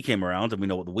then the Wii came around, and we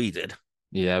know what the Wii did.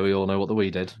 Yeah, we all know what the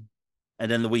Wii did.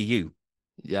 And then the Wii U.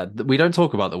 Yeah, we don't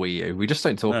talk about the Wii U. We just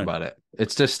don't talk about it.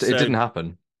 It's just, it didn't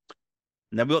happen.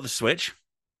 And then we got the Switch,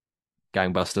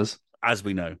 Gangbusters. as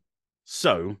we know.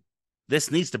 So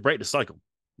this needs to break the cycle,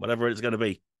 whatever it's going to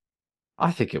be.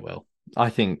 I think it will. I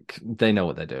think they know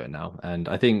what they're doing now. And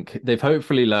I think they've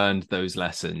hopefully learned those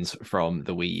lessons from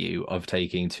the Wii U of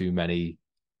taking too many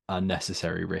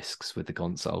unnecessary risks with the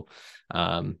console.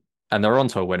 And they're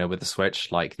onto a winner with the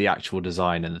Switch, like the actual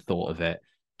design and the thought of it.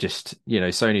 Just,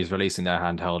 Sony's releasing their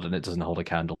handheld and it doesn't hold a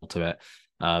candle to it.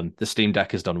 The Steam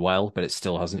Deck has done well, but it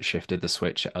still hasn't shifted the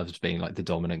Switch as being like the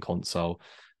dominant console.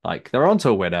 Like they're onto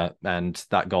a winner, and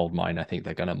that gold mine, I think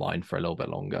they're going to mine for a little bit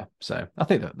longer. So I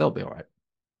think that they'll be all right.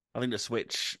 I think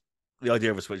the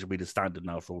idea of a Switch will be the standard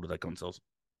now for all of their consoles.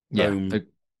 Yeah,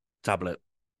 Tablet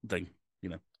thing,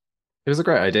 It was a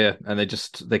great idea, and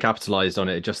they capitalized on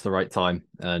it at just the right time.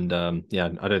 And I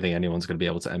don't think anyone's going to be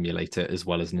able to emulate it as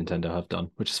well as Nintendo have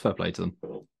done, which is fair play to them.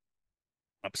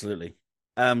 Absolutely.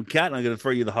 Kat, I'm going to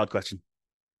throw you the hard question.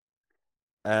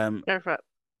 Go for it.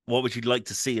 What would you like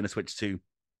to see in a Switch 2?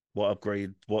 What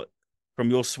upgrade? What from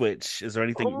your Switch? Is there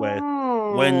anything where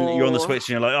when you're on the Switch and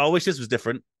you're like, oh, I wish this was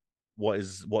different? What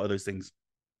are those things?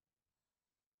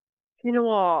 You know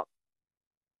what?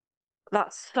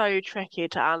 That's so tricky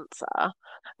to answer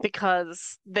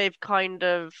because they've kind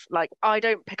of I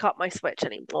don't pick up my Switch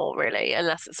anymore really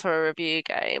unless it's for a review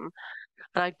game.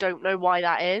 And I don't know why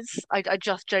that is. I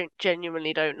just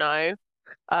genuinely don't know.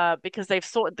 Because they've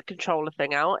sorted the controller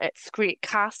thing out. It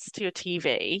casts to your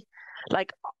TV,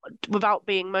 without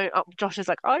being Josh is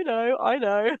like, I know, I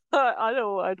know, I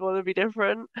know I'd want to be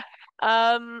different.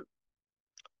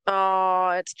 Oh,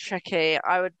 it's tricky.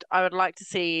 I would like to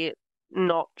see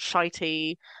not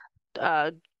shitey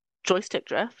joystick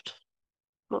drift.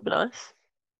 Would be nice.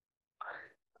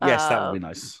 Yes, that would be Um,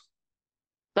 nice.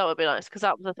 that would be nice because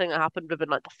that was the thing that happened within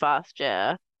the first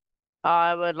year.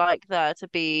 I would like there to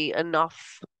be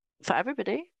enough for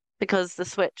everybody because the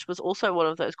Switch was also one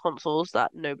of those consoles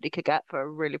that nobody could get for a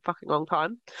really fucking long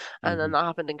time. And then that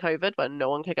happened in COVID when no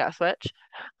one could get a Switch.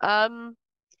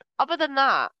 Other than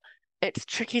that, it's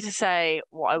tricky to say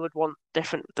what I would want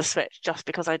different with the Switch just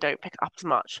because I don't pick it up as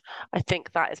much. I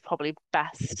think that is probably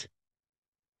best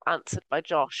answered by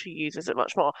Josh, who uses it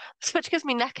much more. The Switch gives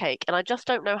me neck ache, and I just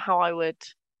don't know how I would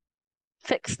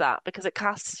fix that because it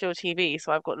casts to your TV,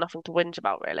 so I've got nothing to whinge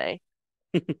about really.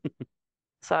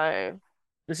 So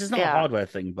This is not a yeah, hardware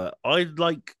thing, but I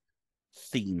like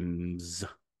themes.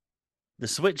 The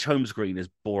Switch home screen is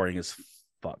boring as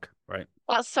fuck, right?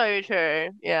 that's so true.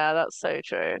 Yeah, that's so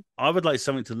true. I would like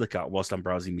something to look at whilst I'm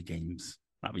browsing the games.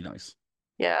 That'd be nice.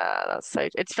 Yeah, that's so.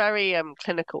 It's very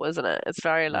clinical, isn't it? It's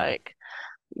very Yeah. like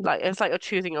it's like you're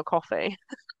choosing your coffee.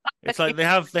 It's like they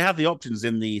have the options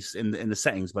in the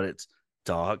settings, but it's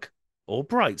dark or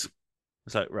bright.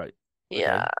 It's like, right, okay.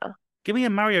 Yeah, Give me a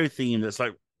Mario theme that's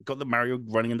like got the Mario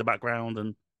running in the background,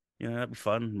 and that'd be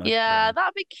fun. No, yeah,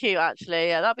 that'd be cute actually.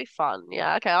 Yeah, that'd be fun.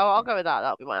 Yeah, okay, I'll go with that.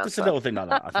 That'll be my just a answer. little thing like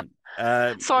that, I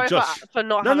think. Sorry Josh, for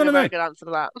not no, having a very no. good answer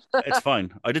to that. It's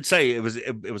fine. I did say it was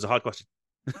a hard question.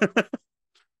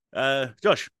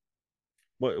 Josh,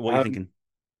 what are you thinking?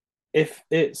 If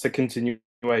it's a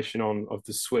continuation of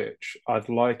the Switch, I'd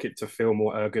like it to feel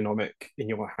more ergonomic in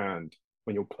your hand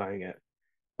when you're playing it.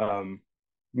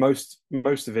 Most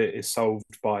of it is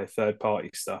solved by third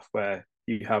party stuff where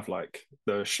you have like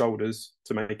the shoulders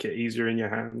to make it easier in your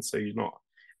hand, so you're not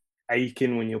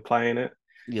aching when you're playing it.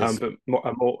 Yes. But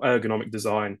a more ergonomic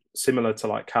design, similar to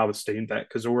like how the Steam Deck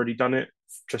has already done it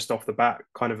just off the bat,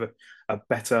 kind of a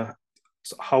better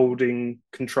holding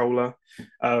controller,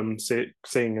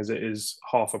 seeing as it is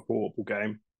half a portable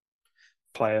game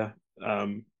player.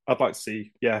 I'd like to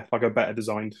see, like a better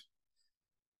designed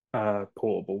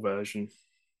portable version.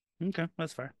 Okay,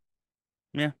 that's fair.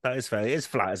 Yeah, that is fair. It is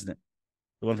flat, isn't it?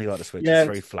 The one thing about the Switch, it's Yeah,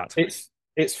 very flat.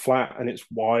 it's flat and it's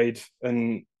wide,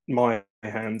 and my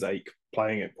hands ache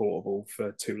playing it portable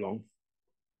for too long.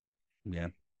 Yeah,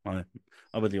 I'm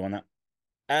with you on that.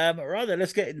 Right then,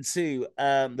 let's get into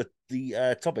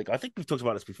the topic. I think we've talked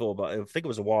about this before, but I think it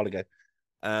was a while ago.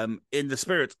 In the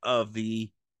spirit of the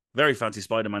very fancy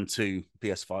Spider-Man 2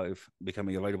 PS5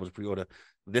 becoming available to pre-order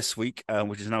this week,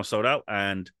 which is now sold out.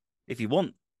 And if you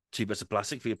want two bits of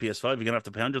plastic for your PS5, you're gonna have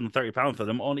to pay £130 for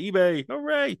them on eBay.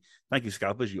 Hooray! Thank you,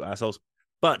 scalpers, you assholes.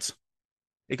 But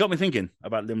it got me thinking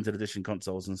about limited edition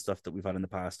consoles and stuff that we've had in the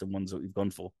past and ones that we've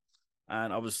gone for.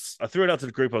 And I threw it out to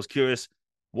the group. I was curious,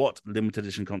 what limited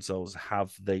edition consoles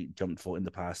have they jumped for in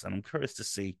the past? And I'm curious to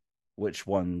see which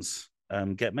ones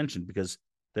get mentioned, because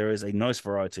there is a nice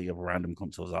variety of random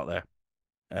consoles out there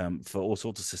for all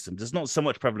sorts of systems. It's not so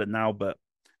much prevalent now, but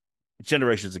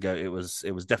generations ago, it was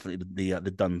definitely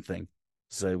the done thing.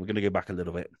 So we're going to go back a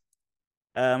little bit.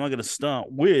 I'm going to start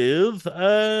with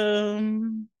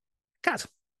Cat.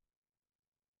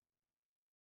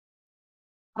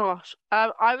 Gosh,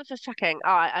 I was just checking.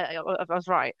 I was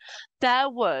right. There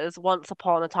was once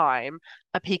upon a time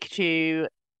a Pikachu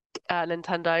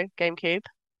Nintendo GameCube.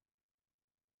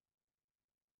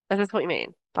 Is this what you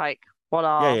mean? Like, what Yeah,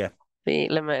 are yeah, the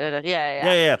limited? Yeah, yeah,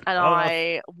 yeah, yeah. yeah. And I'll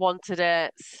I wanted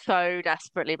it so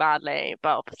desperately badly,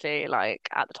 but obviously, like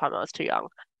at the time, I was too young.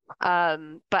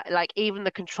 But like even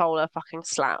the controller fucking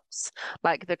slaps.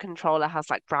 Like the controller has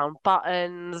like brown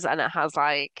buttons and it has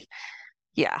like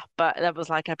yeah, but there was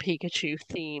like a Pikachu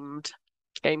themed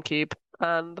GameCube,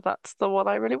 and that's the one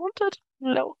I really wanted.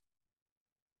 No.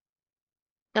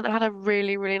 And it had a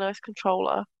really, really nice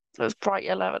controller. So it was bright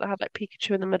yellow and it had like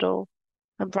Pikachu in the middle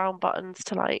and brown buttons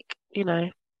to like, do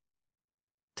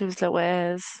his little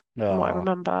ears from what I oh,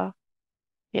 remember.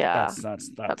 Yeah, that's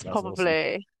that's awesome.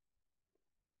 probably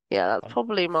that's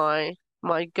probably my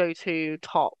go-to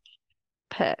top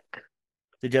pick.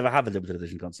 Did you ever have a limited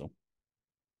edition console,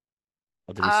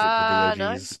 or did you stick with the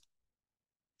No. OGs?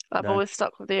 I've No, always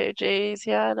stuck with the OGs.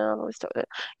 Yeah, no, I've always stuck with it.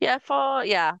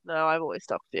 No, I've always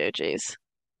stuck with the OGs.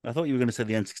 I thought you were going to say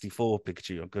the N64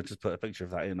 Pikachu. I'm going to just put a picture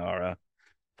of that in our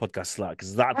podcast Slack,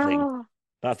 because Oh,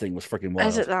 that thing was freaking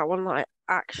is it wild. that one that I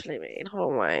actually mean?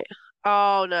 Hold on, wait.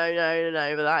 Oh no, no, no,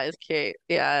 no, but that is cute.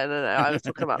 Yeah, no, no. I was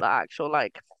talking about the actual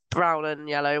like brown and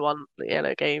yellow one, the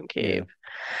yellow Yeah, GameCube.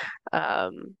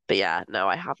 But yeah, no,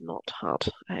 I have not had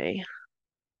a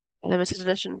limited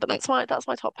edition, but that's my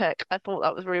top pick. I thought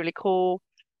that was really cool.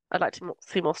 I'd like to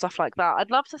see more stuff like that.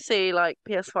 I'd love to see like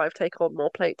PS5 take on more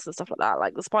plates and stuff like that.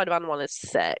 Like the Spider-Man one is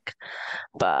sick,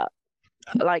 but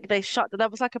like there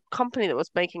was like a company that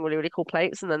was making really, really cool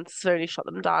plates and then slowly shut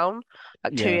them down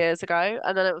like two yeah, years ago.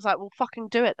 And then it was like, well, fucking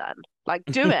do it then. Like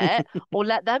do it or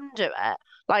let them do it.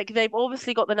 Like they've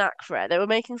obviously got the knack for it. They were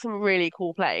making some really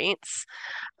cool plates.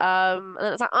 And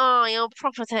then it's like, oh, you're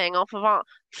profiting off of our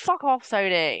fuck off,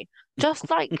 Sony.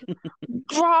 Just like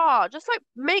just like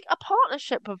make a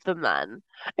partnership with them then.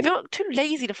 If you're not too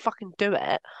lazy to fucking do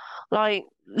it, like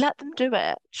let them do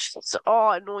it. Just,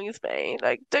 oh, it annoys me.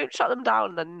 Like don't shut them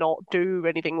down and then not do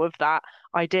anything with that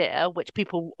idea, which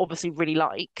people obviously really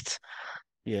liked.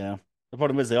 yeah. The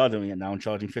problem is they are doing it now and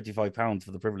charging £55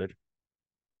 for the privilege.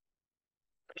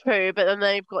 True, but then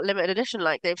they've got limited edition.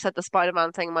 Like they've said the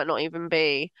Spider-Man thing might not even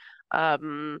be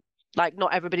um like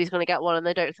not everybody's gonna get one and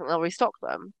they don't think they'll restock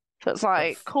them. So it's But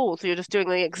like, cool, so you're just doing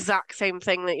the exact same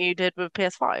thing that you did with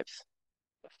PS5s.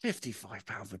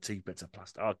 £55 for two bits of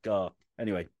plastic. Oh god.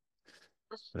 Anyway,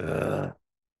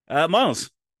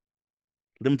 Miles,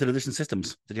 limited edition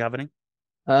systems. Did you have any?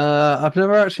 I've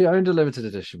never actually owned a limited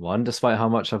edition one, despite how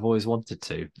much I've always wanted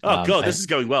to. Oh god, this is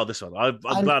going well. This one. I'm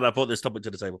I, glad I brought this topic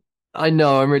to the table. I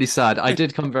know, I'm really sad. I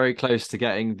did come very close to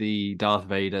getting the Darth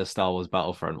Vader Star Wars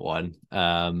Battlefront one,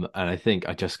 and I think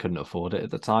I just couldn't afford it at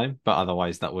the time. But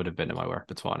otherwise, that would have been in my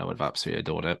repertoire, and I would have absolutely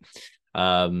adored it.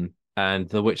 And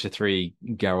the Witcher 3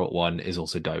 Geralt one is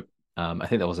also dope. I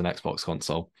think that was an Xbox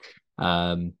console.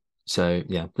 So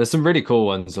yeah, there's some really cool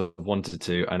ones I've wanted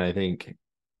to, and I think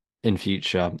in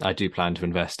future I do plan to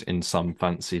invest in some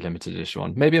fancy limited edition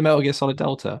one. Maybe a Metal Gear Solid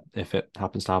Delta if it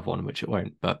happens to have one, which it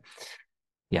won't. But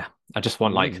yeah, I just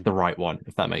want like the right one,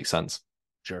 if that makes sense.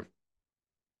 Sure.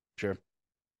 Sure.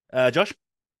 Josh?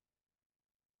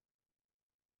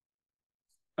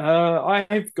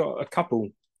 I've got a couple.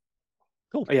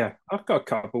 Cool. Yeah, I've got a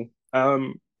couple.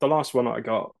 The last one I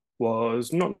got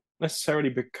was not necessarily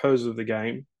because of the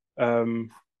game,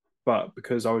 but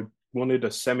because I wanted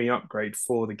a semi upgrade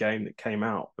for the game that came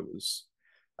out.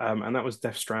 And that was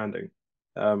Death Stranding.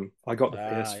 I got the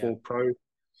Yeah. PS4 Pro,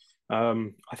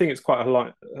 I think it's quite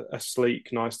a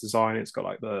sleek, nice design. It's got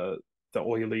like the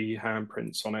oily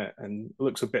handprints on it, and it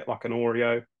looks a bit like an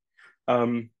Oreo.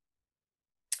 Um,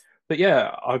 but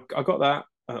yeah, I got that,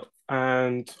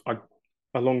 and I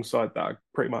alongside that, I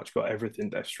pretty much got everything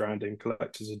Death Stranding,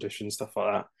 collector's edition, stuff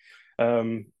like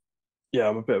that. Yeah,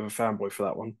 I'm a bit of a fanboy for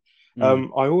that one.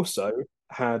 I also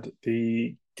had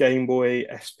the Game Boy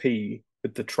SP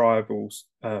with the tribals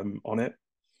on it.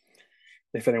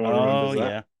 If anyone Oh remembers that.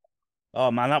 yeah.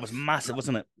 Oh man, that was massive,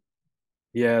 wasn't it?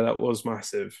 Yeah, that was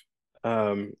massive.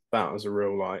 That was a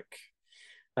real like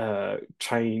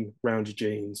chain round your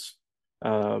jeans,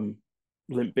 um,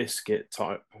 Limp Biscuit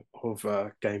type of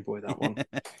Game Boy. That one.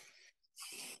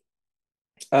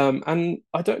 And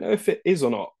I don't know if it is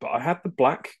or not, but I had the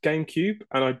black GameCube,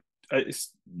 and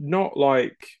it's not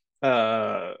like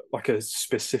a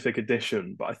specific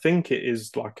edition, but I think it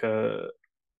is like a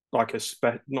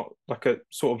not like a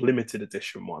sort of limited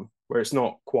edition one where it's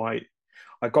not quite.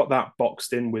 I got that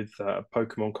boxed in with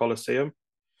Pokemon Colosseum.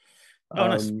 Oh,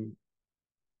 nice.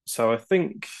 So I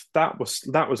think that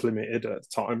was limited at the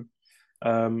time.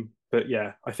 But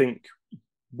yeah, I think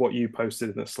what you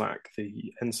posted in the Slack,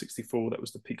 the N64 that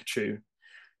was the Pikachu,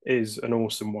 is an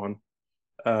awesome one.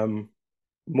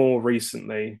 More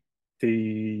recently,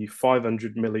 the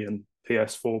 500 million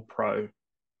PS4 Pro,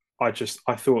 I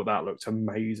thought that looked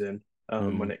amazing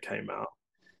when it came out.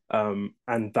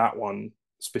 And that one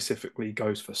specifically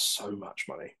goes for so much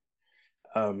money.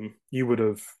 You would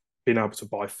have been able to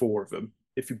buy four of them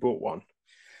if you bought one.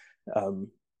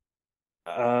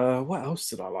 What else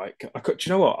did I like? Do you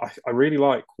know what? I really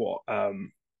like what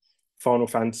Final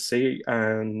Fantasy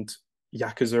and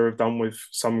Yakuza have done with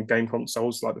some game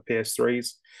consoles like the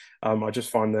PS3s. I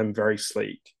just find them very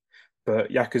sleek.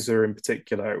 But Yakuza in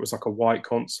particular, it was like a white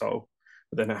console,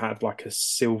 but then it had like a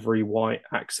silvery white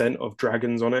accent of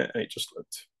dragons on it, and it just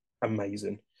looked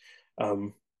amazing.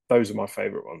 Those are my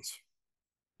favorite ones.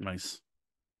 Nice.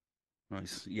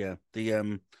 Nice. Yeah.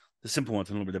 The simple ones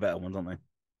are a little bit the better ones, aren't they?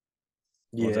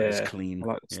 The ones that is Yeah, clean. I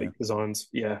like the Yeah, sleek designs.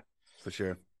 Yeah. for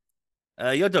sure.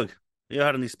 Yo, Doug, you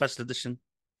had any special edition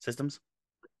systems?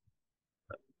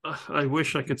 I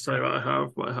wish I could say that I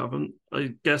have, but I haven't.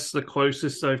 I guess the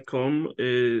closest I've come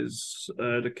is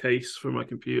the case for my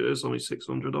computers, only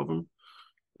 600 of them.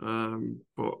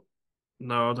 But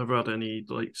no, I've never had any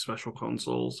like special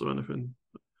consoles or anything.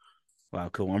 Wow,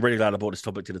 cool. I'm really glad I brought this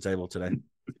topic to the table today.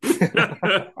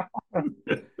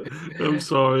 I'm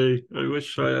sorry. I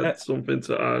wish I had something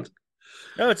to add.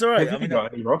 No, it's all right. Have you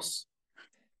got any, Ross?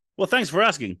 Well, thanks for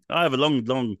asking. I have a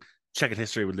long checkered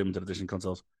history with limited edition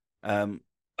consoles.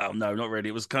 Oh no, not really.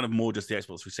 It was kind of more just the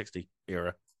Xbox 360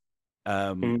 era.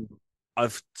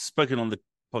 I've spoken on the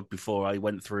pod before. I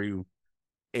went through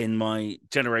in my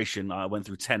generation. I went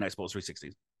through 10 Xbox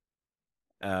 360s.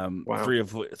 Wow.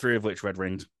 Three of which red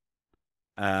ringed.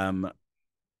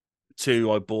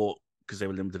 Two I bought because they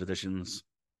were limited editions,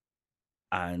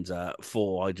 and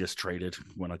four I just traded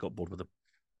when I got bored with them,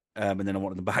 and then I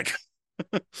wanted them back.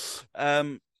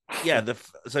 Yeah.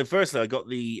 So firstly, I got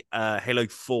the Halo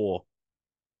 4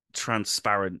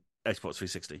 transparent Xbox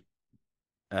 360.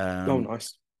 Oh,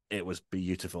 nice. It was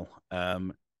beautiful.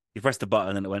 You pressed the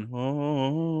button and it went,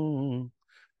 oh,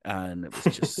 and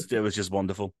it was just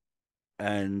wonderful.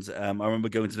 And I remember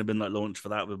going to the midnight launch for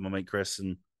that with my mate Chris,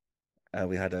 and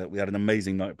we had an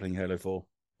amazing night playing Halo 4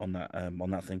 on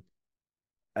that thing.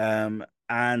 And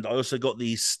I also got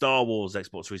the Star Wars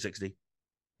Xbox 360,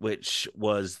 which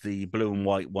was the blue and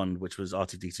white one, which was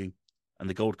R2D2, and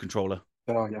the gold controller.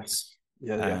 Oh yes,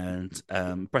 yeah.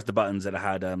 And pressed the buttons that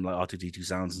had like R2D2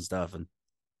 sounds and stuff, and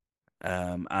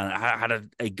I had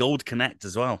a gold Connect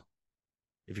as well,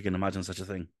 if you can imagine such a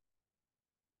thing.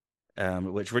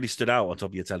 Which really stood out on top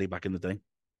of your telly back in the day.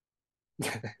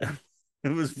 It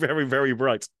was very, very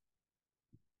bright.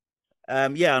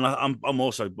 Yeah, and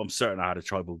I'm certain I had a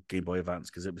tribal Game Boy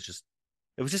Advance because it was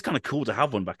just kind of cool to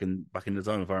have one back in the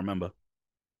time, if I remember.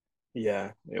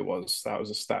 Yeah, it was. That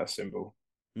was a status symbol.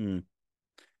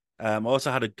 I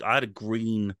also had a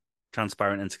green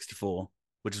transparent N64,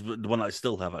 which is the one that I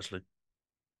still have actually.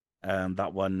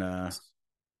 That one I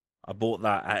bought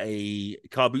that at a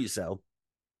car boot sale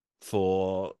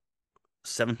for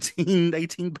 17,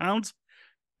 18 pounds,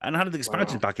 and had an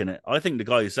expansion pack in it. I think the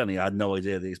guy who sent it had no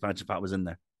idea the expansion pack was in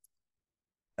there.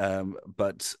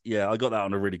 But yeah, I got that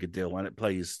on a really good deal, and it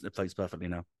plays perfectly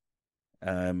now.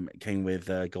 It came with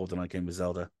GoldenEye, came with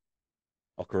Zelda,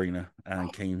 Ocarina,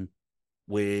 and came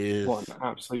with what an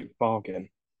absolute bargain.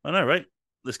 I know, right?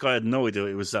 This guy had no idea what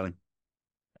he was selling.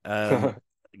 It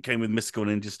came with Mystical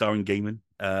Ninja starring Gaiman,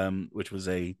 which was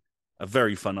a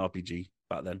very fun RPG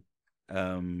back then.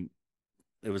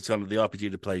 It was kind of the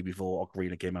RPG to play before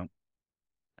Ocarina came out,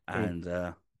 and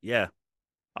yeah,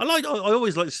 I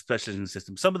always like specialization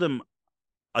systems. Some of them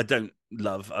I don't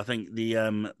love. I think the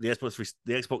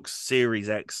Xbox Series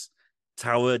X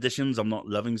Tower editions I'm not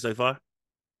loving so far,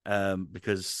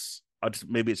 because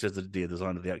maybe it's just the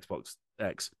design of the Xbox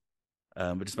X.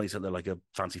 It just makes it look like a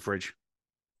fancy fridge,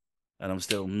 and I'm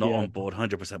still not on board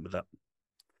 100% with that.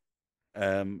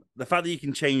 The fact that you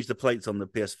can change the plates on the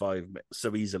PS5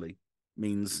 so easily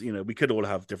means, we could all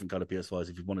have different kind of PS5s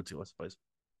if you wanted to, I suppose.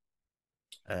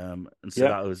 And so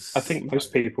that was. I think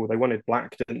most people, they wanted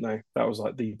black, didn't they? That was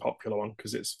like the popular one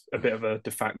because it's a bit of a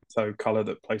de facto color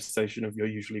that PlayStation have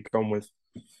usually gone with.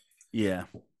 Yeah,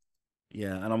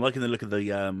 and I'm liking the look of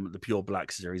the pure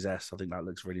black Series S. I think that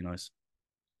looks really nice.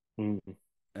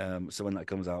 So when that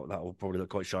comes out, that will probably look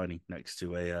quite shiny next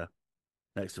to a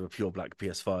pure black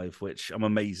PS5, which I'm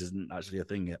amazed isn't actually a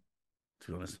thing yet,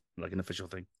 to be honest, like an official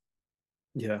thing.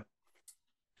 Yeah.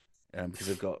 Because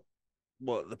they've got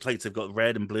the plates have got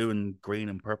red and blue and green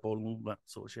and purple and all that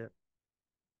sort of shit.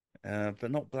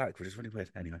 But not black, which is really weird.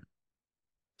 Anyway.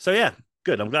 So yeah,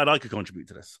 good. I'm glad I could contribute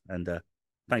to this. And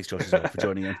thanks, Josh, as well, for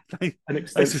joining in. An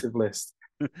extensive list.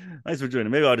 Thanks for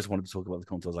joining. Maybe I just wanted to talk about the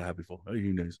consoles I had before.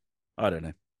 Who knows? I don't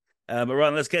know. But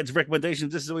right, let's get into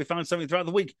recommendations. This is where we found something throughout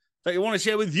the week that you want to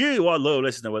share with you, our loyal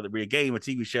listener, whether it be a game, a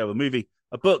TV show, a movie,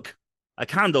 a book, a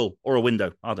candle, or a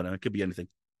window. I don't know. It could be anything.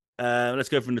 Let's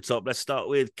go from the top. Let's start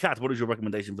with Kat. What is your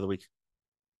recommendation for the week?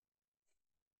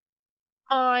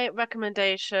 My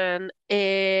recommendation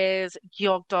is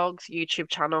Yog Dog's YouTube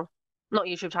channel. Not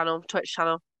YouTube channel, Twitch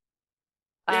channel.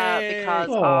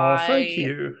 Because thank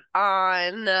you.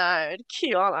 I know,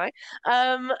 cute, aren't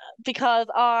I? Because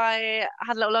I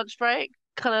had a little lunch break,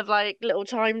 kind of like little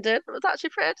timed in. It was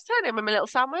actually pretty entertaining with my little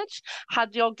sandwich.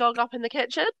 Had Yog Dog up in the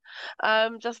kitchen,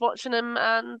 just watching him,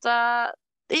 and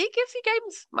he gives you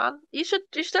games, man. You should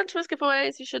enter his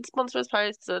giveaways. You should sponsor his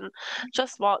posts and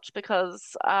just watch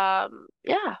because yeah.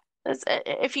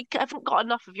 If you haven't got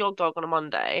enough of Yog Dog on a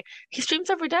Monday, he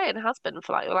streams every day and has been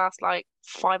for like the last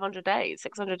 500 days,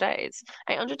 600 days,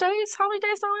 800 days. How many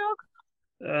days now,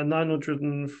 Yog?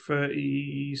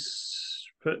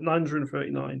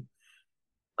 939.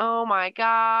 Oh my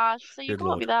gosh! So you've Good got to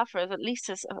Lord. be there for at least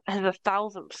his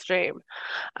 1,000th stream.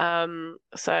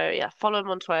 So yeah, follow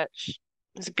him on Twitch.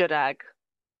 He's a good egg.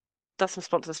 Does some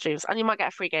sponsor streams, and you might get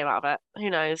a free game out of it. Who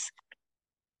knows?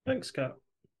 Thanks, Kat.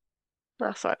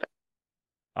 That's right.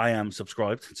 I am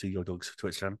subscribed to your dog's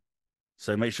Twitch channel,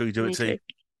 so make sure you do Me it too. too.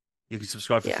 You can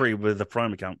subscribe for free with the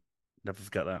Prime account. Never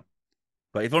forget that.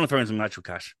 But if you want to throw in some actual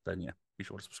cash, then yeah, be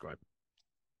sure to subscribe.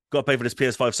 Got to pay for this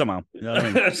PS5 somehow. You know what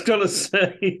I mean? I was gonna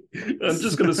say, I'm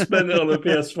just gonna spend it on a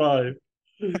PS5.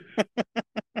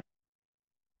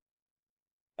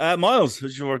 Miles,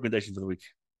 what's your recommendation for the week?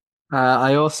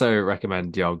 I also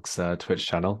recommend Yog's Twitch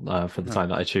channel for the time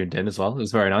that I tuned in as well. It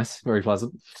was very nice, very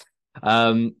pleasant.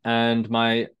 And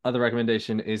my other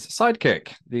recommendation is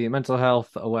Sidekick, the mental health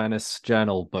awareness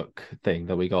journal book thing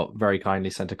that we got very kindly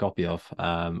sent a copy of,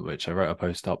 which I wrote a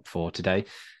post up for today.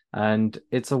 And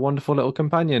it's a wonderful little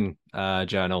companion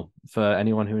journal for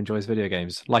anyone who enjoys video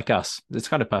games like us. It's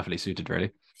kind of perfectly suited,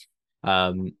 really.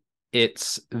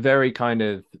 It's very kind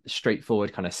of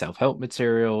straightforward kind of self-help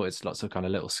material. It's lots of kind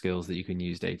of little skills that you can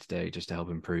use day to day just to help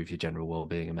improve your general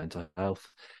well-being and mental health.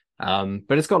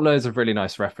 But it's got loads of really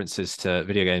nice references to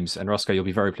video games. And Roscoe, you'll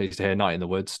be very pleased to hear Night in the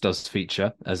Woods does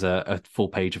feature as a full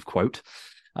page of quote,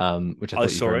 which I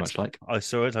thought you very much like. I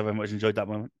saw it. I very much enjoyed that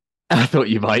moment. I thought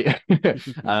you might.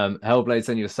 Hellblade: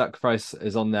 Senua's Sacrifice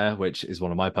is on there, which is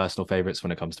one of my personal favorites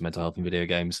when it comes to mental health in video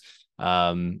games.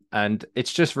 And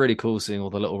it's just really cool seeing all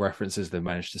the little references they've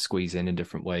managed to squeeze in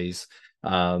different ways.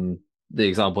 The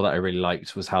example that I really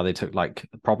liked was how they took like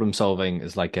problem solving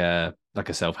as like a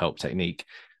self-help technique.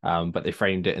 But they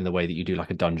framed it in the way that you do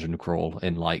like a dungeon crawl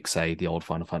in like, say, the old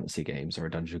Final Fantasy games or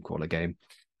a dungeon crawler game.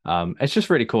 It's just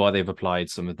really cool how they've applied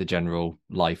some of the general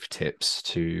life tips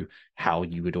to how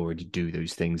you would already do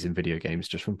those things in video games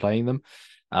just from playing them.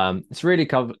 It's really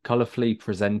colorfully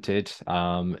presented.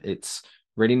 It's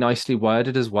really nicely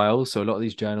worded as well. So a lot of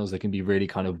these journals, they can be really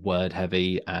kind of word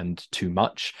heavy and too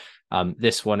much.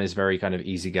 This one is very kind of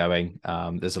easygoing.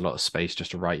 There's a lot of space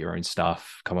just to write your own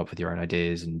stuff, come up with your own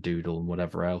ideas and doodle and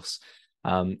whatever else.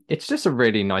 It's just a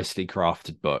really nicely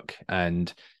crafted book,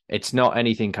 and it's not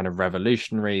anything kind of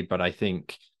revolutionary, but I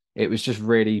think it was just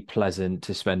really pleasant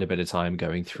to spend a bit of time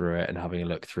going through it and having a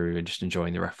look through and just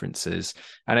enjoying the references.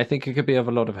 And I think it could be of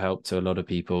a lot of help to a lot of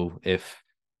people if,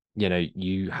 you know,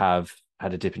 you have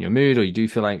had a dip in your mood, or you do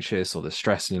feel anxious, or there's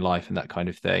stress in your life and that kind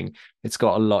of thing, it's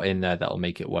got a lot in there that'll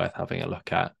make it worth having a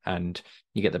look at. And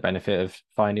you get the benefit of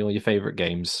finding all your favorite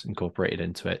games incorporated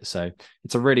into it. So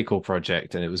it's a really cool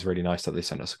project, and it was really nice that they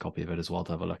sent us a copy of it as well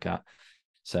to have a look at.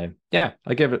 So yeah,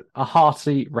 I give it a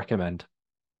hearty recommend.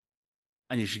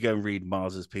 And you should go and read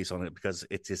Mars's piece on it because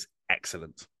it is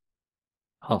excellent.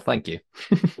 Oh, thank you.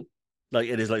 Like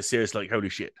it is like serious, like holy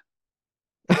shit.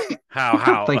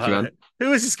 How? Thank you, man.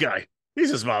 Who is this guy?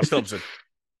 He's just Mars Thompson.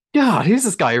 God, who's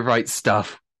this guy who writes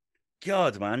stuff?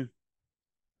 God, man.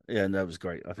 Yeah, that was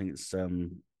great. I think it's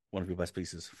one of your best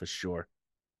pieces for sure.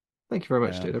 Thank you very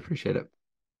much, dude. I appreciate it.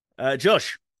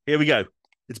 Josh, here we go.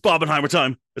 It's Barbenheimer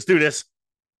time. Let's do this.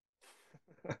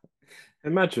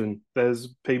 Imagine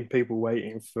there's people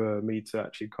waiting for me to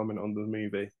actually comment on the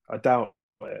movie. I doubt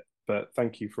it, but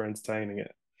thank you for entertaining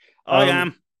it. I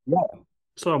am. Yeah.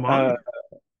 So am I.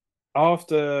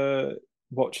 After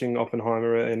watching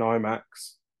Oppenheimer in IMAX,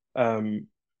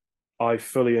 I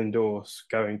fully endorse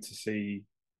going to see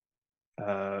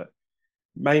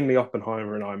mainly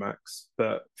Oppenheimer in IMAX,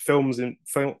 but films in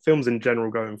general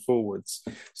going forwards,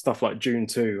 stuff like Dune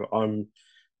 2, I'm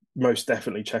most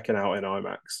definitely checking out in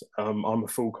IMAX. I'm a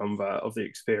full convert of the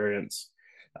experience.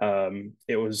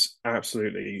 It was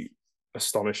absolutely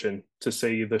astonishing to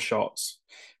see the shots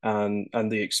and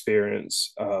the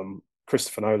experience.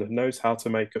 Christopher Nolan knows how to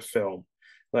make a film,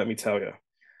 let me tell you.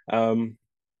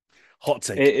 Hot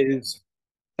take. It is,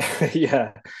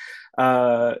 yeah.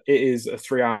 It is a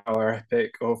 3-hour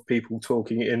epic of people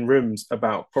talking in rooms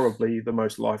about probably the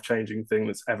most life-changing thing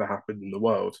that's ever happened in the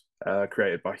world,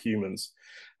 created by humans.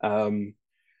 And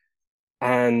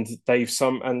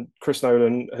Chris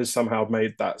Nolan has somehow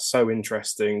made that so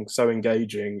interesting, so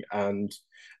engaging, and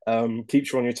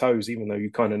keeps you on your toes, even though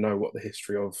you kind of know what the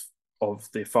history of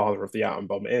the father of the atom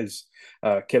bomb is.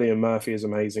 Cillian Murphy is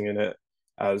amazing in it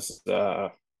as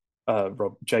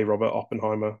J. Robert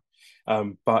Oppenheimer.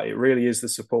 But it really is the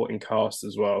supporting cast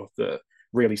as well that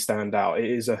really stand out. It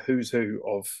is a who's who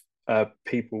of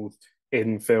people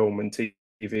in film and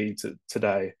TV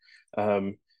today.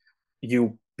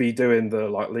 You'll be doing the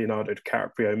like Leonardo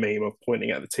DiCaprio meme of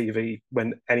pointing at the TV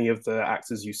when any of the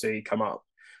actors you see come up,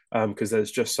 because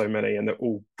there's just so many and they're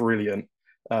all brilliant.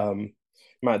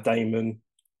 Matt Damon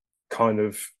kind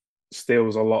of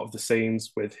steals a lot of the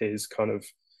scenes with his kind of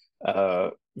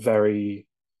very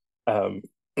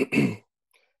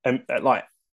and like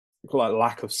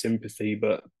lack of sympathy,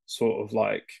 but sort of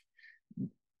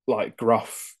like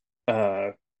gruff.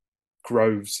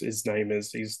 Groves, his name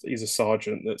is. He's a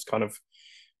sergeant that's kind of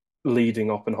leading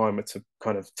Oppenheimer to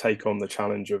kind of take on the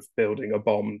challenge of building a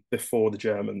bomb before the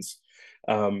Germans.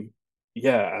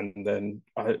 Yeah, and then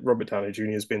Robert Downey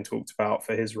Jr. has been talked about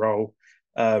for his role.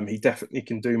 He definitely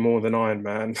can do more than Iron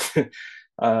Man.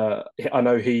 I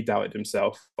know he doubted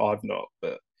himself. I've not,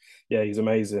 but yeah, he's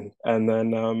amazing. And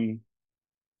then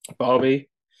Barbie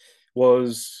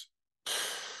was,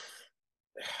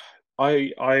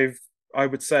 I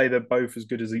would say they're both as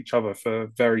good as each other for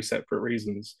very separate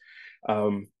reasons.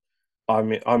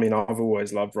 I've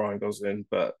always loved Ryan Gosling,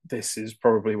 but this is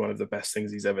probably one of the best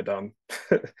things he's ever done.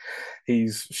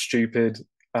 He's stupid.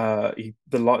 The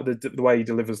way he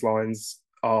delivers lines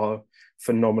are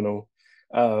phenomenal,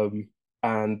 and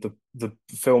the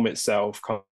film itself,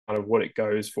 kind of what it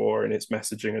goes for and its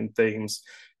messaging and themes,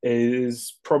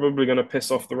 is probably going to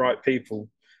piss off the right people.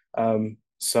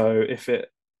 So if it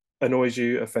annoys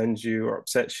you, offends you, or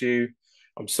upsets you,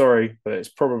 I'm sorry, but it's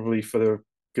probably for the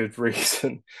good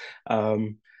reason.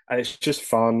 And it's just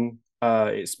fun.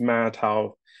 It's mad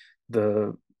how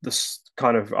the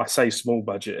kind of, I say small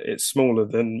budget, it's smaller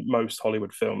than most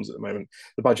Hollywood films at the moment.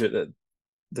 The budget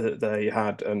that they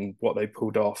had and what they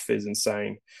pulled off is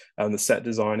insane. And the set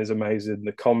design is amazing.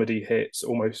 The comedy hits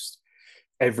almost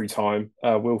every time.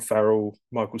 Will Ferrell,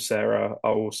 Michael Cera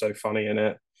are also funny in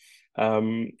it.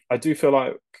 I do feel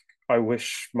like I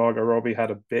wish Margot Robbie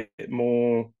had a bit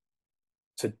more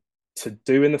to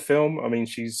do in the film. I mean,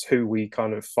 she's who we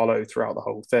kind of follow throughout the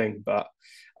whole thing, but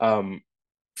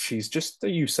she's just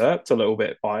usurped a little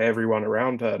bit by everyone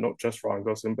around her, not just Ryan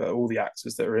Gosling, but all the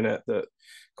actors that are in it that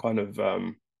kind of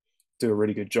do a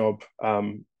really good job.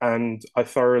 And I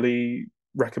thoroughly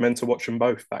recommend to watch them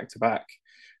both back to back.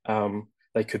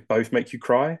 They could both make you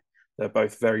cry. They're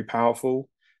both very powerful,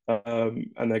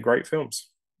 and they're great films.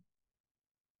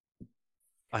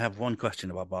 I have one question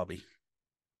about Barbie.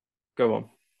 Go on.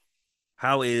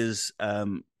 How is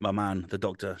my man, the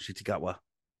Doctor Shitikawa?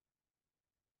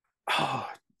 Oh,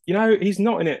 he's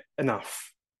not in it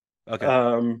enough.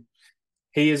 Okay.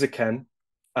 He is a Ken.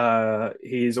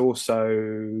 He is also.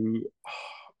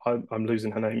 I'm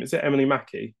losing her name. Is it Emily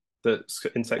Mackey? that's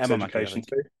in sex Emma Mackey, I education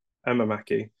think. too. Emma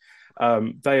Mackey.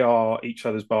 They are each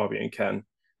other's Barbie and Ken.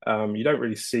 You don't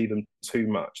really see them too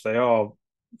much. They are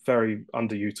very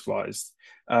underutilized.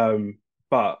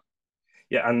 But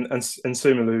yeah, and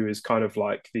Sumalu is kind of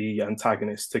like the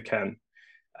antagonist to Ken,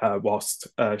 whilst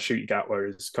Shooty Gatwa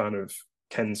is kind of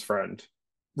Ken's friend.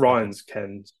 Ryan's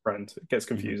Ken's friend. It gets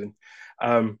confusing.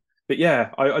 But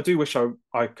yeah, I do wish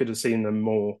I could have seen them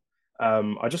more.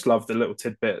 I just love the little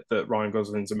tidbit that Ryan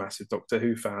Gosling's a massive Doctor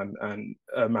Who fan and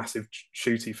a massive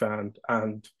Shooty fan,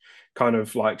 and kind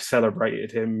of like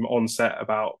celebrated him on set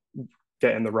about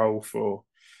getting the role for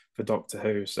Doctor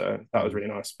Who. So that was really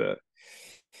nice. But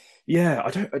yeah,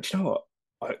 do you know what?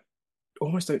 I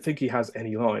almost don't think he has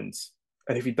any lines,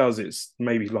 and if he does, it's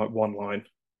maybe like one line.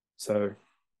 So,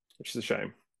 which is a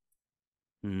shame.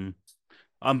 I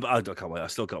can't wait. I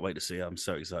still can't wait to see it. I'm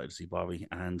so excited to see Barbie,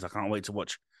 and I can't wait to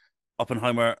watch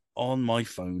Oppenheimer on my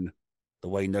phone, the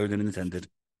way Nolan intended.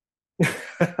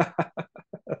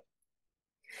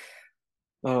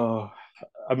 Oh,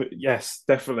 I mean, yes,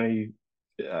 definitely.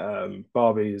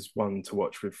 Barbie is one to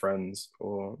watch with friends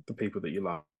or the people that you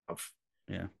love.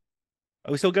 Yeah.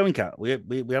 Are we still going, Kat? We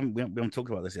haven't talked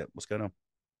about this yet. What's going on?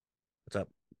 What's up?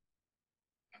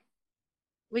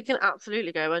 We can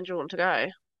absolutely go. When do you want to go?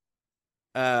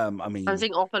 I mean, I'm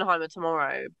seeing Oppenheimer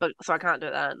tomorrow, but so I can't do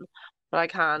it then. But I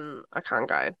can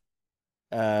go.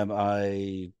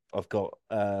 I've got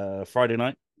Friday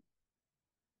night.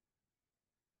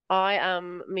 I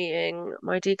am meeting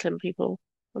my declim people.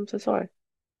 I'm so sorry.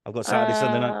 I've got Saturday,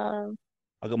 Sunday night.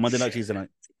 I've got Monday night, Tuesday night.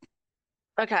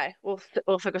 Okay, we'll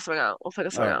figure something out. We'll figure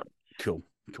something out. Cool.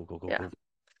 Yeah.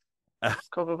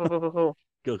 Cool. Cool.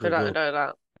 Cool. Do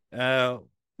that.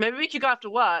 Maybe we could go after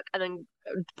work and then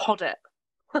pod it.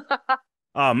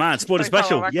 Oh man, spoiler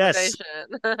special. Yes.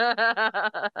 Oh,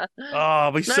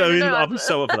 I'll be I'll be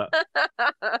so up for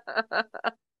that.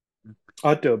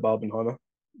 I'd do a Barbenheimer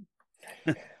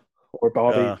or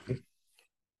Barbie.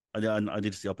 I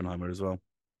need to see Oppenheimer as well.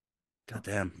 God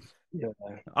damn. Yeah.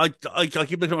 I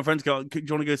keep looking at my friends go, do you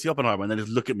want to go see Oppenheimer? And they just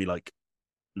look at me like,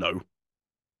 no.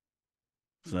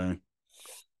 So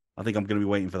I think I'm going to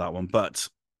be waiting for that one. But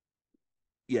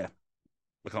yeah,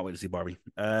 I can't wait to see Barbie.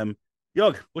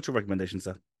 Yog, what's your recommendation,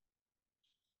 sir?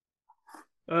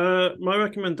 My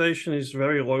recommendation is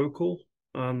very local.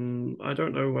 I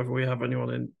don't know whether we have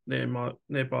anyone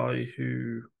nearby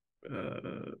who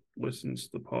listens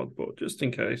to the pod, but just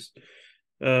in case,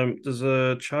 there's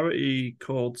a charity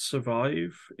called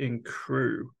Survive in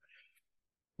Crewe,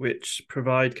 which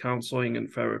provide counselling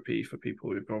and therapy for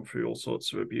people who've gone through all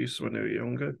sorts of abuse when they were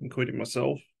younger, including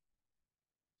myself.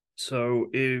 So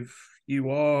if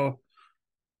you are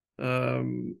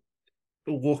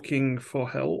looking for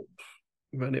help,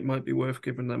 then it might be worth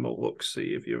giving them a look,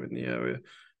 see if you're in the area.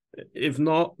 If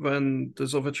not, then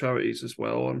there's other charities as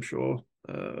well, I'm sure.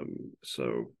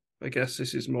 So I guess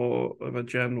this is more of a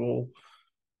general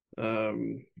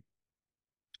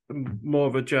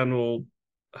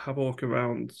have a look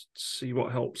around, see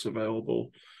what help's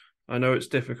available. I know it's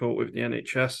difficult with the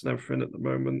NHS and everything at the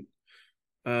moment,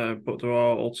 but there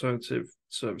are alternative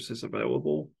services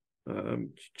available,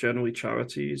 generally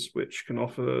charities which can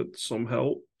offer some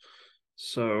help.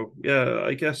 So yeah,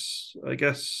 I guess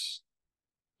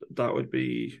that would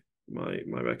be my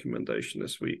recommendation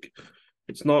this week.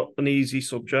 It's not an easy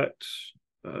subject,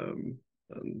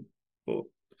 but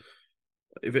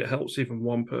if it helps even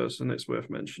one person, it's worth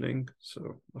mentioning.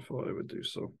 So I thought I would do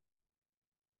so.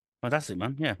 Fantastic,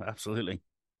 man. Yeah, absolutely.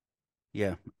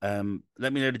 Yeah.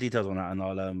 Let me know the details on that, and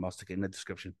I'll stick it in the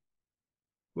description.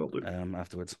 Will do.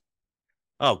 Afterwards.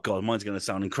 Oh god, mine's going to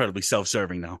sound incredibly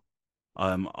self-serving now.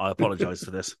 I apologize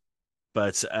for this,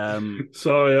 but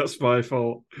sorry, that's my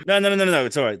fault. No,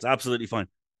 it's all right. It's absolutely fine.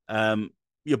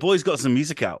 Your boy's got some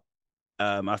music out.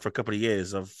 After a couple of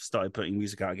years, I've started putting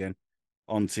music out again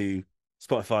onto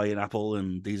Spotify and Apple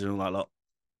and Deezer and all that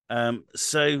lot.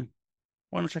 So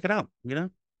why not check it out? You know,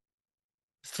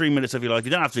 3 minutes of your life.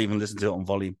 You don't have to even listen to it on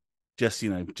volume. Just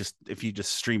if you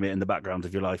just stream it in the background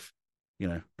of your life, you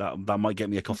know, that might get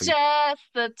me a coffee. Just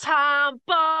the time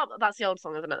bomb. That's the old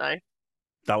song, isn't it? Though.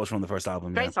 That was from the first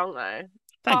album. Great song though.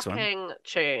 Thanks, fucking man.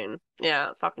 Tune.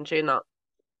 Yeah, fucking tune that.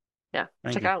 Yeah,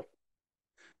 check it out.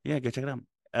 Yeah, go check it out.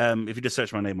 If you just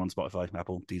search my name on Spotify,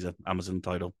 Apple, Deezer, Amazon,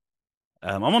 Tidal.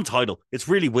 I'm on Tidal. It's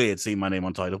really weird seeing my name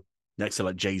on Tidal next to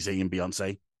like Jay-Z and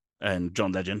Beyonce and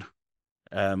John Legend.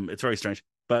 It's very strange.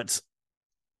 But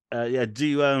yeah,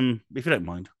 do if you don't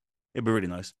mind, it'd be really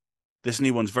nice. This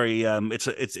new one's very it's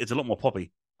a lot more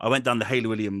poppy. I went down the Hayley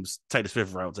Williams, Taylor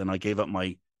Swift route, and I gave up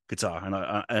my guitar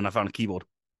and I found a keyboard,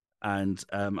 and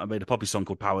I made a poppy song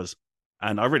called Powers,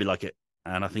 and I really like it.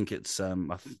 and I think it's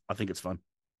I think it's fun.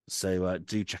 So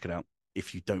do check it out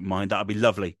if you don't mind. That'd be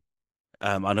lovely.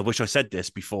 And I wish I said this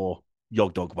before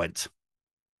Yog Dog went,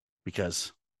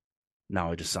 because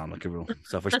now I just sound like a real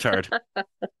selfish turd.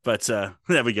 But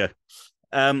there we go.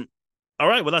 All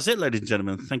right, well, that's it, ladies and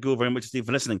gentlemen. Thank you all very much, Steve,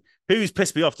 for listening. Who's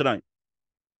pissed me off tonight?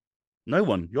 No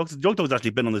one. Yog Dog's actually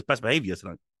been on his best behavior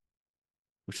tonight,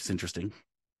 which is interesting.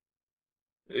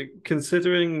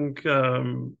 Considering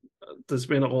there's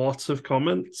been a lot of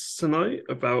comments tonight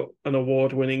about an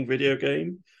award-winning video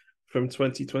game from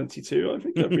 2022, I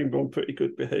think I've been on pretty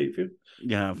good behavior.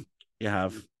 You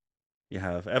have.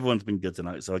 Everyone's been good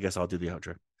tonight, so I guess I'll do the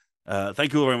outro.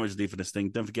 Thank you all very much, Steve, for listening.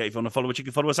 Don't forget, if you want to follow us, you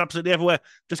can follow us absolutely everywhere.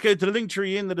 Just go to the link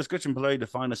tree in the description below to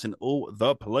find us in all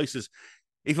the places.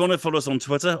 If you want to follow us on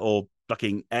Twitter or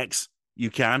fucking X, you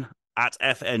can at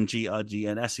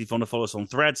FNGRGNS. If you want to follow us on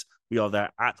Threads, we are there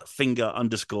at _GNS.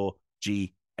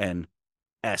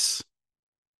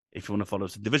 If you want to follow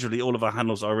us individually, all of our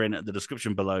handles are in the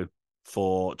description below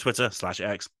for Twitter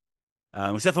 /X.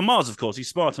 Except for Mars, of course. He's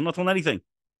smart and not on anything.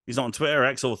 He's not on Twitter,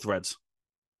 X, or Threads.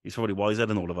 He's probably wiser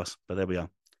than all of us, but there we are.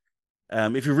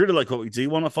 If you really like what we do,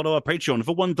 why not follow our Patreon?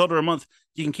 For $1 a month,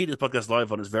 you can keep this podcast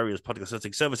live on its various podcast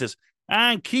hosting services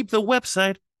and keep the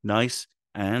website nice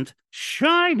and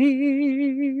shiny.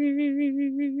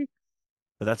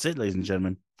 But that's it, ladies and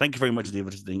gentlemen. Thank you very much for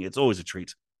listening. It's always a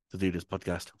treat to do this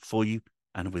podcast for you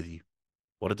and with you.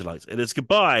 What a delight. It is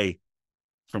goodbye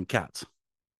from Kat.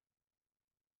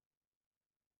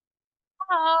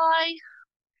 Bye.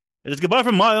 It is goodbye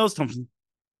from Miles Thompson.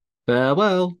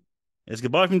 Farewell. It's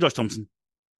goodbye from Josh Thompson.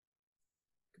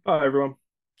 Bye, everyone.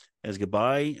 It's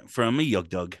goodbye from me, Yog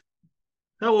Dog.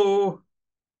 Hello.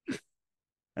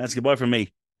 That's goodbye from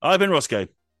me. I've been Roscoe.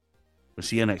 We'll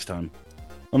see you next time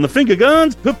on the Finger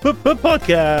Guns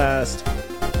Podcast.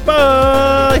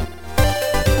 Bye.